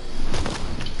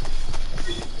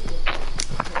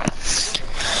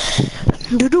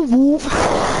 Do the whoop.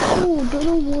 Ooh,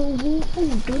 do-do woo woo,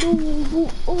 ooh, do-do woo woo,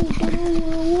 ooh, do-do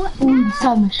woo woo. Ooh,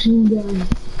 submachine gun.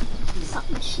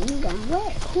 Submachine gun, where?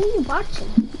 Who are you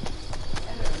watching?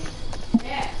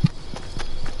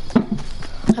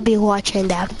 I be watching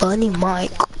that funny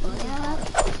Mike.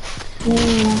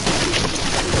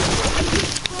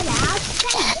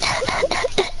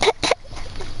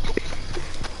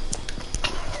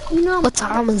 You know, What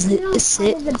time is it? Is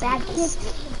it? the bad kids.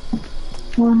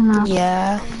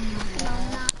 Yeah.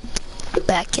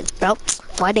 Bad kids, bro.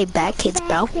 Why they bad kids,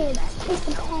 bro? It's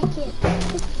the bad kids.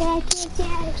 It's the bad kids,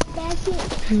 yeah, it's the bad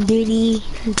kids. Diddy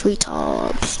 3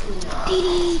 times.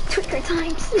 Diddy, Twitter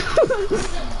times.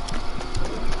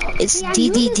 It's Yeah,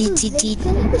 Diddy you listen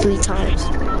to 3 times.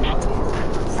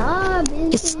 Stop,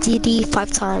 It's Diddy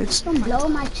 5 times. don't blow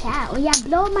my chat. Oh yeah,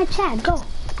 blow my chat, go.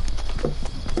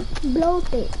 Blow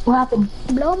it. What happened?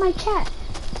 Blow my chat.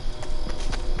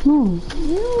 Who?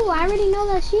 You, I already know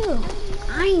that's you.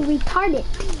 I ain't retarded.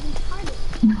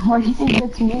 Why do you think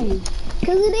that's me?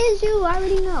 Cause it is you, I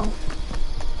already know.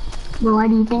 But why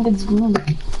do you think it's me?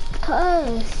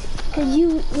 Cause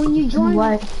you, when you join.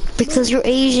 What? Because you're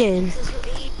Asian.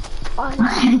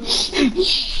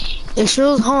 It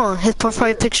shows, huh? His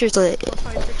profile picture's like...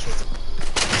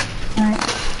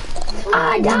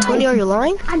 I died. 20, are you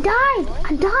lying? I died.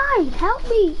 Help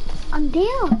me. I'm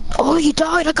down. Oh, you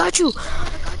died. I got you.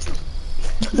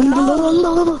 I'm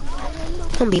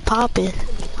gonna be popping.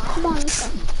 Come on, let's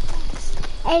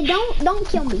go. Hey, don't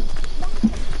kill me.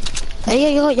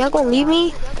 Hey, y'all gonna leave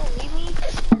me?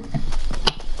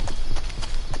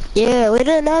 Yeah, wait,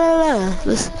 no.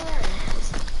 Listen.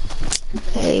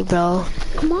 Hey, bro.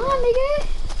 Come on, nigga.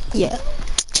 Yeah.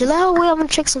 Chill out. Wait, I'm gonna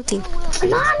check something. Nah,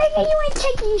 nigga, you ain't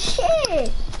taking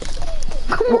shit.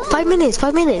 Come on. 5 minutes.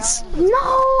 5 minutes.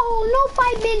 No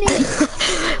 5 minutes.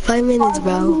 5 minutes,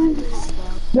 bro.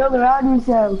 You're around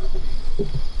yourself.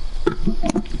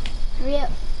 Hurry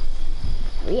up.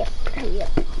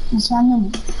 It's 5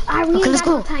 minutes. I really Okay, let's got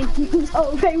no go. time.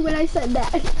 Oh, right when I said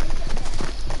that.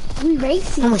 We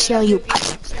racing. I'm gonna show you.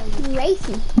 We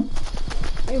racing.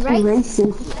 You're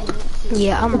racist.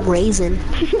 Yeah, I'm raising.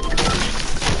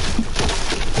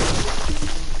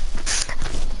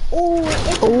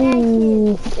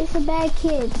 Oh, it's a bad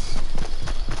kids.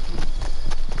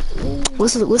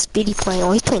 What's Speedy playing?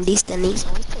 Oh, he's playing Destiny.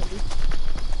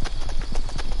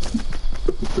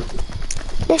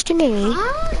 Destiny.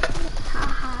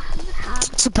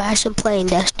 Sebastian playing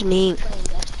Destiny.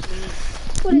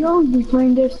 Yo, you're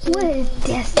playing this too. What is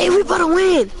this? Hey, we about to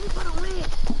win.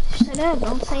 Shut up,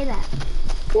 don't say that.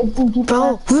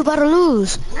 Bro, we about to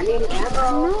lose.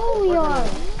 No, we are.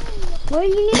 What do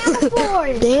you need ammo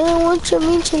for? Damn, what you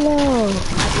mean to know?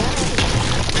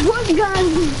 What gun?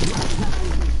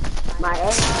 My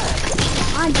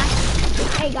I got.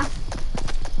 There you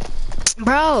go.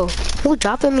 Bro, who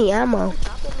dropping me ammo?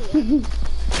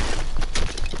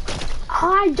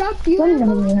 Oh, I dropped you. What is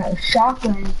that?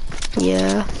 Shotgun.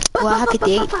 Yeah. Well, I have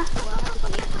 58.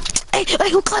 Hey,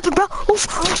 who clapping, bro? Oh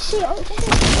shit.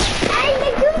 Hey,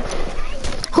 nigga.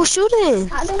 Who's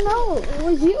shooting? I don't know. It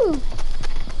was you.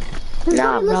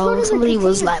 Nah, Let's go bro. to the Somebody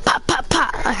was container. like, pop, pop,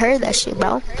 pop. I heard that shit,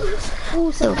 bro.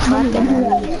 Oh, so So clapping.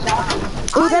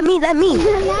 Oh, that me. now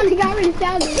the guy already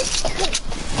found it.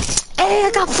 Hey,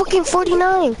 I got fucking 49.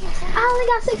 I only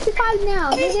got 65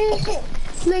 now, nigga.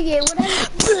 Look at whatever.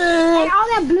 Hey, all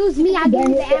that blue's me. I give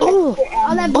you the ammo. Oh,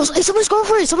 All that oh, blue. hey, somebody's going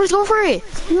for it. Come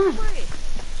on.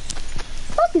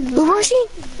 Fuck is Who rushing?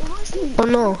 Oh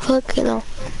no, fuck you know.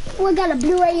 What, got a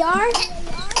blue AR?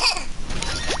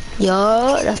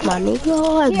 Yo, that's my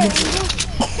nigga.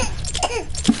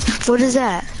 What is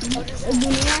that?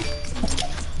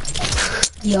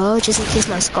 Yo, just in case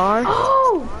my scar.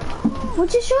 Oh!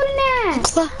 What you shooting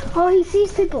at? Oh, he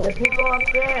sees people. The people up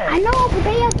there. I know, but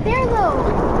they up there though.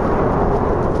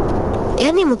 Yeah,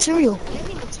 I need material.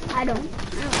 I don't.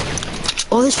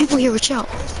 Oh, there's people here. Watch out.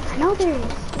 I know there is.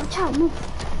 Watch out, move.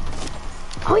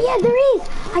 Oh yeah, there is.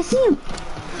 I see him.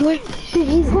 Where? Dude,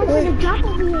 he's going for the drop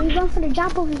over here. He's going for the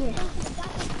drop over here.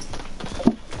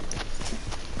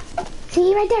 See,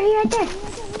 he right there. He right there.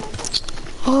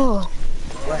 Oh.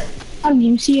 I don't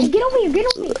even see him. Get over here. Get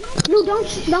over here. No, don't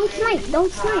snipe.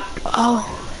 Don't snipe. Oh.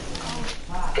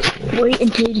 Wait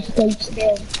until he takes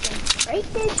dead. Right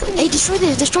there. Hey, destroy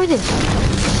this. Destroy this.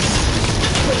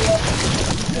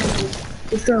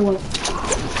 Destroy one.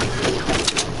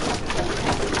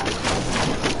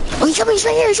 Oh, he's coming. He's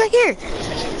right here. He's right here.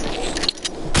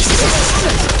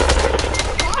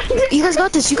 You guys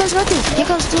got this. You guys got this. You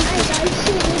guys do this.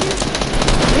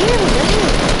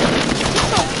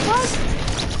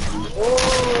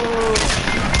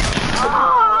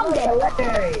 I'm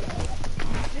dead.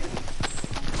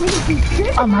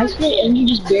 On my screen, and you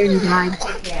just barely died.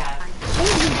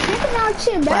 Tripping out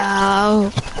shit, man.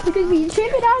 Wow. Because we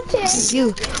tripping out shit. This is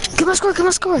you. Come on, score. Come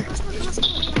on, score.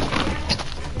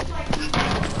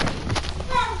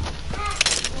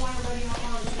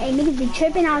 Hey, niggas be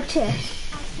tripping out shit.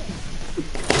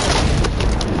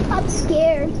 I'm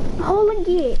scared. Oh, look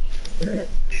it.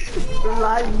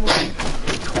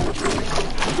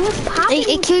 What's popping?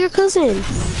 Hey, kill your cousin.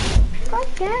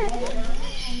 Fuck that.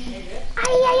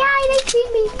 Ay, they see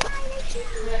me. My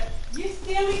shit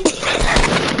getting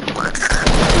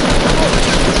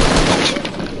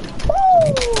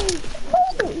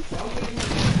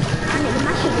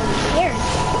scared.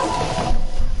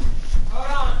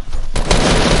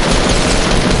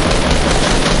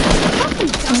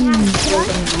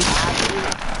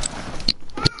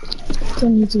 Still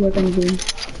need to work on the game.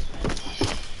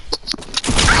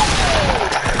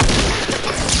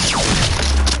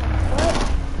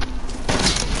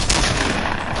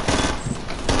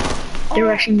 They're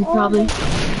rushing you probably. They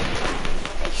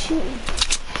shooting.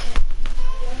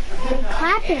 They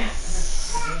clapping.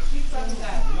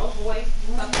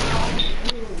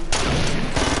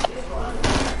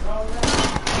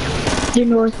 They're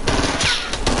north.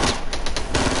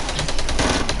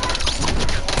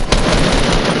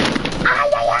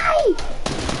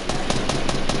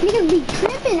 Niggas be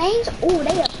tripping, Angel. Oh,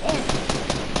 they up there.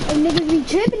 Hey, niggas be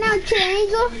tripping out here,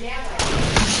 Angel.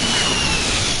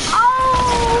 Oh,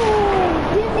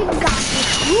 this nigga got this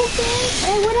swooping.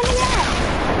 Hey, where that nigga at?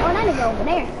 Oh, that nigga over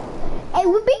there. Hey,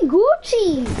 we be Gucci.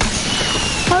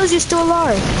 How is he still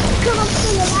alive? Cause I'm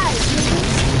still alive,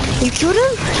 nigga. You killed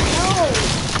him? No.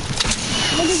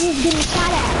 Niggas just getting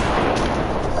shot at.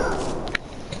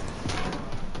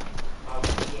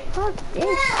 Fuck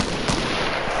this.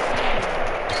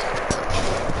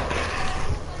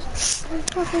 What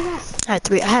the fuck is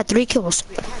that? I had three kills.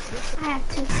 I have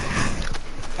two.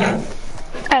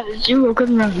 I have 0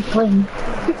 coming around the plane.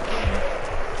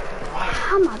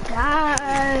 Oh my god. I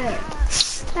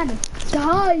gotta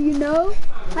die, you know?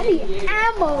 I need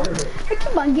ammo. I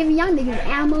keep on giving y'all niggas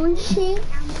ammo and shit.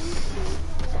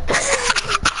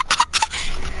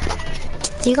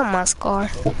 You got my scar.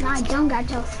 Nah, I don't got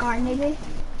your scar, nigga.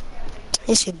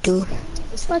 Yes, you do.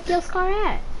 What's your scar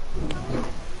at?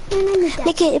 Man, I need that.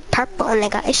 Nigga, it's purple,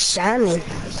 nigga. It's shining.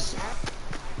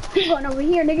 You going over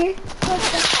here, nigga?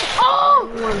 Oh!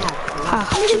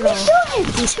 Niggas be shooting!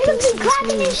 Niggas be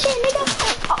clapping and shit, nigga!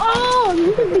 Oh!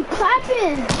 Niggas be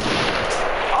clapping!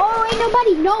 Oh, ain't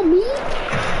nobody know me?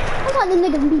 That's how the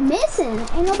niggas be missing.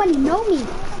 Ain't nobody know me.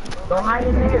 Don't hide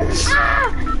in there.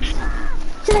 Ah!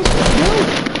 Should I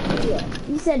do? Yeah.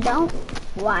 You said don't?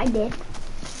 Well, I did.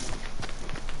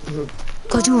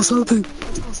 Cause you were sleeping.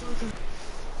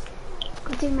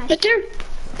 Go take my Right there.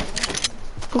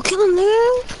 Go kill him,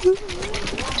 nigga.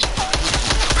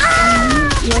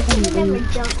 never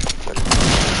jump.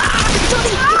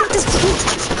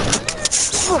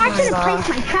 Oh I my should have god. placed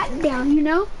my trap down, you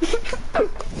know?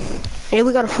 Hey,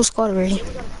 we got a full squad already.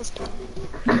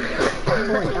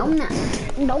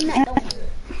 Donut.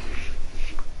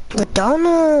 But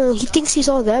Donna, he thinks he's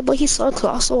all that, but he sucks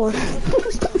also.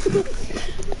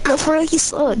 No, for real, he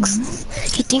sucks.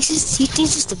 He thinks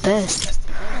he's the best.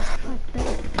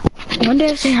 One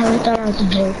day I said how I thought I was a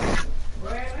joke.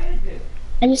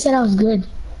 I just said I was good.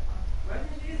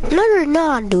 No, you're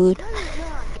not, dude.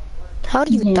 How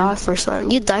do you die for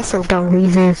something? You die for dumb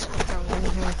reasons.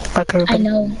 Like I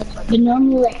know, but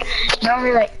normally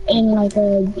in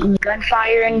in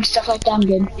gunfire and stuff like that, I'm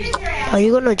good. Are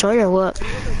you gonna join or what?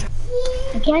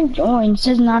 I can't join. It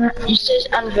says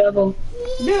unavailable.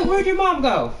 Dude, where'd your mom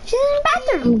go? She's in the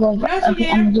bathroom. I'm going. No, she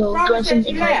Okay, I'm didn't. gonna Robert join said she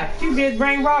something. left. She did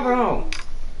bring Robert home.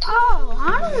 Oh,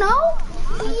 I don't know.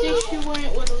 I think she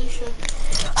went with Alicia.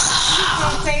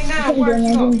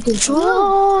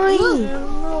 Join!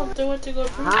 No, they went to go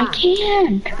drink. I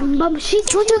can't. But she's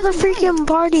Join to the freaking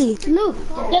party. Luke.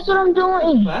 That's what I'm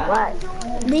doing. What?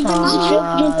 Did your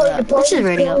mom This is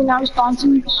ready up. Now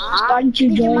starting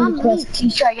to join the quest.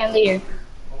 Please try again later.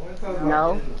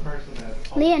 No.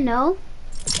 Leah, no.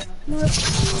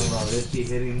 This she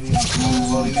hitting me.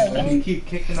 You keep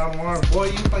kicking out my arm. Boy,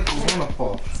 you like you wanna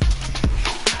fall.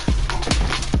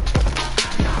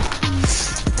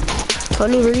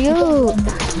 Tony, where you?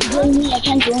 Join me, I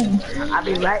can't join. I'll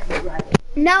be right back.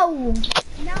 No.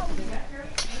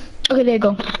 Okay, there you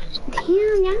go. Damn,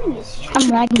 y'all niggas. I'm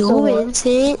lagging so Go, hard.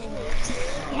 Vincent.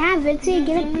 Yeah, Vincent,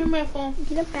 get Give me my phone.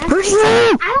 it back. Where's you?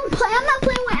 I don't play. I'm not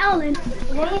playing with Ellen.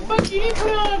 Why the fuck you didn't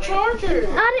put it on a charger? It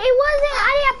wasn't.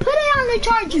 I didn't put it on the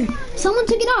charger. Someone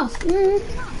took it off.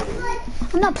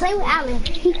 I'm not playing with Alan.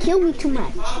 He killed me too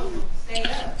much.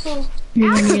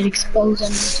 You're gonna get exposed. Are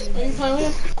you playing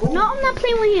with him? No, I'm not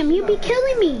playing with him. You be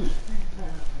killing me.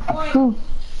 Who?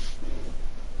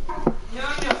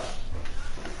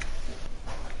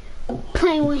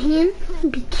 Playing with him, you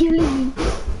be killing me.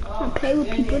 I play with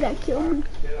people that kill me.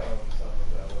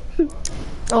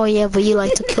 Oh yeah, but you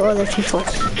like to kill other people.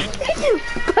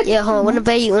 Yeah, hold on. Wanna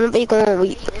bet you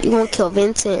gonna kill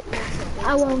Vincent?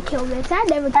 I won't kill this. I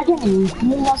never I kill. can.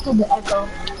 You lost the echo.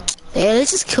 Yeah,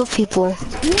 let's just kill people.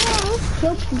 Yeah, let's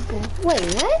kill people. Wait,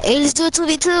 what? Hey, let's do a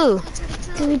 2v2.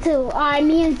 2v2. Alright,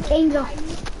 me and Angel.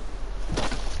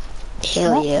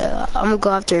 Hell yeah. I'm gonna go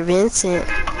after Vincent.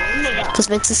 Cause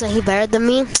Vincent said he better than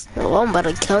me. Well, I'm about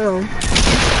to kill him.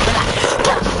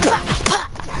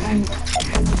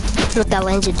 With that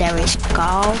legendary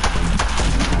skull.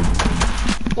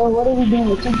 So what are we doing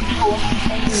with 2 people?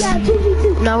 Yeah,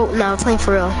 2v2. No, I'm playing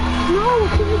for real. No,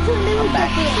 2v2. Little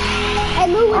different. Hey,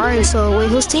 Lou, Alright, so wait,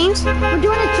 whose teams? we're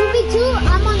doing a 2v2.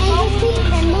 I'm on Angel's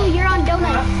team, and Lou, you're on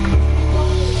Donut.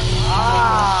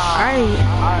 Alright.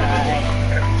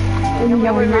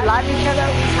 Yeah, we revive each other.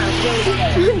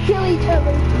 Kill each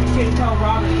other.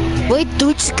 Wait, do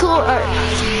we just kill our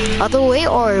other way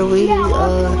or we Yeah,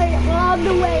 all the way. All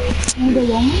the way. Either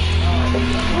one.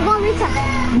 We're going to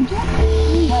retire.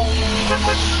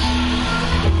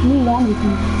 Me long with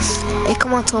me. Hey,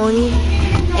 come on, Tony.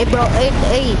 Hey, bro.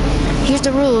 Hey. Here's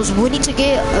the rules. We need to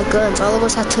get a gun. So all of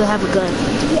us have to have a gun.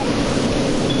 Yeah.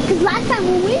 Because last time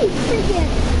when we freaking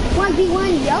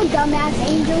 1v1, yo, dumbass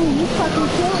Angel, you fucking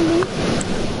killed me.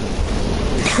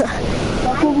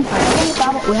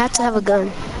 We have to have a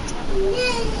gun.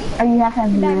 Or you have to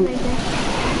have Back me. right there.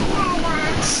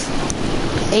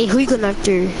 Hey, who you going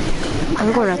after?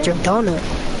 I'm going after Donut.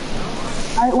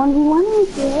 Alright,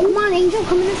 1v1. Come on, Angel,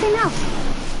 come in the same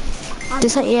house. The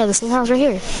same house right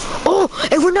here. Oh,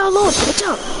 hey, we're not alone. Watch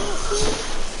out.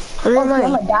 Never I'm mind.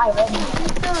 gonna die already.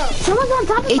 Someone's on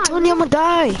top of Hey, my Tony, I'm gonna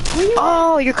die.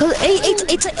 Oh, your cousin. Hey,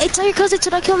 tell your cousin to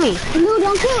not kill me. No,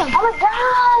 don't kill him. I'm gonna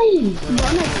die!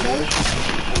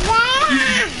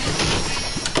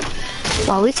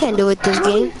 Wow, we can't do it this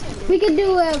game. We could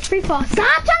do a free fall. Stop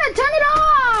trying to turn it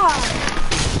off!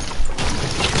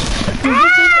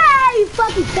 Ah, you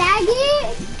fucking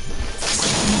faggot!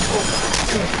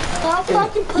 Stop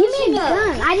fucking pushing. Give me a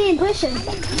gun. I didn't push him.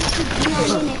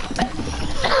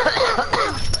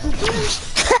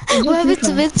 What happened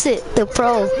to Vincent, the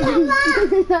pro? Hey,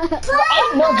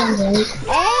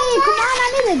 come on, I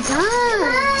need a gun.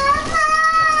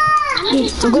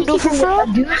 I'm gonna do it for pro?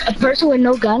 A person with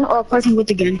no gun or a person with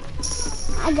a gun?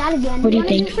 I got a gun. What do you wanna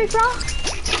think? do free fall?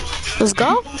 Let's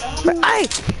go.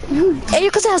 Hey,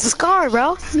 your cousin has a scar,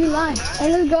 bro. You lied.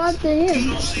 Hey, let's go after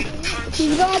him. Let's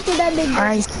go after that big guy.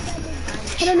 Alright,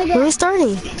 Hey, that nigga. where are we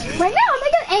starting? Right now,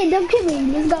 nigga. Hey, don't kill me.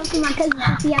 Let's go after my cousin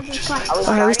since he has his car.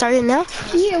 Alright, we starting now?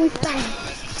 Yeah, we starting.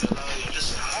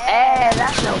 Hey,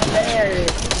 that's no fair.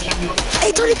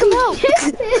 Hey, Tony, come out.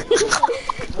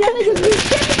 That nigga be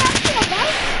tripping out here, bro.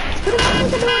 Put him on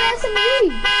to do an SMG.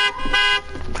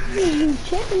 You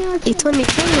tripping out Hey, here. Tony,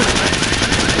 kill me.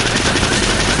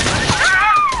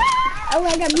 Oh, I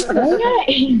got me.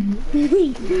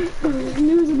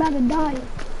 News about to die.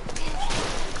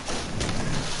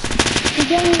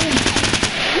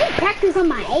 You practice on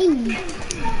my aim.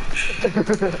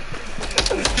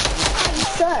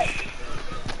 Suck.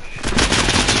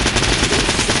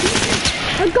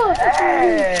 Let's go.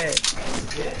 Hey!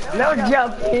 No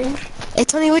jumping. Hey,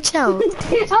 Tony, watch out.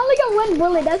 I only got one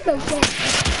bullet. That's so fair.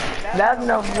 That's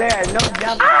no fair. No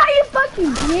jumping. Ah, you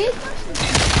fucking bitch.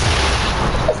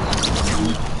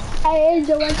 Hey,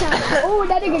 Angel, watch out. Oh,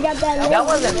 that nigga got that. That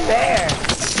wasn't fair.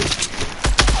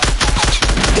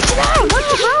 Get it out. What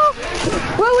the hell?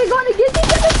 Where are we going to get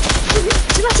each other?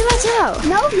 Chill out.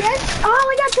 No, yes. Oh,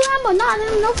 we got 2 ammo.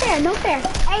 No fair.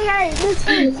 Hey, this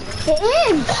ends. It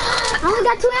ends. I only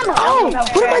got 2 ammo. Oh,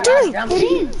 what am I doing? It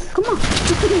ends. Come on.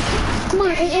 Come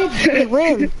on, it ends. Hey,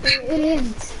 when? It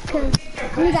ends. Because I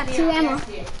only got 2 ammo.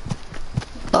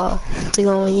 Oh, so you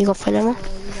gonna find ammo?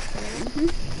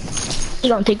 You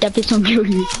gonna take that bitch on your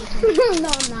No,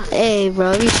 I'm not. Hey,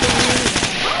 bro, you sure?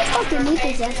 I fucking need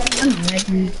this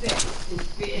ammo.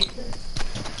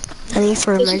 I need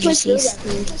for emergencies.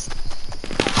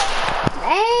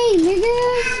 Hey, nigga.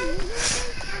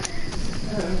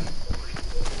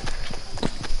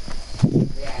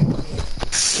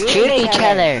 Shoot each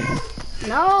other.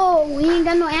 No, we ain't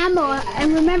got no ammo.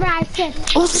 And remember I said,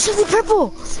 Oh, there's something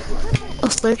purple. Oh,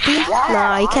 Slurpee?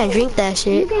 Nah, you can't drink that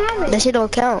shit. you can have it. That shit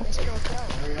don't count.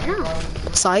 No,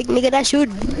 Psych, nigga, that should.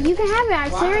 you can have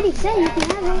it. I already said you can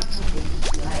have it.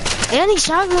 Hey, I need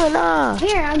shotgun, nah.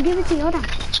 Here, I'll give it to you. Hold on.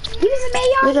 Give me some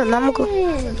AR. Wait, I'm gonna go.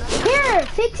 Here,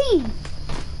 15.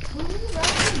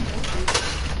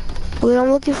 Wait,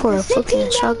 I'm looking for a 15 fucking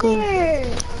down shotgun. there.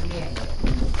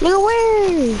 Nigga,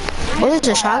 where? What is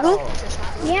a shotgun?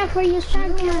 Yeah, for your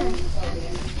shotgun.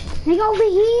 Nigga, over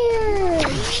here.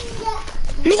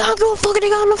 Nigga, I'm going fucking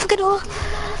nigga, I'm not fucking door.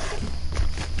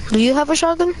 Do you have a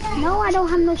shotgun? No, I don't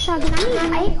have no shotgun.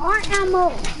 I need AR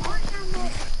ammo.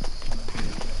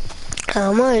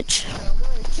 How much?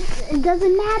 It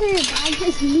doesn't matter. I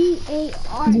just need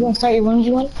AR. You gonna start your ones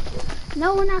you want?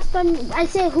 No, we're not starting. I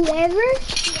said whoever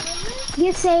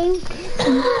gets saved,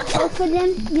 both of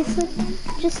them gets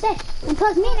just stay. And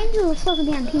plus, me and Angel were supposed to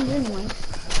be on teams anyway.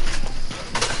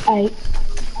 Alright.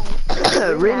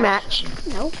 Rematch.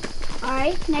 Nope.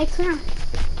 Alright, next round.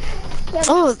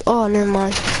 Oh, never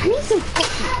mind. I need some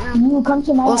fucking You come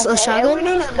to my Oh, house. a Hey, we shotgun?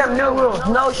 need some new rules.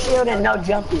 No shield and no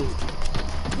jumping.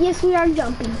 Yes, we are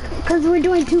jumping. Because we're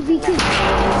doing 2v2.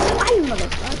 I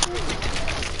motherfucker.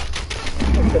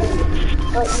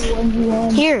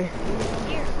 Here.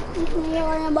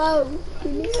 AR ammo.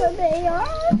 Give me some AR.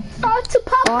 Fall to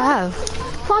Papa. Oh, I have.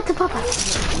 Fall to Papa.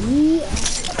 Yeah.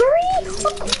 3?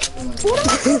 What am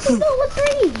I supposed to do with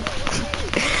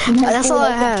 3? That's all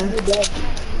I have.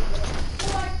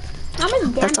 How much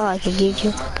damage? That's all I can give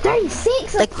you.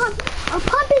 36. Like- A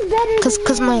pump is better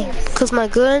than Cause my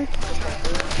gun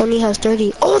only has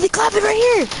 30. Oh, they clapping right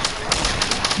here.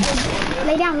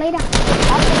 Lay down. I'm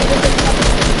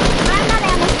not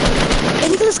ammo. Hey,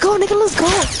 nigga, let's go, nigga, let's go.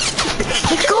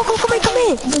 Nigga, go, come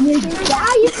in.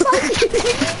 Ah, you fucking.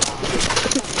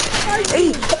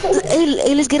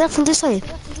 Hey, let's get up from this side.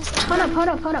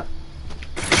 Hold up.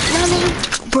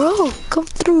 Bro, come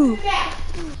through.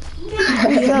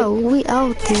 Yo, we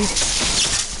out there.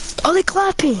 Oh, they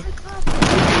clapping.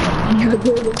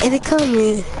 Hey, they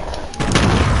coming.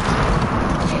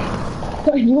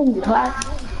 You in class?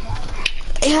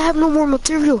 Hey, I have no more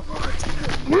material. I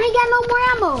ain't got no more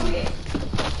ammo.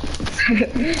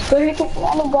 Where you get the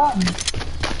ammo gun?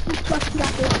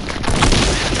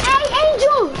 Hey,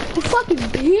 Angel! You fucking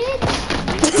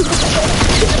bitch!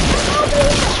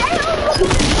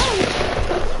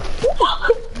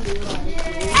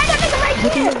 Hey, that nigga right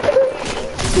here!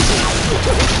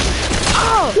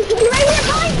 Oh! He's right here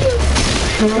behind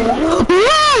you!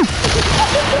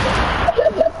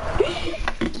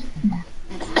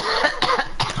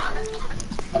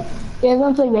 You guys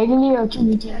wanna play regular or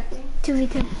 2v2?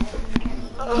 2v2.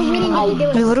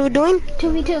 Wait, what are we doing?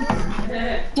 2v2.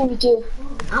 2v2.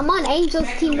 I'm on Angel's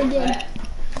team again.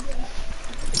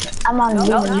 I'm on No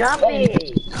Lumen. jumping.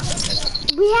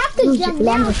 We have to jump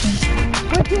down.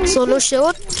 We're doing So no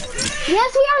shield?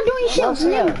 Yes, we are doing shields.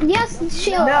 Yes,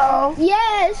 shield. No.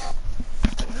 Yes.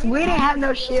 We didn't have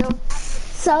no shield.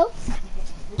 So,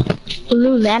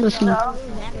 Blue, land with me. No.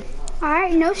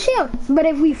 alright, no shield. But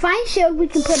if we find shield, we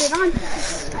can put it on.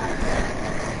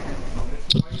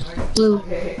 Blue,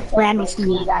 land with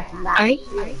me. Alright?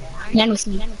 Land with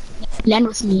me. Land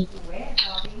with me.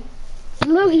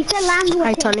 Blue, he said land with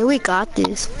Alright, it. Tony, we got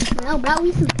this. No, bro,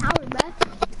 we some power, bro.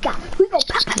 We go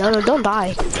pop. No, don't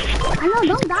die. I know,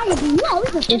 don't die. You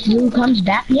always a If Blue comes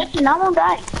back, yep, then I won't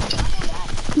die.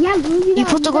 Yeah, Blue, you You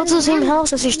put to go to the same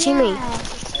house as his teammate.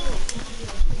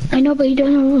 I know, but he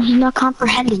doesn't, he's not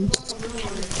comprehending.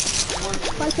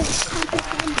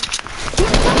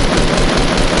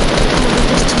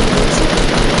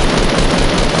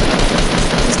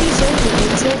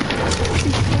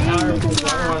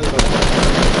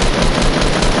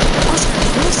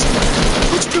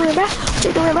 What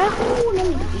you doing, bro?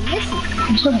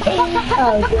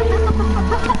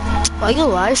 Why you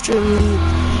live streaming?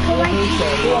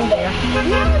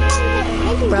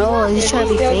 Bro, are you trying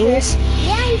to be famous?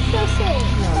 Yeah, he's still sick.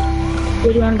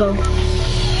 Where do you wanna go?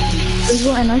 Let's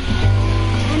go and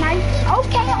And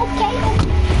okay.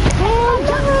 Oh,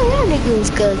 that nigga was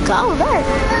good. Go back.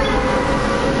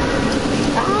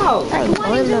 Ow! I ain't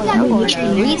going no. I'm going to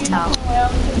retail.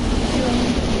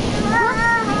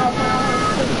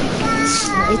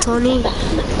 Hey, Tony.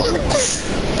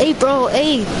 Hey, bro.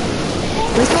 Hey.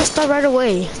 Let's not start right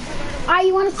away. Alright,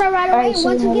 you want to start right away? so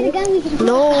Once we get a gun, we can...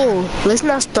 No. Let's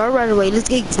not start right away. Let's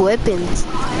get weapons.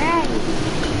 Alright.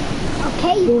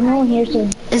 Okay. There's no one here, so.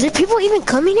 Is there people even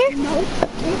coming here? No.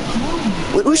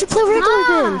 We should play regular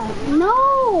then.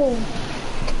 No.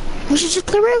 We should just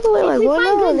play regular. Like, why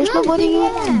not? There's nobody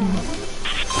here.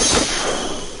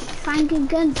 Find good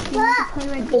guns. Play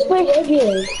regular. Let's play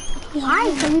regular.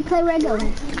 Alright, so we play regular.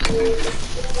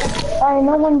 Alright,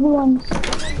 no 1v1.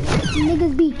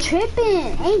 Niggas be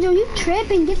tripping. Angel, you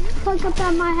tripping. Get the fuck up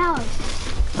out of my house.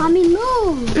 I mean,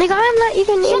 move. Nigga, I'm not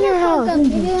even in your house. Shut the fuck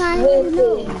up, nigga. I don't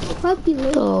know. Fuck you,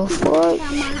 Luke. The fuck? Out of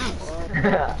my house.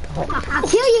 I'll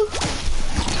kill you.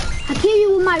 I'll kill you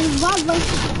with my revolver.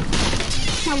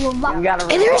 My revolver.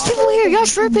 Hey, there's people here. Y'all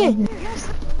tripping.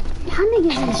 Y'all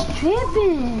niggas is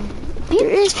tripping. There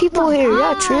is people here. Y'all I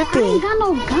ain't tripping. got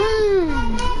no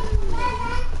gun.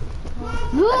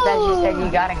 I thought you said you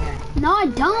got a gun. No, I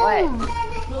don't. What?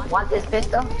 Want this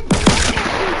pistol? I'm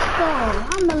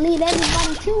gonna lead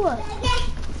everybody to it.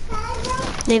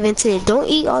 They Vincent, don't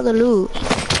eat all the loot.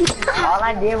 All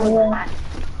I did was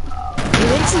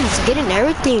Vincent's getting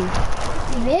everything.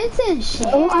 Vincent, shit.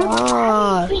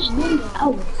 Ah,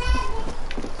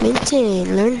 Vincent,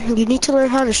 you need to learn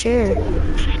how to share.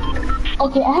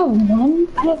 Okay, I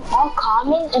have all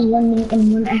common and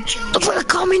one action. Looks like a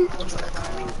common.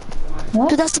 What?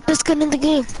 Dude, that's the best gun in the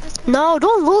game. No,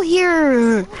 don't loot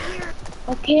here.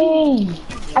 Okay.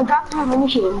 I dropped my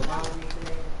munitions.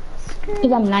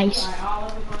 Because I'm nice.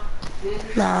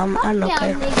 Nah, I don't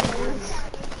care.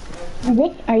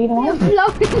 Rick, are you the one?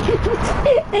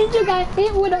 Angel got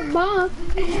hit with a bomb.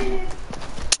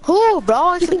 Who, bro?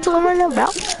 I speak to him right now, bro.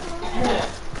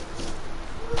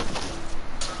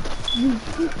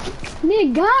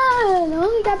 Nigga, I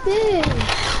only got this.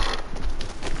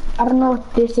 I don't know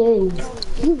what this is.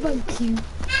 You fuck you.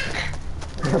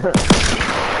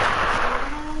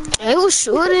 Hey, who's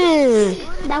shooting?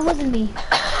 That wasn't me.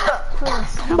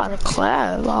 I'm about to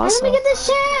clap. Hey, let Awesome. me get this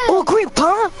chest. Oh, green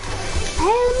pump. Hey,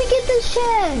 let me get this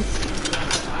chest.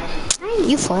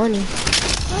 You funny.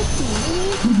 Fuck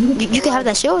you. You can have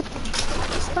that shield.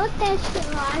 Fuck that shit.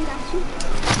 Oh, I got you.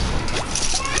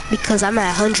 Because I'm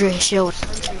at 100 shield.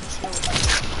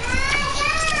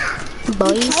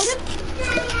 Boys.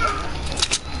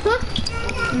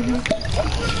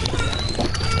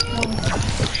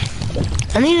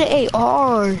 I need an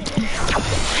AR. I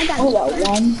got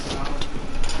one.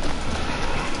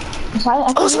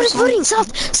 Oh, somebody's looting. South.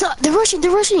 They're rushing.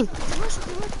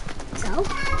 So?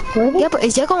 Yeah, but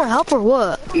is that gonna help or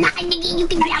what? Nah, nigga, you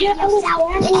can grab yourself.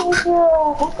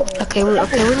 Okay, we're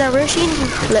not rushing.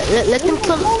 Let them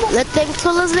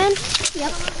kill us then.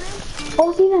 Yep.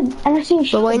 Oh, see them. I see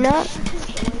you. But why not?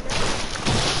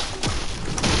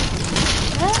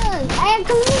 Hey,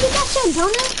 come here, get that shit,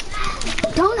 Donut.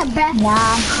 Donut, bruh.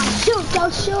 Nah. Shoot.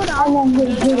 I'm on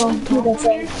here go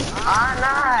say. oh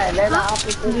no, they're the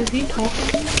opposite.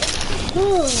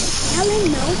 I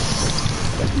didn't know.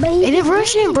 But Hey, they're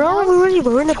rushing, bro. We're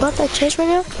worrying about that chest right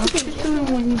now.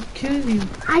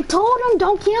 I told him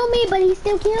don't kill me, but he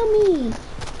still killed me.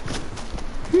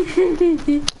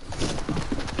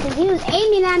 Cause he was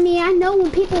aiming at me. I know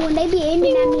when they be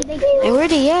aiming at me, they kill Hey, where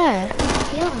they at? me.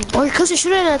 Oh, because they're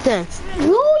shooting at them.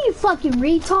 No, you fucking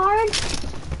retard.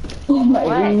 Oh my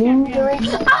god.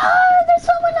 There's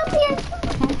someone up here.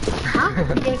 Huh?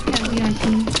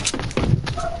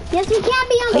 Yes, we can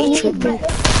be on Hey, the tripping. I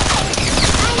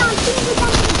don't think we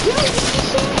got to do this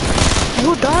shit.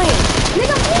 Who dying?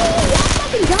 Nigga, please, y'all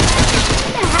fucking dumbass. What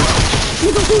the hell?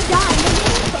 Nigga, who died?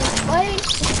 Nigga, hey,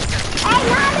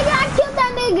 nah, nigga, I killed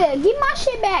that nigga. Give my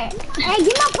shit back. Hey,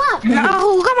 give my pump. Nah,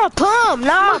 who got my pump?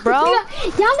 Nah, bro.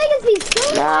 Y'all niggas be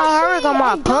stupid. Nah, hurry, got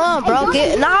my pump, bro.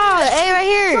 Hey, right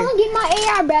here. Someone get my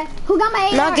AR, bruh. Who got my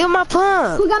AR? Nah, give my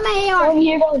pump. Who got my AR? Over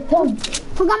here goes come.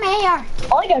 Who got my AR?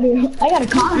 All I gotta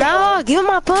call. Nah, give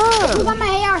my Who pump. got my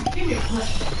AR?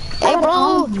 Hey,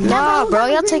 bro. Nah, bro,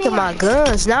 y'all taking my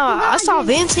guns. Nah, I saw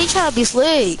Vince. He trying to be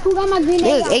slick. Who got my green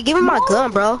AR? Hey, give me my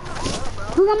gun, bro.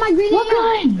 Who got my green What AR?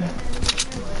 gun?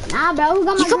 Nah, bro, who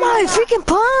got my You got green my AR? freaking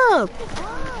pump.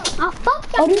 Oh, fuck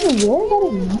Oh, that. this is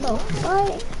yours?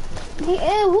 What?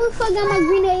 Hey, who the fuck got my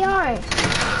green AR?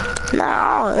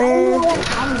 Nah, man.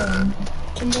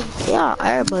 Yeah,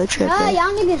 everybody tripping. Oh,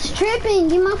 y'all niggas tripping.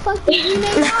 Get my fucking green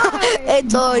AR. Hey,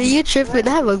 dog, you tripping?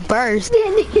 I have a burst.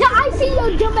 I see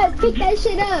your dumb ass pick that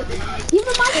shit up. Give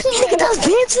me my shit. Nigga, that's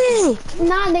Vincent.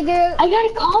 Nah, nigga. I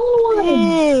gotta call one.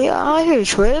 Hey, y'all out here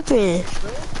tripping.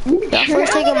 Y'all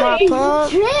first taking my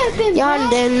pump. Tripping, Y'all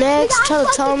then next trying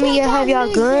to tell me you have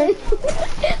y'all gun.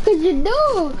 Cause you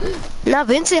do. Now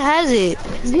Vincent has it.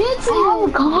 Vincent. Oh,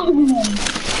 God.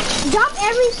 Drop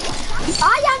every.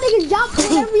 All y'all niggas drop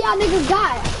whatever y'all niggas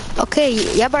got. Okay,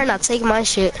 y'all better not take my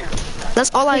shit. That's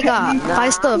all I got.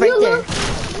 My stuff right there.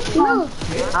 No,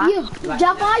 you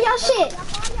drop all y'all shit.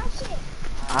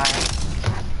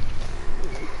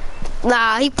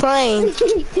 Nah, he playing.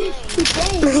 He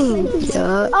playing.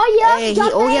 Yeah. Oh yeah. Hey,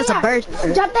 drop he has that a AR. burst.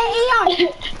 Drop that AR.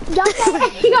 Drop that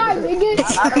AR, nigga.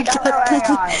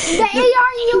 The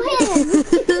AR in your hand.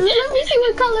 Let me see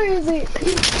what color is it.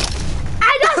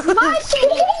 That's my shit.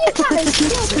 Nigga, you trying to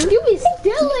steal? You be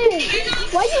stealing.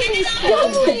 Why you be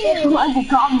stealing?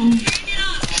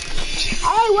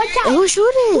 Hey, watch out. Who's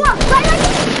shooting? Come on, right like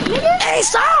this, nigga. Hey,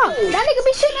 stop! That nigga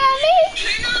be shooting at me.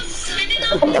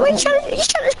 He's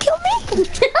trying to kill me.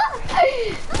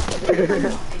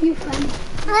 You funny.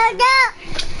 Let's go.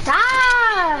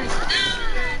 Stop.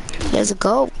 Let's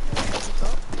go.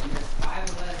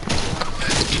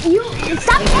 You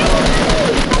stop aiming.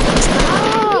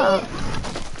 Stop.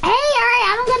 Hey, alright,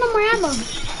 I don't got no more ammo.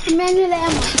 I'm running the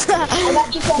ammo. I got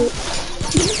you some.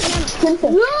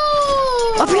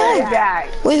 Up here.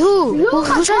 Wait, who?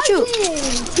 Who shot you?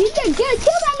 He said, kill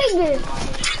that nigga.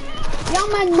 Y'all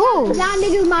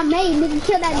niggas my mate. Nigga,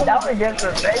 kill that nigga. That was just to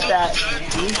say that.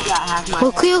 You got half my.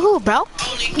 Who kill who, bro?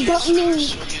 Don't me.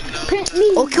 Me.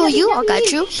 Oh, kill you? I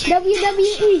got you.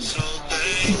 WWE.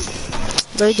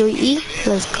 WWE?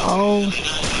 Let's go.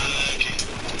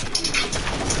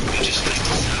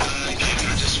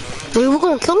 Wait, we're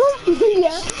gonna kill him?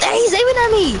 Yeah. Hey, he's aiming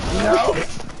at me. No.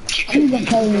 He's gonna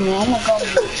kill me. I'm gonna go.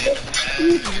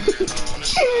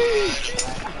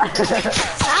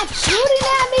 Stop shooting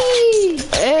at me.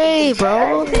 Hey,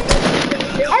 bro. Hey,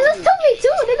 let's 2v2,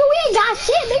 nigga. We ain't got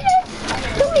shit, nigga.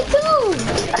 2v2.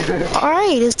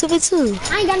 Alright, it's 2v2.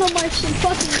 I ain't got no more shit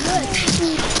fucking good.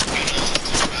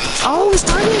 Oh, we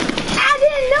started? I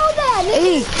didn't know that,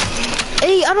 nigga.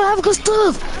 Hey, I don't have good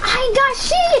stuff. I ain't got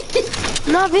shit.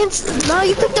 Nah, Vince. Nah,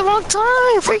 you picked the wrong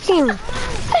time. Freaking.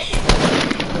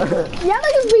 Y'all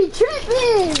niggas be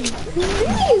tripping.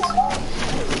 Please.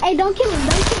 Hey, don't kill him.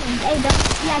 Don't kill him. Hey, don't.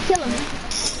 Yeah, kill him.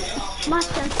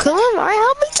 Monster. Kill him. Alright,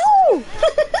 help me too.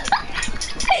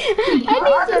 I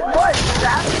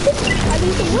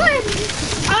need some wood.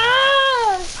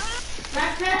 Ah!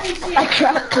 I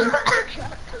trapped him.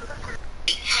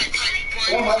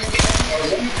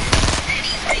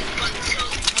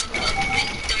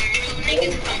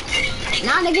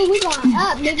 Nah, nigga, we going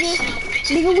up, nigga.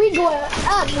 Nigga, we going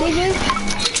up, nigga.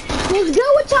 What's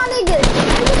good with y'all niggas?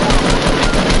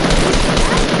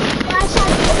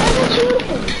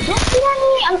 Don't see at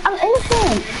me. I'm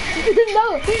innocent. No,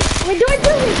 we're doing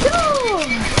 2v2.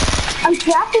 I'm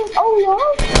trapping. Oh, no.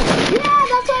 Yeah,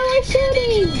 that's why we're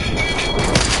shooting.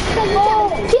 Cause you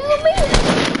trying to kill me.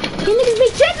 You niggas be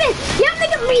tripping. Y'all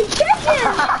niggas be tripping.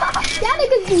 Y'all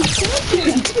niggas be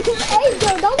tripping. Hey,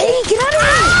 yo, don't Hey, get out of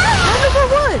here. I'm number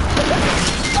one.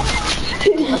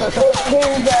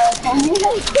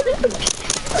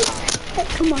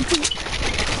 Come on, come on.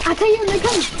 I'll tell you when they're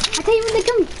coming. I'll tell you when they're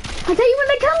coming. I'll tell you when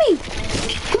they're coming.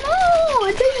 Come on,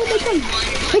 I'll tell you when they're coming.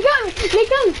 They're coming. They're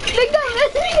coming. They're coming.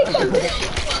 They're coming.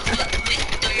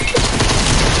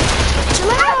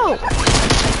 Chill out.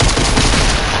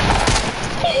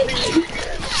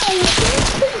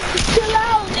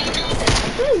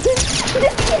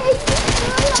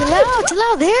 Chill out. Chill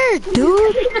out there,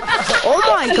 dude. Oh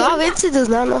my god, Vincent does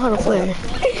not know how to play.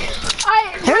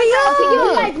 Hurry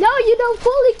up. Like, no, you don't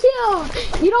fully kill.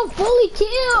 You don't fully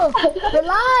kill.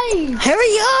 Relax.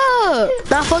 Hurry up.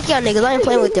 Nah, fuck y'all niggas. I ain't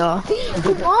playing with y'all.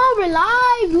 Come on,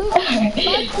 relax. Look,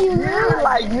 fuck you,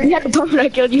 man. You had the pump when I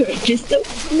killed you. Just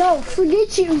No,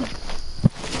 forget you.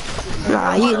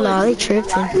 Nah, they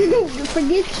tripping.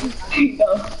 Forget you.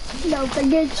 No,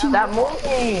 forget you. That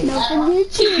movie. No,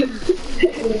 forget you.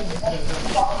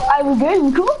 I was good.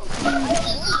 We cool.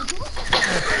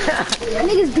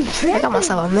 Niggas be I tripping. got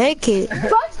myself a med kit.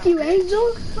 Fuck you,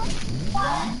 Angel.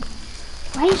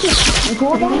 Angel.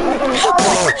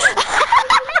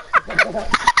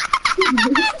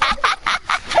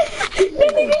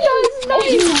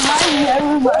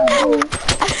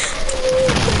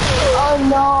 Oh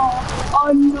no.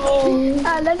 Oh no.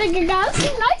 That nigga got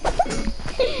sniped.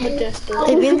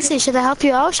 Hey, Vinci, should I help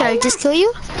you out? Should I just kill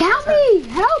you? Help me!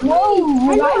 Help me!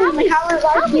 Help me!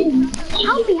 Help me!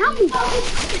 Help me!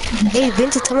 Hey,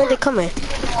 Vinci, tell me they're coming.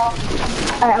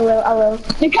 Alright, I will.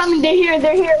 They're coming, they're here,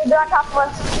 they're on top of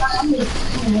us.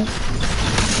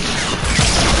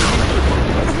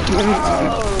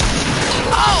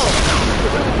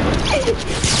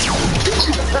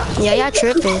 Yeah, y'all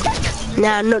tripping.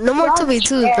 Nah, no more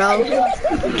 2v2s, bro.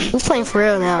 We're playing for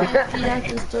real now.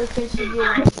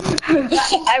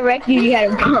 I reckon you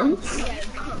had a pump.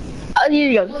 I'll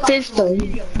use your pistol.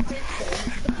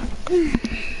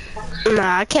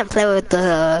 Nah, I can't play with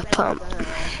the pump.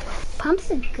 Pumps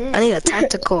are good. I need a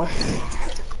tactical.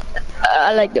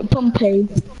 I like the pump play.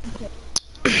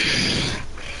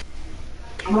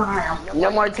 No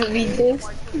more 2v2s?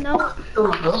 No.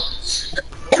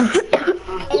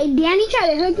 Hey, Danny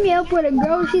tried to hook me up with a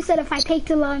girl. She said if I take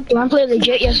too long. You wanna play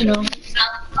legit, yes or no?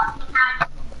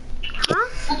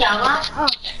 Huh?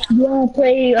 You wanna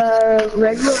play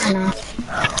regular or not?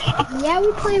 Yeah,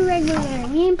 we play regular.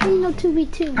 We ain't playing no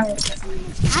 2v2.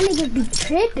 That niggas be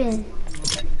tripping.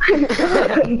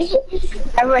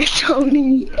 I'm like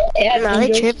Tony. Nah, they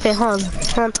tripping, huh?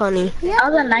 Huh, Tony? I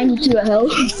was at 92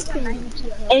 health.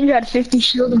 Andrew had 50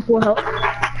 shield and 4 health.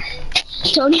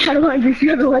 Tony had 100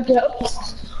 shield and 1 health.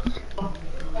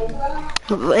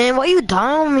 Man, why you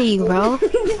down on me, bro?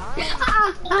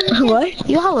 What?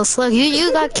 You hella slug.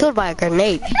 You got killed by a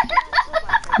grenade.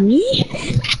 Me?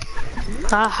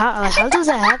 How does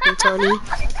that happen, Tony?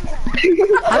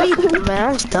 How do you, man,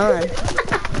 I'm done.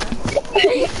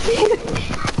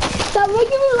 Stop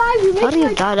making me laugh. How do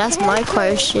you die? That's my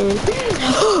question.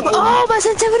 Oh, my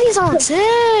sensitivity's on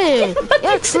 10.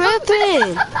 You're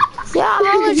tripping. Yeah,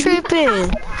 I'm tripping.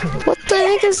 What the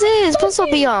heck is this? It's supposed to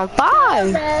be on 5.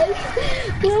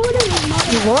 You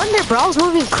wonder, bro. I was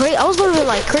moving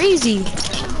like crazy.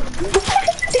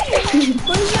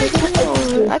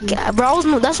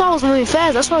 Bro, that's why I was moving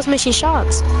fast. That's why I was missing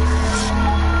shots.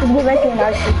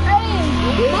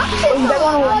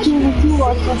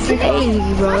 Hey,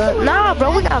 bro. Nah,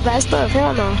 bro, we got bad stuff.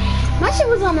 Hell no. My shit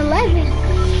was on 11.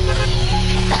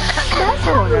 That's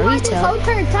how we won this whole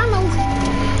entire time. I was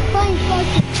playing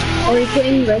fucking. Are we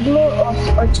playing regular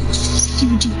or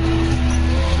 2v2?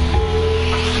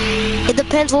 It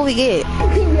depends what we get.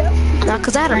 Nah,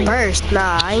 cause I had a burst.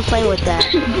 Nah, I ain't playing with that.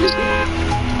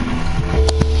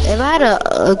 If I had a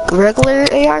regular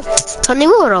AR, Tony,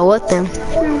 we would have with them.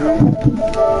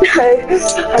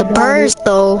 The burst,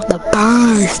 though. The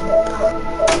burst.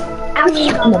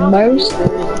 The burst?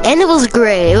 And it was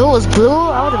gray. If it was blue, I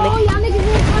would have made it.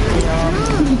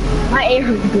 My air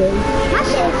is good. My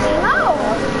shit is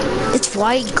slow. It's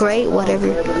white, gray,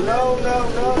 whatever.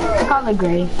 I call it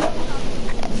gray.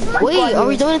 Wait, are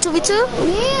we doing it 2v2?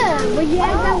 Yeah, but you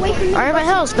guys gotta wait for me. Alright, my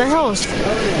house.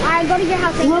 Alright, go to your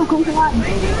house. No, come on.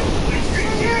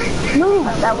 No,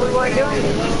 that's what we're doing.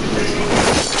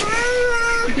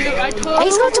 Hey,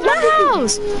 he's going to my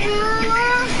house.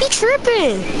 He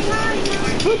tripping.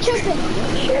 Who tripping?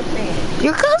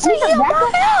 Your cousin, he's at my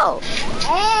house.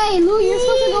 Hey, Lou, you're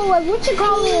supposed to go with, what you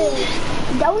call it?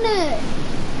 Donut.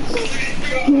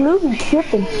 Lou's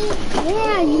tripping.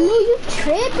 Yeah, you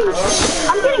tripping.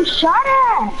 I'm getting shot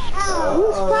at.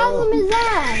 Whose problem is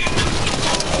that?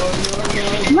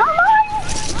 Not mine.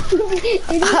 Get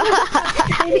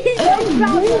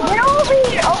over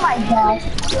here. Oh my god.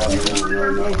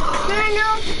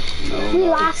 We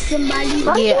lost somebody.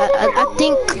 Yeah, I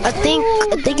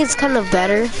think it's kind of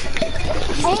better.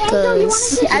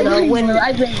 Because, you know, when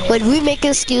we make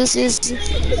excuses,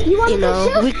 you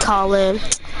know, we call him.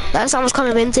 Last time I was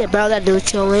coming into it, bro, that dude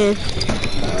chilling.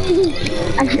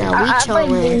 Yeah, we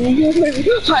chilling.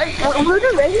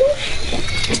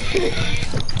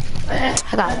 I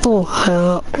got full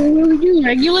help. We were doing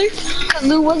regular?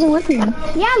 Lou wasn't with me.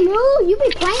 Yeah, Lou, you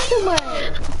been playing too much.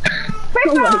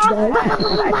 Oh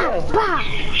my god.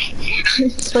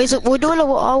 Wait, so we're doing a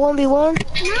all 1v1? Nah,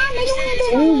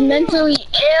 nigga, Lou's mentally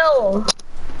ill.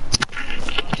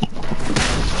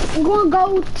 we're gonna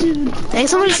go to. Hey,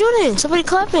 somebody shooting. Somebody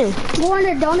clapping. Go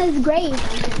under Donut's grave.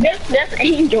 That's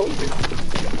Angel.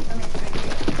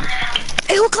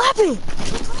 Hey, who clapping?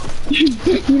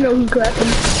 You know who clapping.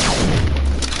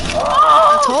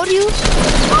 I told you.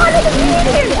 Oh, niggas in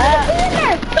there!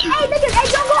 Hey, niggas, hey,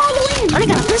 don't go all the way in. I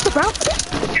got a pistol, bro.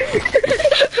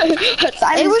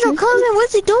 Hey, where's your cousin?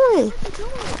 What's he doing?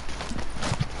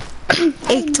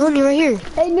 Hey, Tony, right here.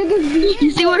 Hey, niggas be in.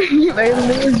 You see what I'm doing?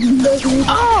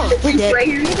 Oh, we dead. Right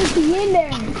here. Niggas be in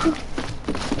there.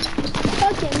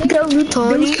 Okay, nigga.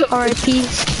 Tony, R.I.P.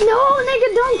 No, nigga,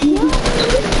 don't kill me.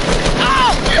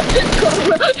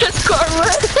 That's karma.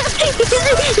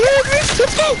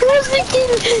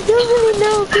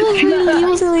 He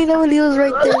was only know when he was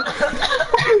right there.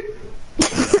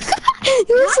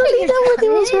 He was only know when he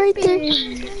was right there.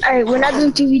 Alright, we're not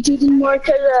doing TV2 anymore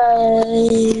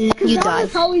because, You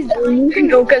died. Always dying.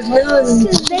 no, because Lil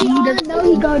is... They all know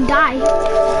he gonna die.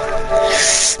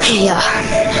 Yeah.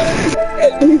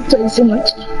 We play so much.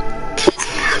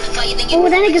 Oh,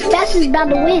 that nigga's fast is about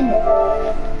to win.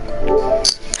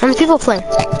 How many people playing?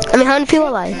 I mean, how many people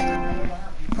alive?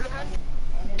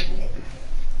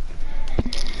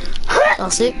 Oh,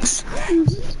 6.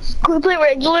 Can we play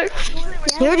regular?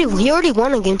 He already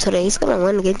won a game today. He's gonna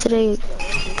win a game today.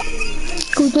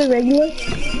 Can we play regular?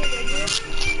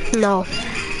 No.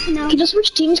 No. Can you just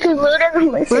switch teams because Lil doesn't We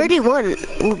listen? already won.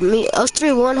 Us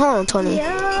 3 won, huh, Tony?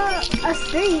 Yeah, us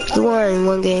three. We won in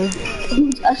one game.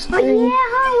 Us Oh, three. yeah,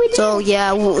 how we did. So,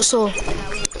 yeah, so...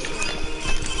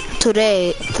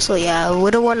 Today, so yeah,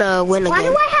 we don't want to win Why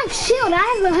again. do I have shield? I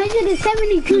have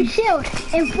 172 shield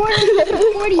and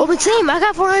 440. Oh, but same, I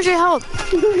got 400 health.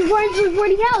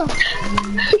 440 health.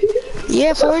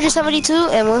 Yeah, 472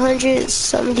 and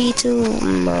 172.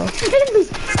 No.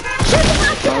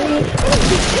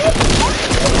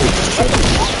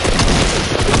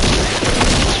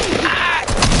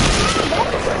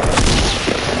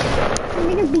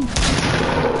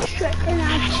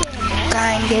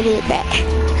 Try and get it back.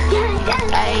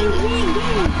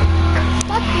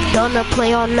 Gonna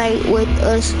play all night with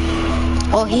us.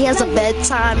 Oh, he has a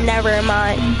bedtime. Never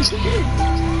mind.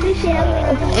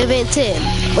 Event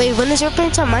 10. Wait, when is your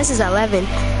bedtime? Mine is 11.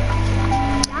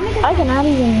 I don't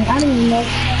even know.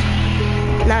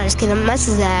 Nah, just kidding. Mine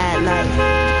is at 9.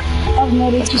 I've no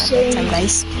idea what to say. Time,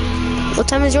 guys. What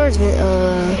time is yours? 20.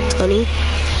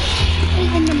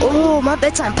 Oh, my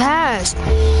bedtime passed.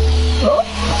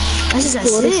 This is at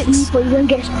 6. But you're gonna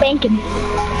get a spanking.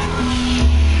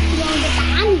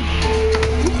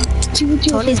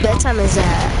 Tony's bedtime is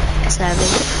at 7.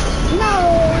 No.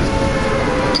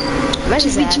 Mine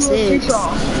is at 6.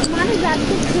 Mine is at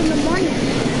 6 in the morning.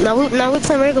 Now we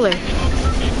play regular.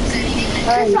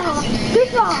 Free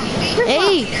fall.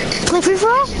 Hey, play free for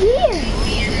all?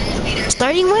 Yeah.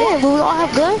 Starting when? Will we all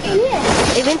have gun? Yeah.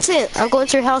 Hey, Vincent, I'm going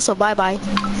to your house, so bye-bye.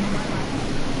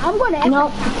 I'm going to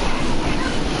No.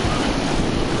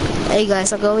 Hey,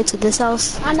 guys, I'm going to this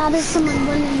house. I know there's someone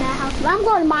running in that house, but I'm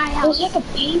going to my house. There's like a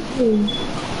paper.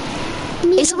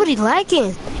 Hey, somebody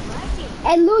lagging.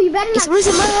 Hey, Lou, you better Hey, not, somebody's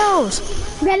in my house.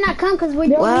 you better not come because we're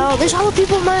doing, Wow, there's hella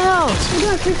people in my house. we're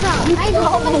doing free fall. Hey, there's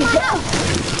someone in my house.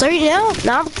 30 now?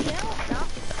 Nah,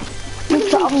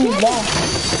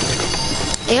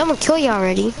 hey, I'm gonna kill you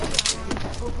already.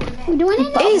 We doing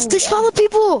it? Hey, there's hella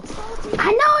people.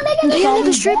 I know, niggas. Hey,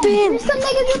 niggas stripping. There's some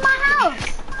niggas in my house.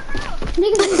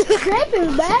 Niggas is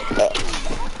stripping, man.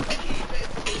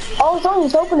 Oh,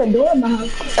 someone's opened the door in my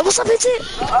house. Hey, what's up, Vincent?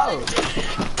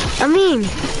 I mean,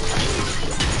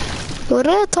 what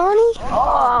up, Tony?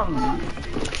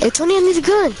 Hey, Tony, I need a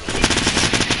gun.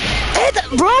 Hey,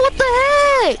 bro, what the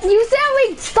heck? You said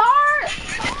we start?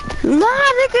 Nah,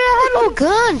 nigga, I had no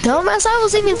gun, dumbass. I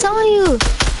was even telling you.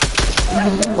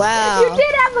 Wow. You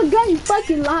did have a gun, you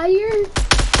fucking liar.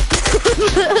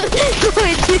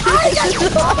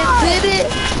 I did it.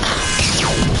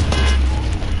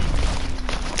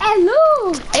 Hey,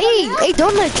 Lou. Hey,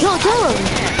 don't let kill him.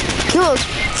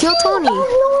 Kill Tony.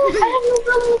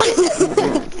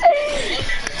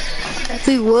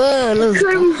 We won. Let's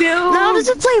go. No, let's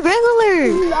just play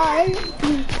regular.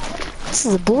 This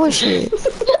is bullshit.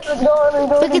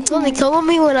 Look at Tony killing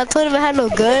me when I told him I had no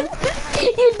gun.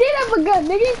 You did have a gun,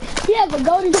 nigga. You have a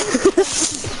golden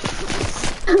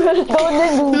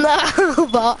No,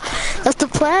 but that's the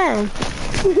plan.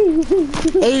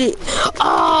 Hey,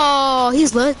 oh,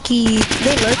 he's lucky.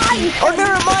 They're lucky. Oh,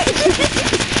 never mind.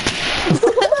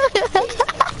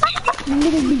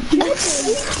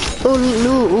 Oh,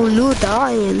 Lou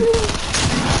dying.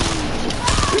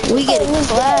 We getting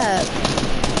clapped.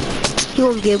 You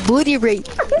gonna get booty raped.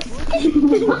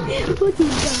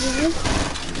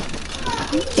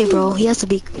 Hey, bro, he has to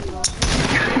be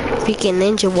freaking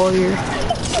ninja warrior.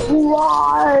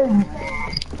 Run!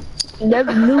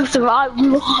 Never knew survive.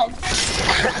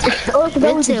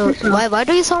 Vincent, why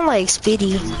do you sound like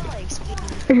Speedy?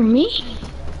 Me?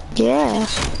 Yeah.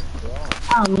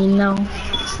 I don't mean no.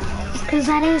 Cause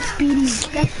that is Speedy.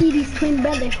 That's Speedy's twin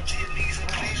brother.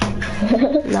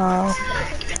 No.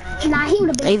 Nah, he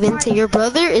would've been Hey, Vincent, your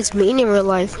brother is mean in real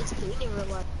life.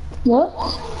 What?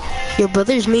 Your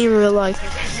brother's mean in real life.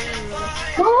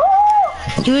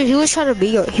 He was trying to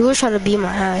be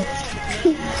my high.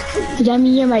 Does that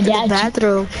mean you're my dad?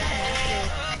 Bathroom.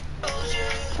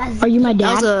 Are you my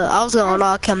dad? I was gonna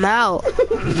knock him out.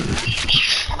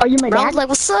 Are you my Bro, I dad? was like,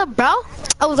 what's up, bro?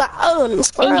 I was like, oh,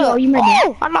 Angel, are you my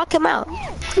dad? I knocked him out.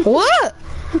 What?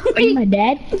 Are you my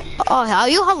dad? Oh, hell,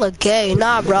 you hella gay.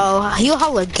 Nah, bro. You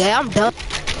hella gay. I'm done.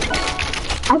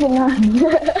 I don't know.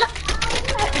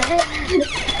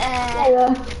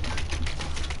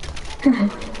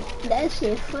 That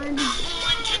shit funny.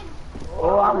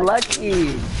 Oh, I'm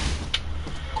lucky.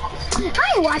 I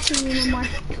ain't watching you no more.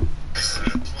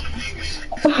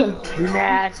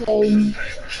 Nasty.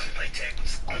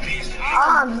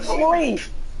 I'm asleep.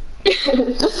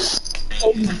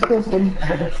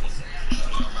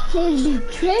 Kids be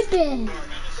tripping.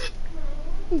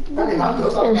 Angel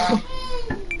exotic.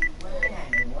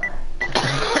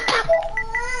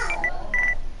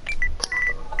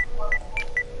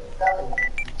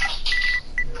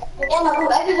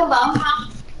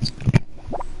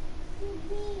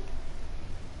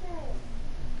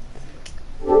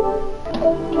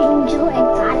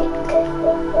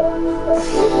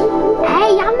 Hey,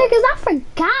 y'all niggas, I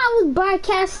forgot I was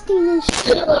broadcasting and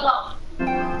shit.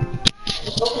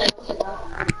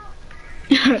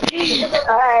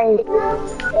 Alright.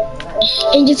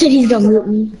 Angel said he's gonna mute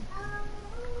me.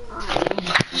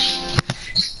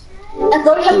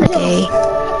 Okay.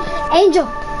 Angel,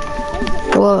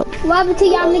 What? what happened to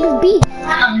y'all niggas beat?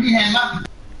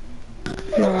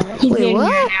 He's Wait, muting what?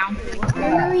 me right now.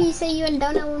 Remember you said you and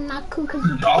Donut were not cool because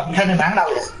you...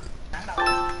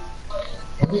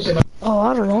 Oh,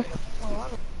 I don't know.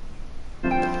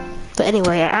 But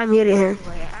anyway, I muted him.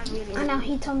 I know,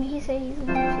 he told me, he said he's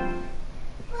gonna...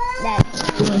 That.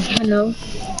 Hello.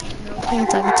 I ain't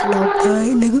talking to no guy,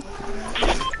 nigga.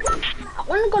 I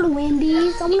wanna go to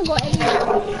Wendy's. I wanna go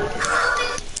everywhere.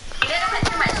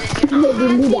 Happy birthday to you.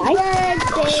 Yeah,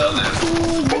 'cause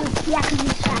you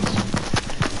trash.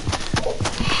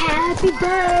 Happy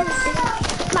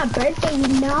birthday. My birthday, you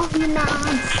know what I'm saying?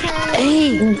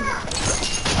 Hey.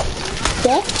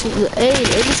 What? Hey,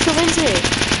 let's go into it.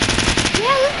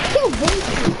 Yeah, let's kill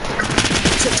Vincent.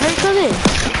 So, tell your cousin.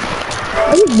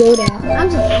 Where you go there? I'm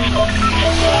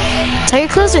just... Tell your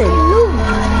cousin.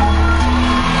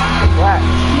 What?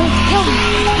 Let's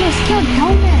kill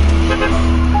Donut.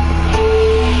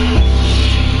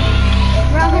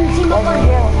 We're all gonna team up on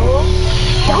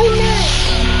Donut.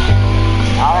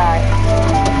 Alright.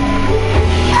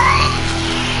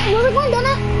 Where we going,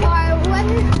 Donut? Or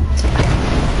whoever?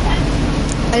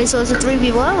 Hey, so it's a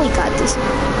 3v1. We got this.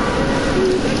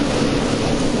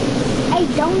 Hey,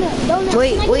 Donut.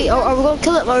 Wait. Are we gonna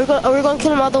kill him? Are we gonna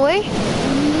kill him all the way?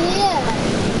 Yeah.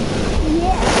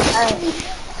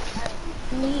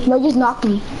 No, just knock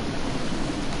me.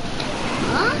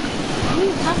 Huh? What are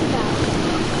you talking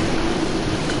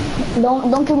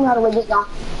about? Don't kill me all the way, just knock.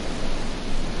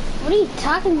 What are you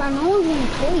talking about? No one's gonna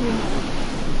kill you.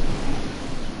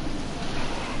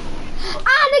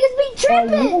 Ah, niggas be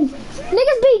tripping!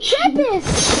 Niggas be tripping!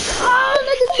 Oh,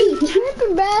 niggas be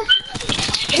tripping, bruh.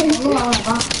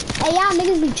 Hey, y'all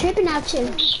niggas be tripping out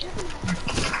here.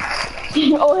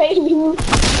 Oh, hey, you.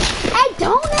 Hey,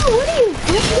 Donut, what are you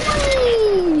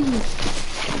doing?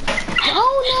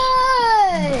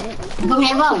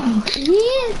 Donut!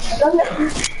 Yeah.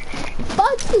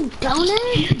 Fuck you,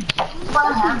 Donut.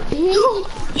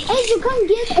 Angel, come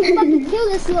get fucking kill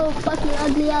this little fucking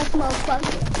ugly ass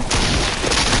motherfucker.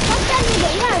 Fuck that nigga,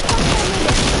 yeah, fuck that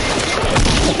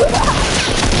nigga.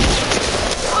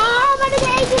 Oh, my nigga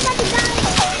Angel's about to die.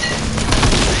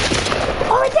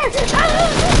 Oh, right there.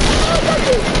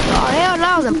 Oh hell,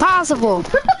 that was impossible.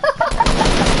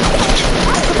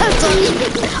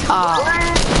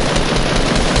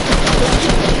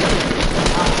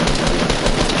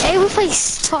 Hey, we played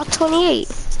top 28.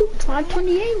 Top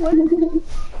 28, what?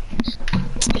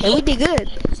 And we did good.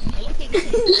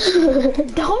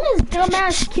 Donut's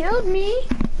dumbass killed me.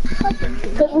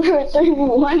 Because we were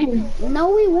 31. No,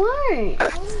 we weren't.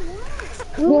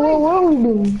 Then what were we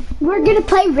doing? We're gonna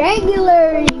play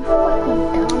regular. You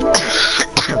fucking dumb.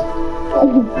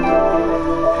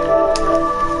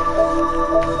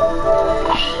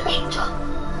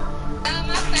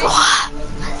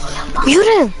 Mute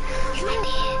him.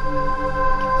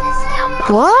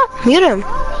 What? Mute him.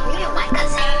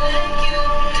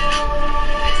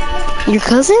 Your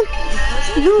cousin?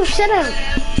 You shut up.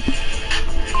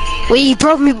 Wait, you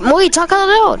broke me. Wait, talk out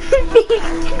loud. Did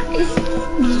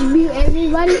you mute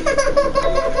everybody?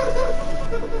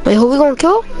 Wait, who we gonna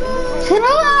kill? Shut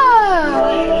up!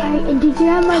 Alright, and did you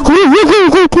have my...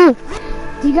 Who?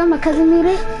 Do you got my cousin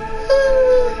muted?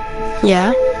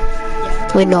 Yeah.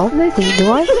 Wait, no. Wait, do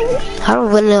I? I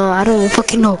don't even know. I don't even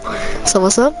fucking know. So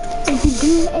what's up?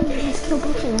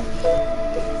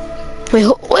 Wait,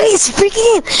 wait, it's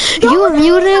freaking! You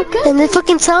muted and then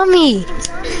fucking tell me.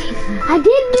 I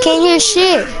did. Can't hear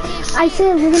shit. I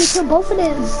said we're gonna kill both of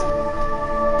them.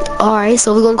 Alright,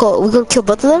 so we're gonna kill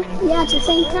both of them? Yeah, at the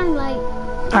same time, like.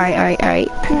 Alright.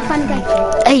 We'll find a guy.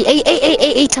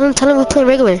 Hey, tell him we're playing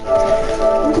regular. We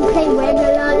can play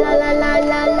regular, la.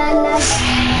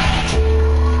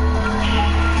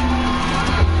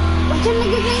 What your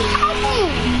niggas ain't talking?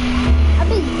 I've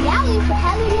been yelling for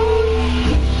hella long.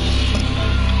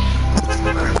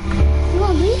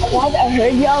 Guys, I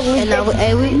heard y'all. And now,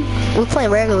 we're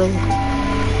playing regular.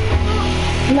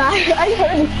 Nah, I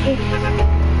heard it.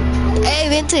 Hey,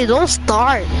 Vintage, don't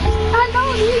start. I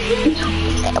know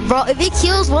you. Bro, if he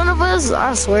kills one of us,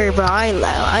 I swear, bro, I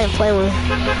ain't playing with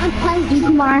him. I'm playing.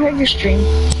 Come on, I heard your stream.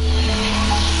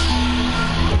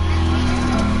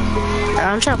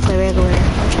 I'm trying to play regular.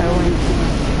 I'm trying to win.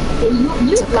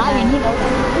 You lying, you know.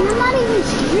 And I'm not even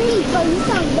streaming, so you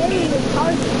sound very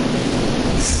retarded.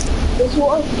 This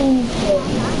was food.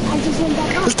 I just went back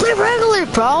Let's up. play regular,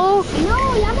 bro. No,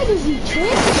 y'all niggas be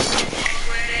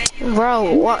tripping.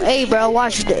 Bro, hey, bro,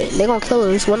 watch. They gonna kill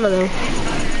us, one of them.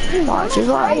 Watch, just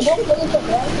watch.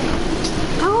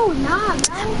 Oh, nah,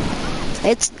 bro.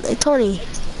 Hey, Tony.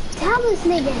 Tell this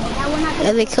nigga that we're not If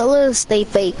gonna they kill us, they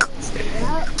fake.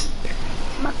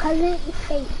 My cousin is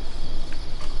fake.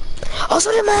 Oh,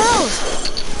 so in my house.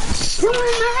 Someone in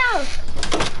my house.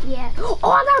 Yeah. Oh,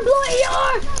 I got a blue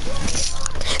AR.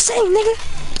 Same, nigga.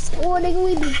 Oh, nigga,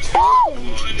 we be tripping.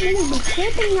 Niggas be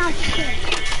tripping out shit.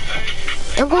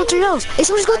 I'm going to your house. Hey,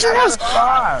 somebody's going to your house.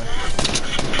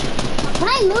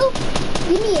 Hey, Lou.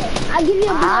 Give me it. I'll give you a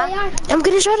blue AR. I'm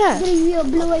gonna shot I'll at. give you a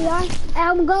blue AR.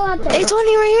 I'm going out there. Hey,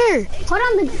 Tony, right here. Hold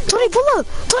on. Tony, pull up.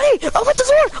 Tony, open the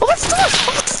door. Open the door.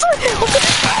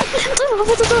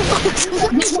 Open the door.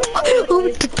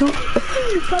 Open the door.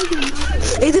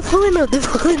 Hey, they're pulling up.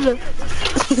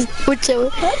 Watch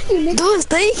out. Don't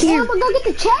stay Yeah, here. I'm gonna go get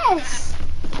the chest.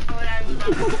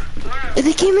 Hey,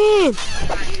 they came in.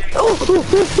 Oh,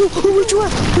 where you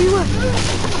at? Where you at?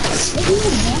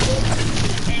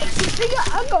 Nigga,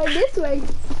 I'm going this way.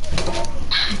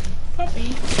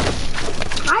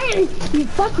 You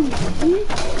fucking.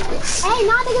 Hey,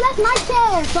 nah, nigga, that's my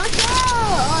chest. Fuck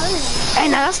yeah. Hey,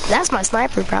 now that's my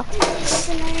sniper, bro.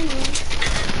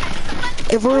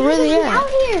 If we're really Out at.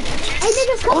 here. Hey,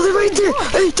 niggas, come. Oh, they're right there.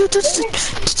 Hey,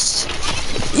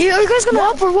 yeah, are you guys gonna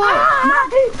help or what?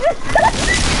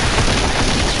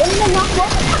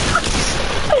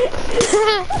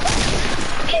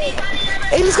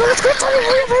 Hey, let's go, Tony,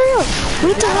 hurry up. We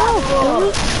need to help.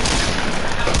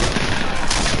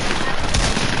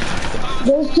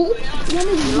 Those two?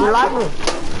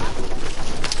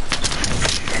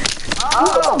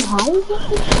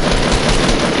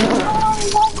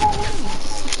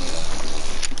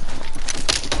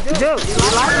 Dude,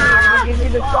 I'll give you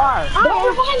the car.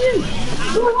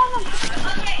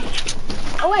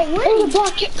 Oh, wait, where is the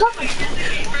block? Keep coming.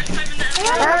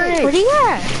 Hurry. Where'd he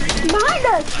at? Behind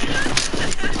us.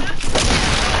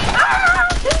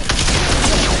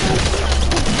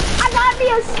 I gotta be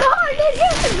a star, nigga.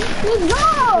 Let's go.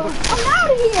 I'm out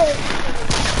of here.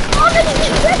 Oh, nigga,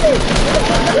 keep tripping.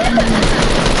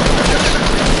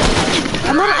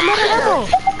 I'm out of ammo.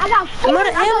 I got four. I'm out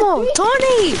of ammo.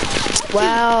 Tony.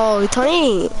 Wow, Tony.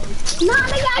 Nah,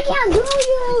 nigga, I can't do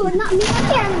you. Not me, I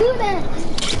can't do that.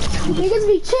 Niggas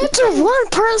be tripping. It's one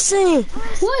person.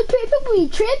 What? People be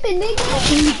tripping, nigga.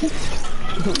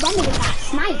 That nigga got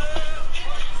sniped.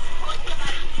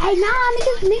 Hey, nah,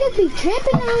 niggas be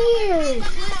tripping out here.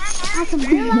 That's some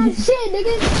real life shit,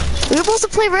 nigga. We're supposed to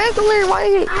play regular. Why?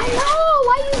 I know.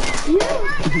 Why you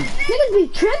niggas be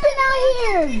tripping out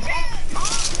here.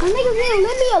 My niggas need to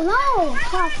leave me alone.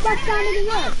 Oh, fuck that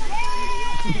niggas up.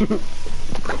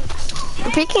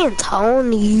 I'm picking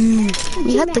Tony.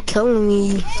 You have to kill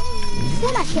me.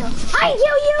 Who'd I kill? I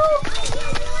kill you!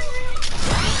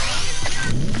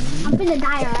 I'm finna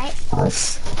die, alright?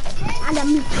 I got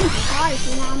me 2 stars,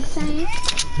 you know what I'm saying?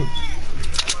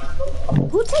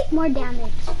 Who takes more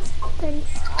damage? 30.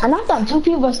 I knocked out 2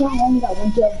 people, but someone only got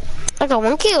 1 kill. I got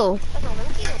 1 kill.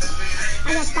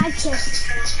 I got 5 kills.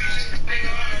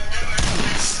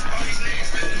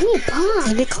 I need a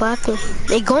pump. They clapping.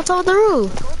 They going to the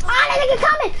roof. Ah, that nigga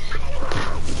coming!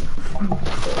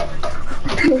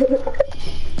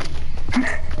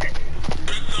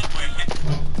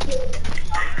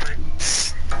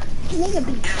 Nigga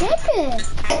be tripping.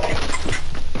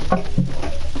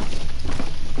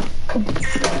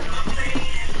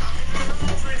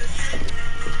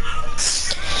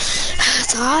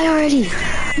 So I already already.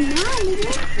 Nah,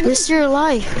 nigga. This is your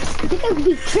life. Niggas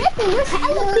be tripping. There's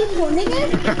hella people, nigga.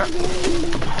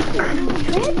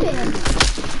 Tripping.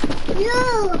 Yo.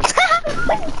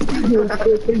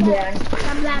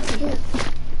 I'm laughing.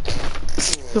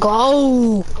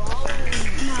 Go.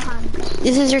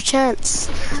 This is your chance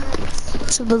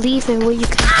to believe in what you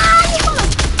can.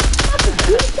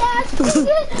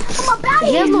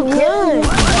 He has no gun.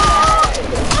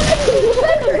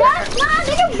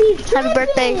 Happy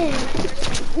birthday.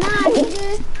 Nah,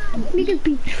 nigga. Niggas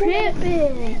be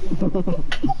tripping.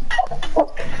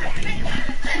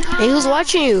 Hey, who's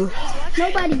watching you?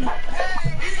 Nobody.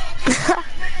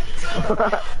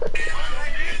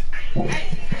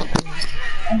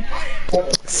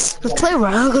 Let's play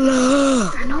regular.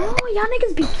 No, y'all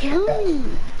niggas be killing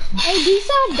me. Hey, do you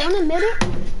still have Donut Middle?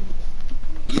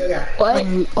 What?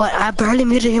 What? I barely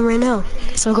muted him right now.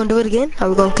 So we're gonna do it again? Are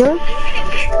we gonna kill him?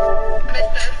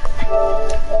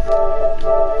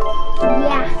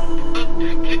 Yeah.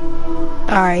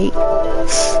 Alright.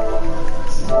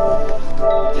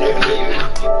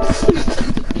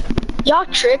 Y'all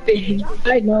tripping.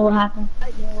 I know what happened.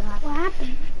 What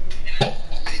happened?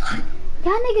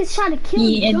 Y'all niggas trying to kill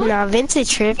me. Yeah, Nah, Vincent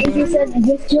tripping. he said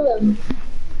just kill him.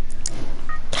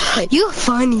 You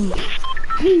funny.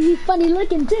 You funny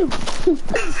looking too.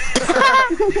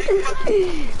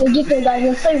 We'll get those guys.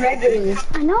 Let's play regularly.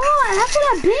 I know, that's what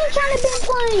I've been trying to be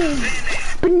playing.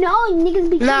 But no, niggas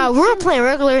be Nah, we were playing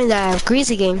regular in that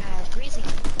greasy game.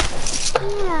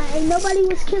 Yeah, and nobody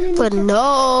was killing me. But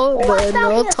no,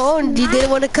 Tone, you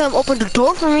didn't want to come open the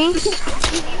door for me.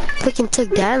 Fucking took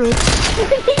damage.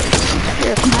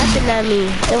 You're clapping at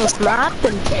me. It was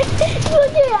snapping.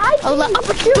 I was like,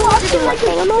 open the door.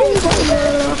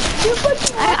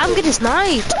 I'm getting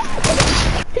sniped.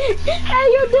 Hey,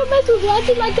 your dumbass was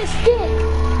watching like a stick.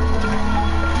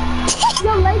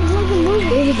 Your legs wasn't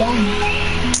moving.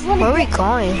 Where are we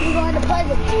going? We're going to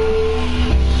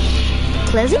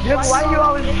Pleasant. Pleasant? Why are you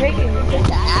always taking me?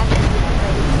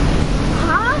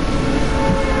 Huh?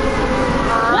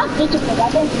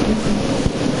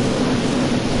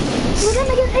 We're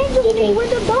gonna get angels. Where's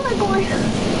the donut going?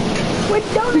 Where's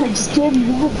donuts?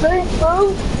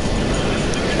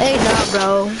 Hey, nah, bro.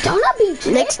 Donut be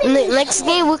tripping. Next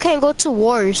game, we can't go to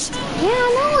wars. Yeah, I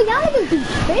know. Y'all niggas be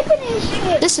tripping and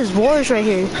shit. This is wars right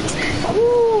here.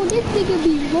 Ooh, this nigga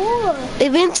be more. Hey,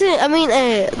 Vincent,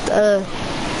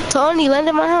 Tony, land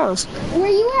in my house. Where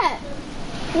you at?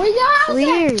 Where your house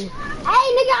Clear. at?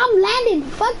 Hey, nigga, I'm landing.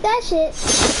 Fuck that shit.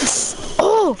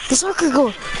 Oh, the soccer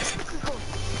goal.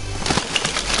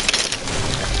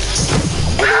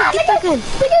 Hey, get that gun.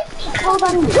 Hold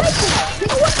on.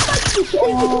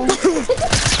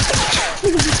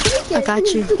 I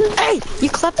got you. Hey, you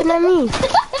clapping at me.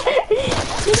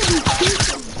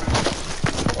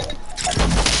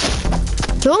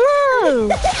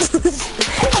 Don't.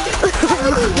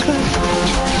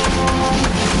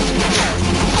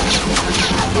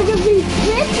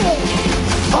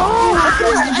 Oh,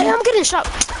 I'm getting shot.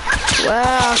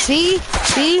 Wow, see?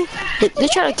 They're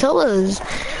trying to kill us.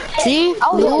 See?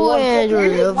 Lou and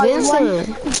Vincent.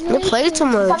 They play too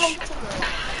much.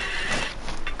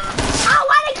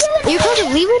 You guys are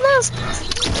leaving us?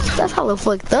 That's hella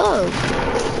fucked up.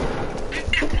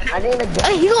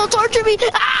 Hey, he gonna torture me.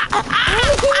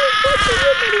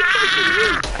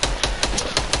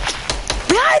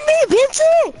 Behind me,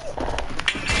 Vincent!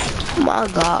 Oh my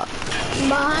god.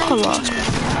 I lost.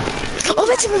 Oh,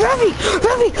 Vincent, grab me!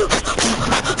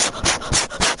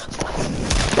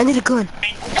 I need a gun.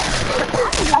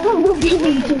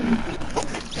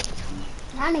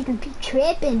 Y'all niggas be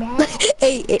tripping, man.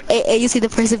 Hey, you see the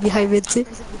person behind Vincent?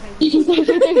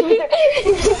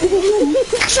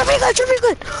 Show me a gun!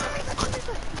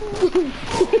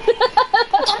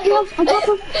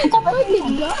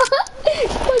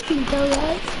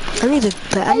 I need a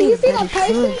gun. You see that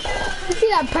person? You see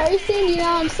that person, you know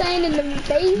what I'm saying, in the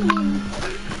basement?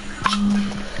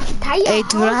 Hey,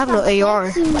 dude, I have no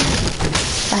AR.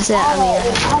 I said,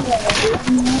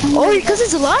 oh, because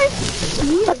he's alive?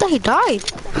 I thought he died.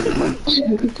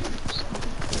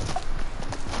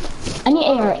 I need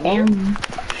AR ammo.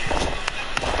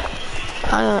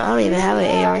 I don't even have an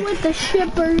AR. With the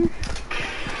shipper.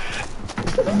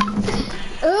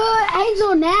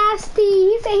 Angel nasty.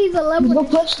 He said he's a level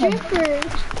stripper.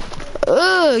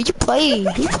 You play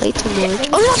too much.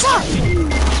 Oh, that's up!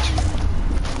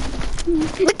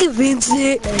 Look at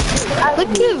Vincent.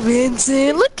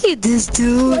 Look at this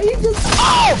dude.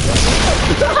 Oh!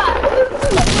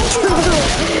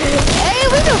 Hey,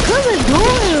 we don't come and do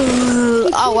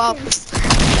it. Oh, wow.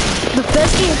 The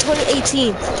best game in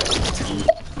 2018.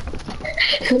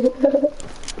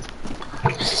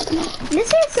 This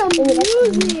is some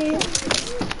music.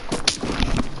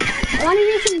 Wanna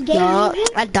hear some game Yup,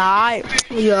 music? I died.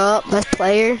 Yup, best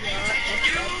player.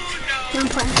 I'm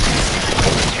playing.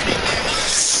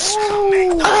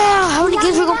 How many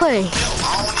games we gonna play? A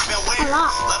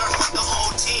lot.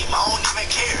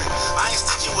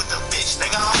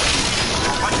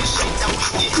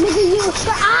 Nigga, you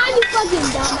fucking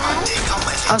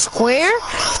dumbass. A square?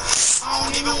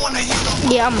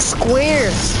 Yeah, I'm a square.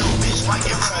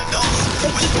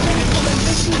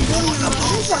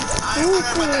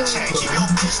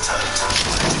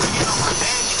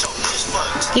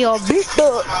 Yo, bitch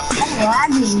up.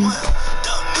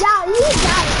 Y'all, you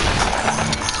got it.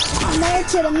 I'm married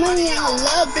to the million. I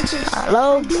love bitches. I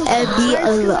love Eddie. I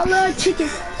love chicken.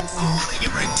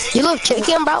 You love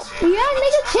chicken, bro? Yeah,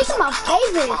 nigga, chicken my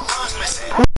favorite.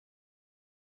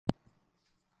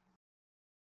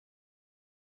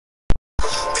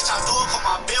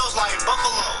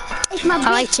 It's my I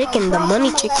like chicken, the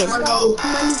money chicken.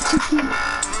 money chicken.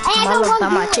 Hey, I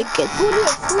love my chicken. Who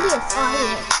this? Oh,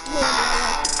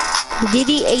 yeah.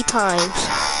 Diddy 8 times.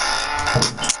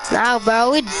 Nah,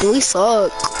 bro, we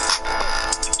suck.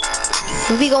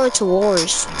 We be going to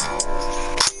wars.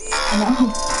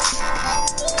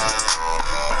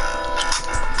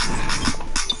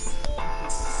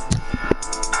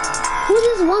 Who's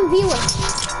this one viewer?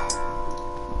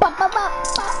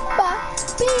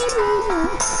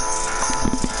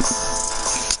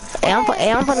 Hey,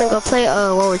 I'm gonna go play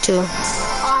World War II.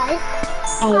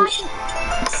 Alright.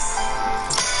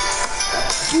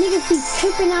 Niggas be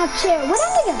tripping out chair. What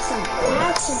that nigga some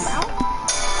action, bro?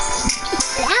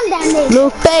 Damn that nigga. Blue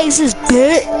faces,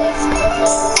 bitch.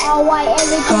 All white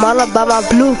everything. I'm all about my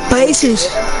blue faces.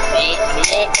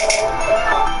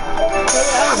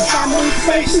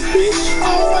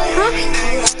 Huh?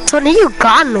 Tony, you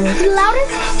got me. You louder?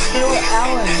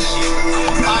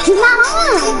 He's not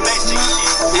on.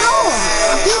 No.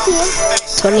 Thank you.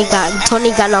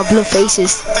 Tony got no blue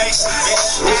faces.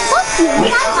 Fuck you.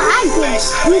 You're not behind me.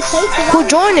 You take it. Who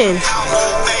joining?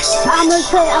 I'm gonna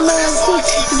switch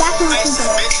back on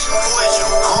something.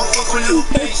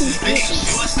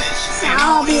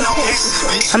 I'll be a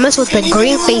patient. I mess with the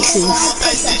green faces.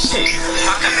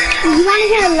 You wanna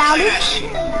hear it louder?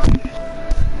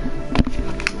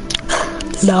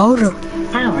 Louder.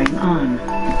 Powering on.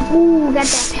 Ooh, got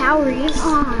that powering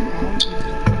on.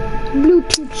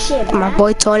 Bluetooth shit. My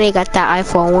boy Tony got that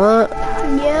iPhone 1.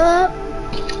 Yup.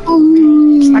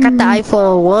 I got the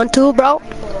iPhone 1 too, bro.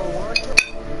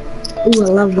 Ooh, I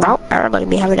love that. Bro, everybody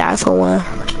be having the iPhone 1.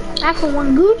 iPhone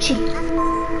 1 Gucci.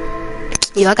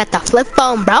 Yo, I got the flip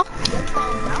phone, bro.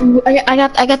 Ooh, I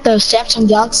got the Samsung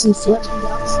Galaxy Flip.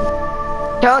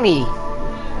 Tony.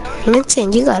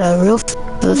 Vincent, you got a real flip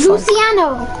phone.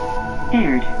 Luciano.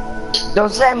 Paired.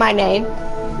 Don't say my name.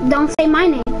 Don't say my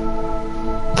name.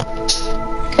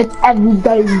 It's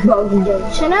everyday bone day.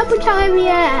 Shut up with your heavy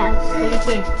ass.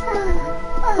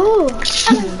 Ooh.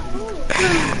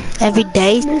 Every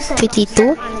day,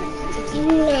 52.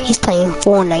 He's playing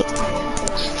Fortnite.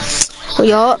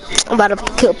 Yo, I'm about to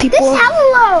kill This people.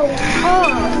 hello. Oh.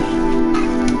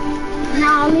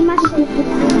 Nah, leave my shit.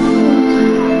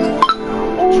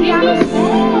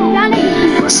 Oh, Johnny.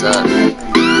 What's up?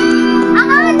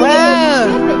 Whoa.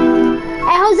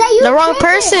 Hey, Jose, you The wrong tripping.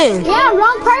 person. Yeah,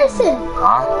 wrong person.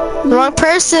 Huh? Wrong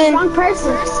person. Wrong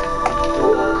person.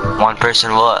 One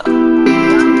person what? Wrong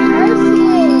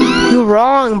person. You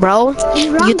wrong, bro.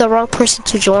 You wrong? You're the wrong person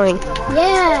to join.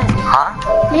 Yeah.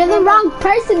 Huh? You're the wrong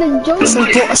person to join.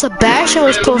 Sebastian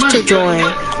was supposed to join.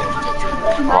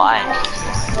 Why?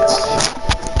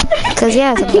 Cause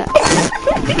yeah, Sebastian.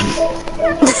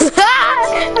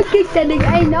 I kicked that nigga.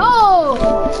 I know.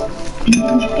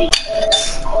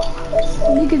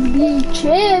 Niggas be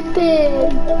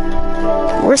tripping.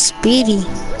 Where's Speedy?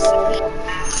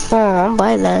 Oh, I'm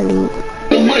buying that dude.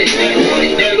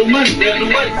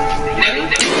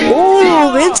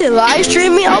 Oh, Vincent live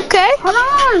streaming? Okay. Hold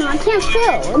on, I can't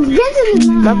feel. Vincent is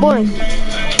My boy.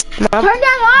 Turn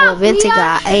that off. Well, Vincent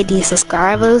got 80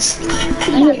 subscribers.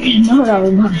 No,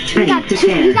 no. He got 2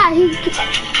 subscribers.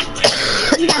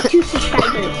 I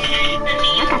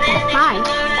got that 5.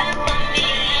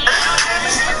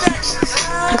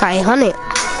 I got 800.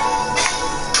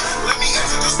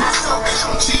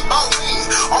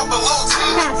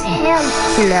 That's hell.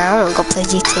 Nah, I wanna go play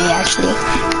GTA actually.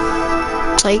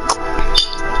 Like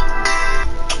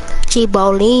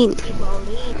G-Bowling.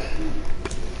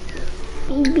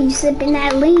 You be sipping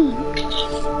that lean.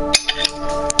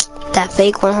 That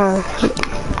fake one, huh?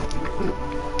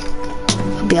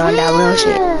 Be on that real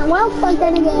shit. Well, fuck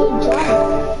that nigga.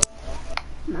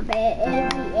 My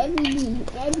bad. Every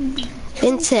beat.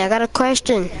 Vincent, I got a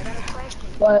question.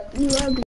 What?